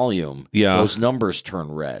in volume, those numbers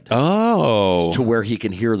turn red. Oh, to where he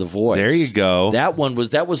can hear the voice. There you go. That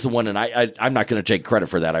was the one, and I'm not going to take credit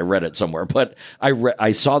for that. I read it somewhere, but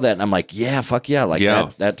I saw that, and I'm like, yeah, fuck yeah,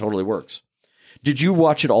 that totally works. Did you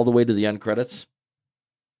watch it all the way to the end credits?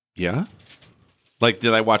 Yeah. Like,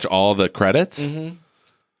 did I watch all the credits? Mm-hmm.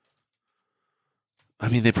 I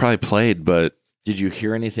mean, they probably played, but. Did you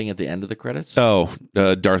hear anything at the end of the credits? Oh,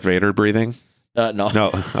 Darth Vader breathing? No. No.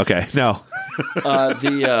 Okay. No.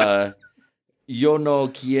 The Yo no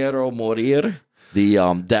quiero morir. The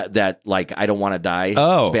that like I don't want to die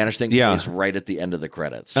Spanish thing plays right at the end of the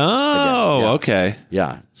credits. Oh, okay.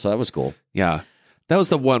 Yeah. So that was cool. Yeah. That was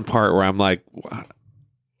the one part where I'm like,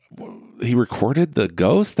 he recorded the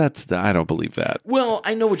ghost? I don't believe that. Well,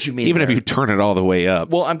 I know what you mean. Even if you turn it all the way up.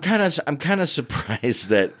 Well, I'm kind of surprised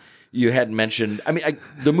that you hadn't mentioned. I mean,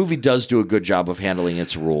 the movie does do a good job of handling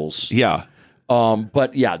its rules. Yeah.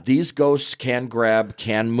 But yeah, these ghosts can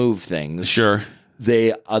move things. Sure.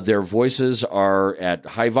 They their voices are at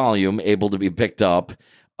high volume, able to be picked up.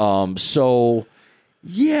 So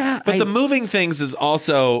yeah. But the moving things is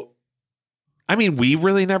also, I mean, we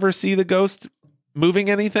really never see the ghost moving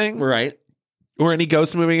anything. Right. Or any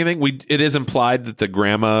ghost moving anything. It is implied that the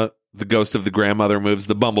ghost of the grandmother moves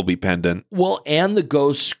the bumblebee pendant. Well, and the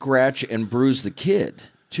ghosts scratch and bruise the kid,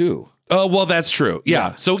 too. Oh, well, that's true.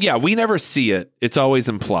 Yeah. So, yeah, we never see it. It's always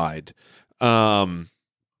implied.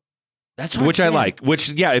 That's which I like.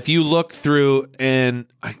 Which, yeah, if you look through, and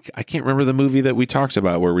I can't remember the movie that we talked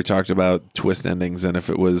about where we talked about twist endings, and if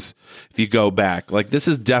you go back, like, this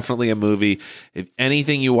is definitely a movie. If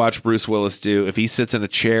anything you watch Bruce Willis do, if he sits in a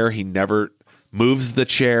chair, he never moves the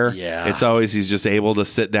chair. Yeah. It's always he's just able to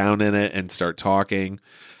sit down in it and start talking.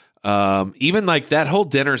 Even like that whole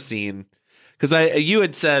dinner scene, because you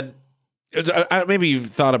had said, maybe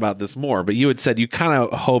you've thought about this more, but you had said you kind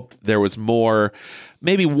of hoped there was more,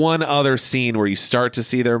 maybe one other scene where you start to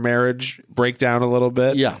see their marriage break down a little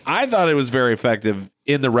bit. Yeah. I thought it was very effective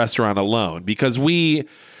in the restaurant alone because you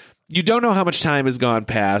don't know how much time has gone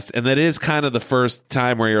past, and that is kind of the first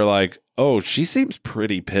time where you're like, oh, she seems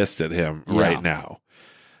pretty pissed at him right now.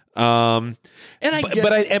 And I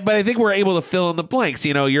guess, but I think we're able to fill in the blanks.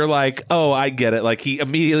 You know, you're like, oh, I get it. Like he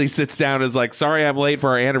immediately sits down and is like, sorry, I'm late for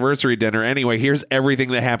our anniversary dinner. Anyway, here's everything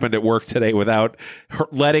that happened at work today without her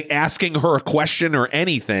asking her a question or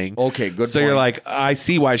anything. Okay, good. So point. you're like, I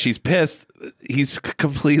see why she's pissed. He's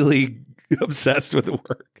completely obsessed with the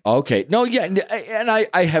work. Okay. No, yeah, and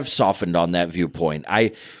I have softened on that viewpoint.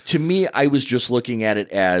 To me, I was just looking at it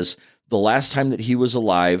as the last time that he was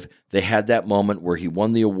alive, they had that moment where he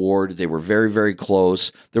won the award. They were very, very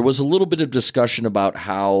close. There was a little bit of discussion about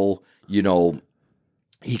how, you know,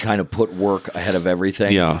 he kind of put work ahead of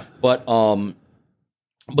everything. Yeah. But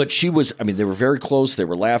she was, I mean, they were very close. They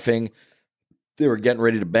were laughing. They were getting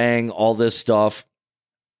ready to bang, all this stuff.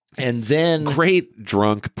 And then Great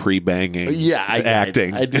drunk pre-banging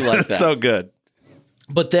acting. I do like that. So good.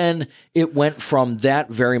 But then it went from that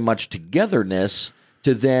very much togetherness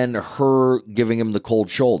to then her giving him the cold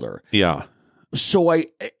shoulder. Yeah. So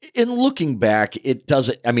in looking back, it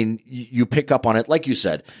doesn't, I mean, you pick up on it. Like you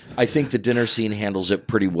said, I think the dinner scene handles it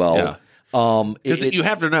pretty well. Yeah. Because you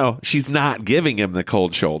have to know, she's not giving him the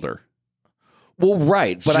cold shoulder. Well,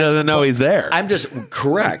 right. But she doesn't know he's there. I'm just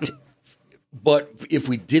correct. But if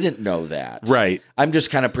we didn't know that, right, I'm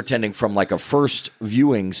just kind of pretending from like a first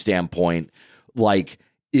viewing standpoint, like,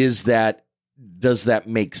 does that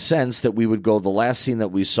make sense that we would go, the last scene that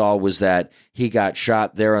we saw was that he got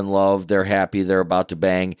shot, they're in love, they're happy, they're about to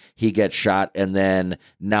bang, he gets shot, and then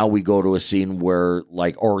now we go to a scene where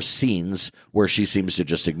or scenes where she seems to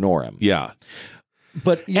just ignore him. Yeah.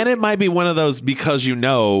 And it might be one of those because you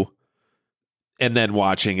know, and then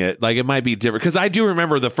watching it, like it might be different. Because I do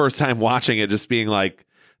remember the first time watching it just being like,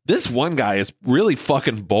 this one guy is really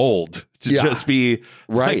fucking bold to just be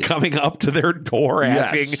like, coming up to their door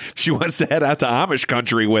asking if she wants to head out to Amish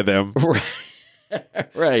country with him.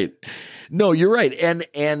 Right. No, you're right.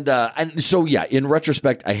 And so, yeah, in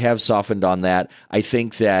retrospect, I have softened on that. I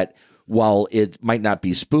think that while it might not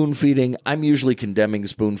be spoon feeding, I'm usually condemning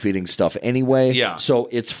spoon feeding stuff anyway. Yeah. So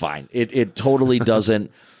it's fine. It totally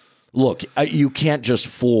doesn't. Look, you can't just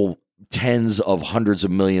fool tens of hundreds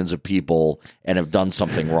of millions of people and have done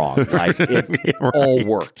something wrong. Like it all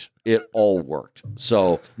worked. It all worked.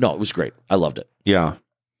 So no, it was great. I loved it. Yeah.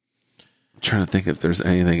 I'm trying to think if there's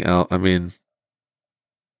anything else. I mean,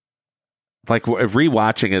 like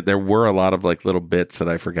rewatching it, there were a lot of like little bits that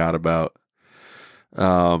I forgot about.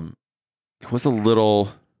 It was a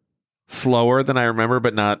little slower than I remember,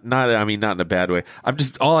 but not in a bad way.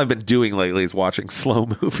 All I've been doing lately is watching slow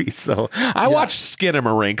movies. So I watched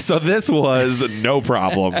Skinamarink. So this was no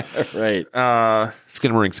problem. Right.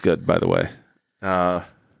 Skinamarink's good, by the way. I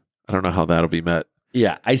don't know how that'll be met.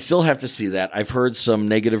 Yeah, I still have to see that. I've heard some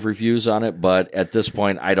negative reviews on it, but at this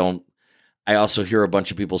point, I also hear a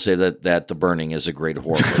bunch of people say that The Burning is a great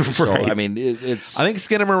horror movie. Right. So I mean, it's. I think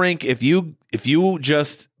Skinamarink.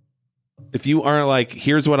 If you aren't like,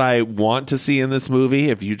 here's what I want to see in this movie,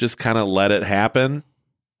 if you just kind of let it happen,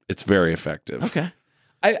 it's very effective. Okay.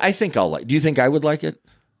 I think I'll like. Do you think I would like it?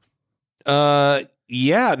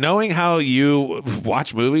 Yeah. Knowing how you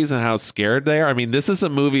watch movies and how scared they are. I mean, this is a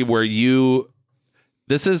movie where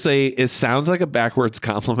it sounds like a backwards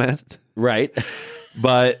compliment. Right.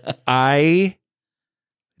 But I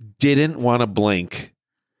didn't want to blink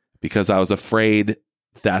because I was afraid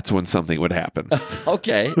that's when something would happen.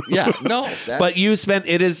 Okay. Yeah. No. But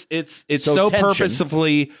it's so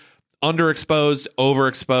purposefully underexposed,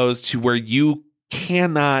 overexposed to where you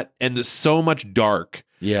cannot, and there's so much dark.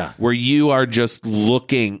 Yeah. Where you are just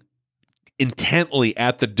looking intently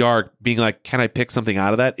at the dark, being like, can I pick something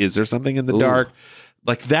out of that? Is there something in the dark?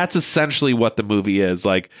 Like, that's essentially what the movie is.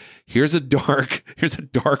 Like, here's a dark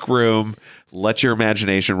room. Let your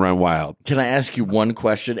imagination run wild. Can I ask you one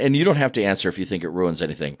question? And you don't have to answer if you think it ruins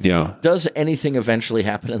anything. Yeah. Does anything eventually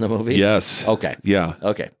happen in the movie? Yes. Okay. Yeah.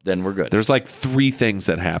 Okay. Then we're good. There's like 3 things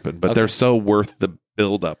that happen, but they're so worth the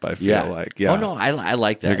build up, I feel like. Yeah. Oh, no. I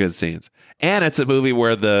like that. They're good scenes. And it's a movie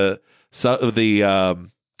where the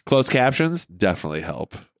closed captions definitely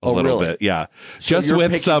help a little bit. Yeah. So just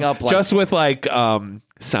with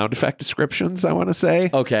sound effect descriptions, I want to say.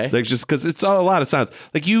 Okay. Like, just because it's a lot of sounds.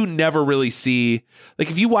 Like, you never really see, like,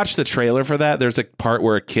 if you watch the trailer for that, there's a part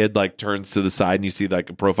where a kid like turns to the side and you see like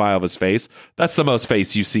a profile of his face. That's the most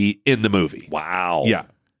face you see in the movie. Wow. Yeah.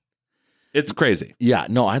 It's crazy. Yeah.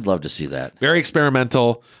 No, I'd love to see that. Very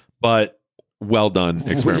experimental, but well done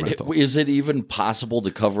experimental. Is it even possible to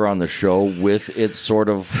cover on the show with its sort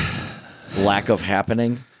of lack of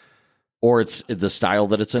happening? Or it's the style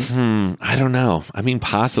that it's in? I don't know. I mean,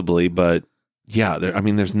 possibly, but yeah,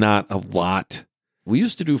 there's not a lot We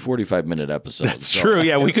used to do 45-minute episodes. It's true.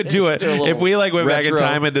 Yeah, we could do it. If we like went back in retro.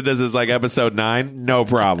 time and did this as like episode 9, no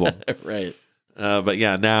problem. Right. But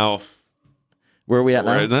yeah, now Where are we at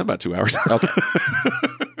now? we're at about 2 hours. Okay.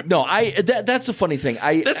 No, that's a funny thing.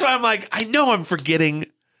 That's why I'm like, I know I'm forgetting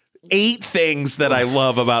 8 things that I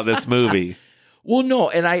love about this movie. Well, no,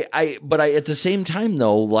 and but at the same time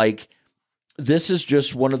though, like this is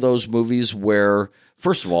just one of those movies where,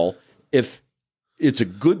 first of all, if it's a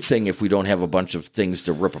good thing if we don't have a bunch of things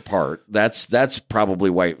to rip apart. That's probably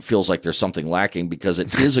why it feels like there's something lacking, because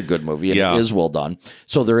it is a good movie and Yeah. it is well done.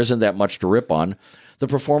 So there isn't that much to rip on. The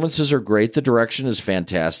performances are great. The direction is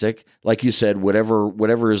fantastic. Like you said,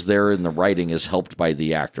 whatever is there in the writing is helped by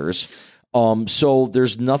the actors. So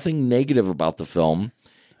there's nothing negative about the film.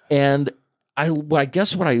 And I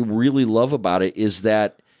guess what I really love about it is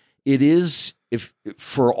that it is, if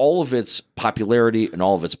for all of its popularity and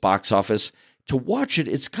all of its box office, to watch it,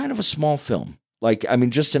 it's kind of a small film. Like, I mean,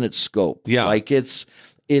 just in its scope. Yeah. Like it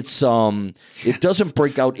doesn't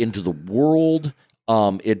break out into the world.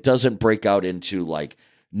 It doesn't break out into like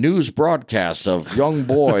news broadcasts of young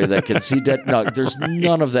boy that can see dead. No, there's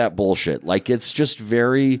none of that bullshit. Like, it's just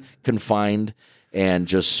very confined and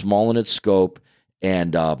just small in its scope,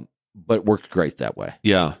 and but worked great that way.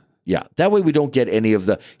 Yeah. Yeah, that way we don't get any of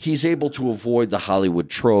the. He's able to avoid the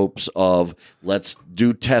Hollywood tropes of let's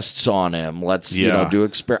do tests on him, let's do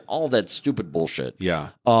all that stupid bullshit. Yeah.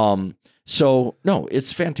 So no,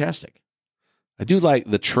 it's fantastic. I do like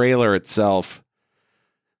the trailer itself.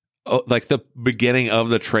 Oh, like the beginning of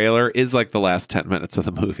the trailer is like the last 10 minutes of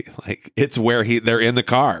the movie. Like, it's where they're in the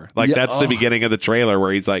car. Like, Yeah, that's the beginning of the trailer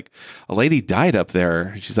where he's like, a lady died up there.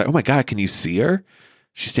 And she's like, oh my God, can you see her?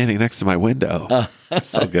 She's standing next to my window.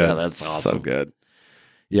 So good. Yeah, that's awesome. So good.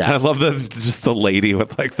 Yeah, And I love just the lady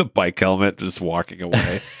with like the bike helmet just walking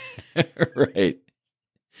away. right.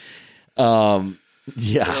 Yeah.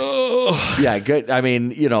 Yeah, good. I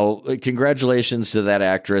mean, congratulations to that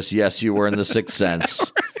actress. Yes, you were in The Sixth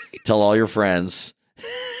Sense. Tell all your friends.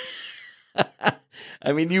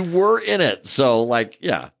 I mean, you were in it. So, like,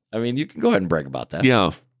 yeah. I mean, you can go ahead and brag about that.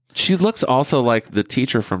 Yeah. She looks also like the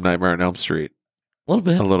teacher from Nightmare on Elm Street. A little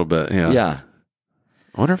bit. A little bit, yeah. Yeah.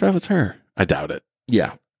 I wonder if that was her. I doubt it.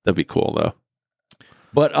 Yeah. That'd be cool, though.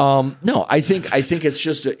 But no, I think it's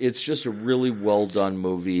just a really well done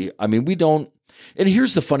movie. I mean, we don't. And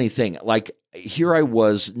here's the funny thing: like, here I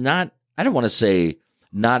was not. I don't want to say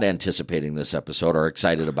not anticipating this episode or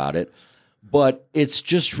excited about it, but it's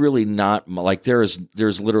just really not like there's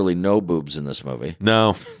literally no boobs in this movie.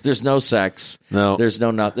 No, There's no sex. no.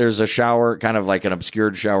 There's a shower, kind of like an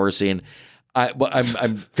obscured shower scene.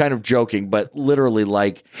 I'm kind of joking, but literally,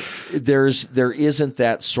 like, there isn't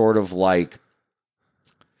that sort of like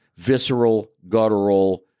visceral,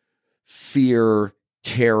 guttural fear,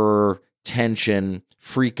 terror, tension,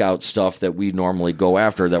 freak out stuff that we normally go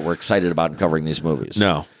after, that we're excited about in covering these movies.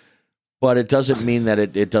 No. But it doesn't mean that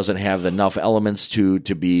it doesn't have enough elements to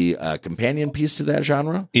be a companion piece to that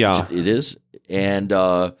genre. Yeah. It is. And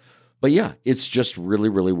but yeah, it's just really,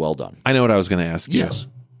 really well done. I know what I was going to ask you. Yes.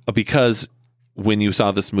 Because when you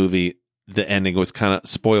saw this movie, the ending was kind of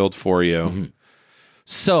spoiled for you. Mm-hmm.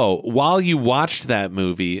 So while you watched that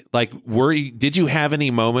movie, like, did you have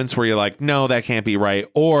any moments where you're like, no, that can't be right?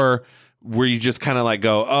 Or were you just kind of like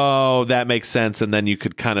go, oh, that makes sense, and then you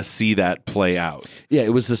could kind of see that play out? Yeah,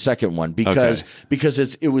 it was the second one because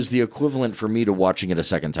it was the equivalent for me to watching it a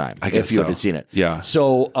second time. I guess if you so. had seen it. Yeah.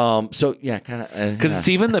 So yeah, kind of Because it's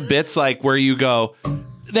even the bits like where you go,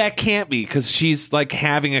 that can't be, because she's like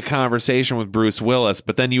having a conversation with Bruce Willis,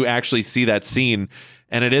 but then you actually see that scene,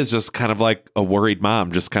 and it is just kind of like a worried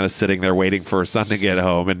mom just kind of sitting there waiting for her son to get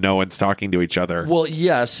home, and no one's talking to each other. Well,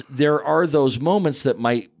 yes, there are those moments that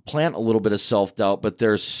might plant a little bit of self-doubt, but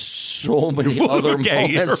there's so many other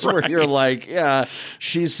moments where you're like, yeah,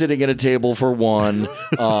 she's sitting at a table for one,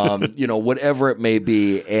 whatever it may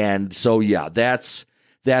be. And so, yeah, that's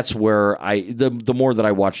where the more that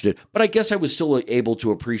I watched it, but I guess I was still able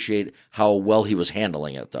to appreciate how well he was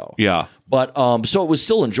handling it, though. Yeah. But so it was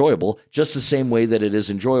still enjoyable, just the same way that it is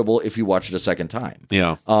enjoyable if you watch it a second time.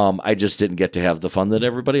 Yeah. I just didn't get to have the fun that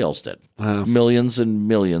everybody else did. Millions and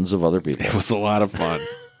millions of other people. It was a lot of fun.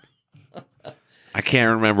 I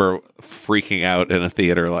can't remember freaking out in a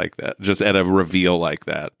theater like that, just at a reveal like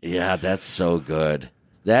that. Yeah, that's so good.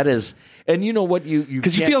 That is, and you know what,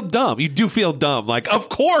 because you feel dumb. You do feel dumb. Like, of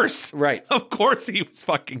course, right? Of course, he was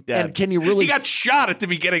fucking dead. And can you really? He got shot at the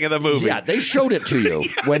beginning of the movie. Yeah, they showed it to you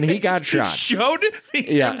when he got shot. Showed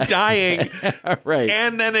him dying, right?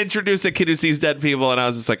 And then introduced a kid who sees dead people, and I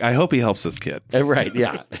was just like, I hope he helps this kid. Right?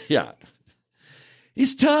 Yeah, yeah.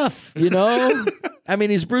 he's tough, you know? I mean,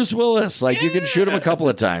 he's Bruce Willis. Like, you can shoot him a couple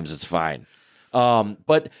of times. It's fine.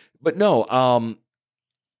 But no,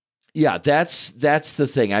 yeah, that's the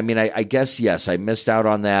thing. I mean, I guess, yes, I missed out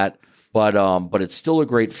on that, but it's still a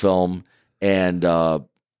great film. And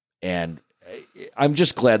I'm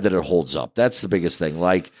just glad that it holds up. That's the biggest thing.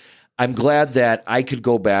 Like, I'm glad that I could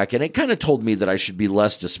go back, and it kind of told me that I should be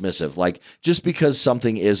less dismissive. Like, just because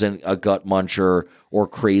something isn't a gut muncher or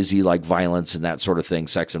crazy like violence and that sort of thing,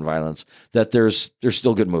 sex and violence, that there's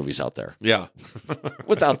still good movies out there. Yeah.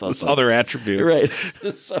 Without those other attributes. Right.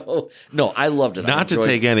 So, no, I loved it. Not to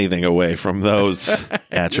take anything away from those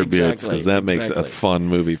attributes, because that makes a fun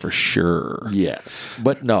movie for sure. Yes.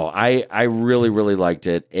 But no, I really, really liked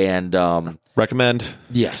it. And recommend?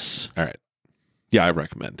 Yes. All right. Yeah, I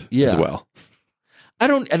recommend as well.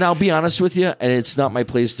 And I'll be honest with you, and it's not my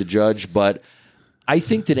place to judge, but I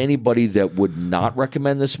think that anybody that would not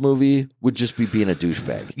recommend this movie would just be being a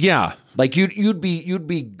douchebag. Yeah. Like you'd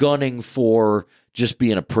be gunning for just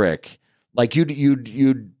being a prick. Like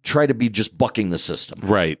you'd try to be just bucking the system.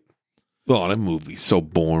 Right. Oh, that movie's so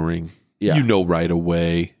boring. Yeah. You know right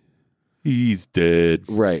away. He's dead.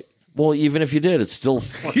 Right. Well, even if you did, it's still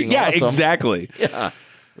fucking awesome. Exactly. Yeah.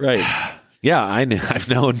 Right. Yeah, I've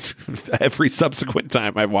known every subsequent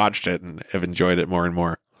time I've watched it and have enjoyed it more and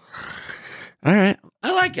more. All right.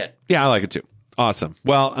 I like it. Yeah, I like it too. Awesome.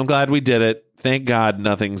 Well, I'm glad we did it. Thank God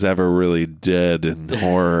nothing's ever really dead in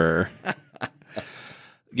horror.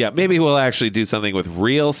 Yeah, maybe we'll actually do something with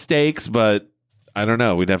real stakes, but I don't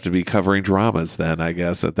know. We'd have to be covering dramas then, I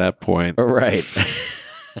guess, at that point. Right.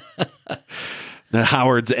 The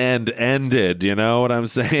Howard's End ended, you know what I'm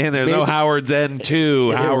saying? There's no Howard's End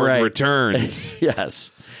 2. Howard returns.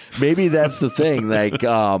 Yes. Maybe that's the thing. Like,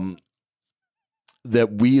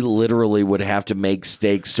 that we literally would have to make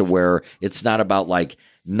stakes to where it's not about like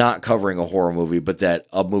not covering a horror movie, but that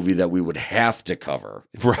a movie that we would have to cover.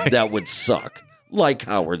 Right. That would suck. Like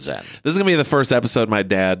Howard's End. This is going to be the first episode my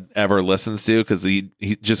dad ever listens to, because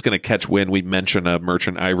he's just going to catch wind we mention a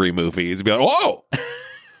Merchant Ivory movie. He's going to be like, whoa!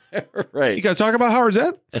 Right. You guys talk about Howard's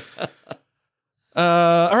End?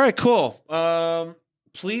 All right, cool.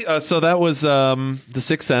 Please. So that was The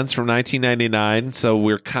Sixth Sense from 1999. So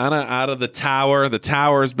we're kind of out of the tower. The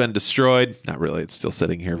tower has been destroyed. Not really. It's still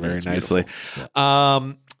sitting here very nicely.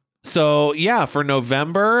 Yeah. So yeah, for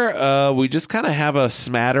November, we just kind of have a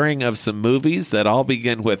smattering of some movies that all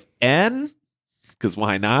begin with N. Because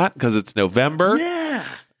why not? Because it's November. Yeah.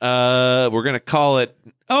 We're gonna call it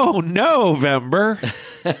November.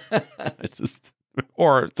 It's just,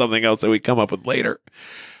 or something else that we come up with later.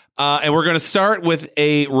 And we're going to start with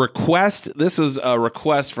a request. This is a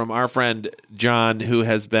request from our friend John, who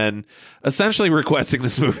has been essentially requesting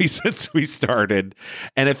this movie since we started.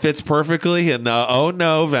 And it fits perfectly in the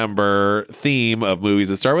November theme of movies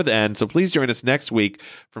that start with N. So please join us next week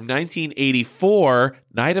from 1984,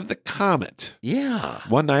 Night of the Comet. Yeah.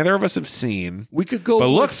 One neither of us have seen. We could go. But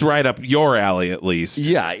looks right up your alley, at least.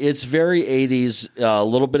 Yeah, it's very 80s. A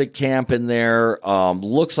little bit of camp in there.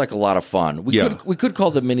 Looks like a lot of fun. We could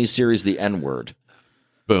call the miniseries The N-Word.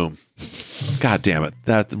 Boom. God damn it.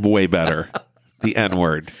 That's way better. The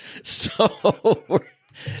N-Word. So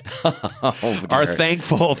our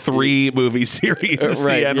thankful 3 movie series,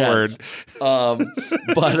 right, The N-Word. Yes.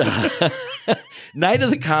 But Night of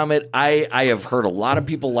the Comet, I have heard a lot of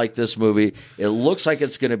people like this movie. It looks like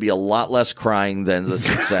it's going to be a lot less crying than The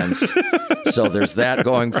Sixth Sense. So there's that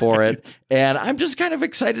going for it. And I'm just kind of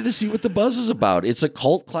excited to see what the buzz is about. It's a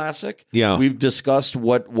cult classic. Yeah. We've discussed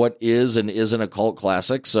what is and isn't a cult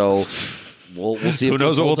classic. So we'll see. Who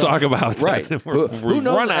knows what we'll talk about? Right. Who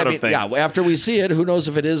knows? Run out of things. Yeah. After we see it, who knows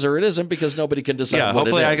if it is or it isn't, because nobody can decide. Yeah. What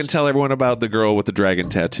Hopefully, it is. I can tell everyone about the girl with the dragon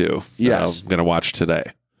tattoo. Yes. I'm going to watch today.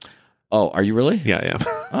 Oh, are you really? Yeah, I am.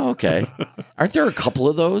 Oh, okay. Aren't there a couple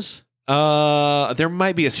of those? There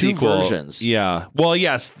might be a 2 sequel. versions. Yeah. Well,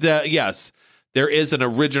 yes. There is an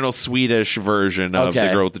original Swedish version of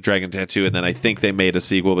The Girl with the Dragon Tattoo, and then I think they made a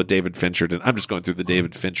sequel, but David Fincher didn't. I'm just going through the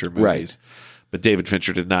David Fincher movies. Right. But David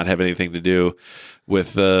Fincher did not have anything to do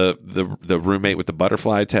with the roommate with the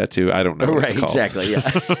butterfly tattoo. I don't know what it's called. Exactly, yeah.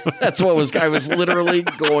 That's what was. I was literally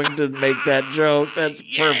going to make that joke. That's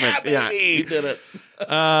perfect. Baby. Yeah, you did it.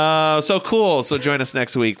 So cool. So join us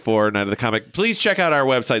next week for Night of the Comic. Please check out our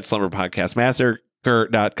website, Slumber Podcast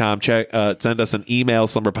Massacre.com. Send us an email,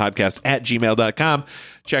 slumberpodcast@gmail.com.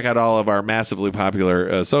 Check out all of our massively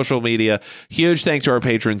popular social media. Huge thanks to our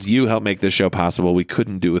patrons. You help make this show possible. We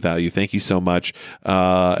couldn't do without you. Thank you so much.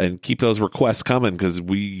 And keep those requests coming, because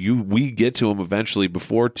we get to them eventually.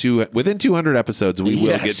 Within 200 episodes, we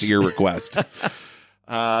will get to your request.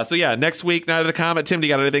 So yeah, next week, Night of the Comet. Tim, do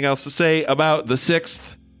you got anything else to say about The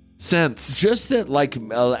Sixth Sense? Just that, like,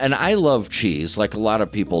 and I love cheese, like a lot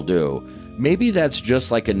of people do. Maybe that's just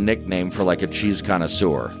like a nickname for like a cheese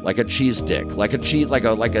connoisseur, like a cheese dick, like a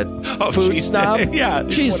food cheese snob. dick. Yeah,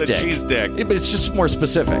 cheese what a dick. cheese dick. Yeah, but it's just more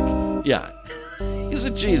specific. Yeah, he's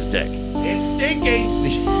a cheese dick. It's stinky.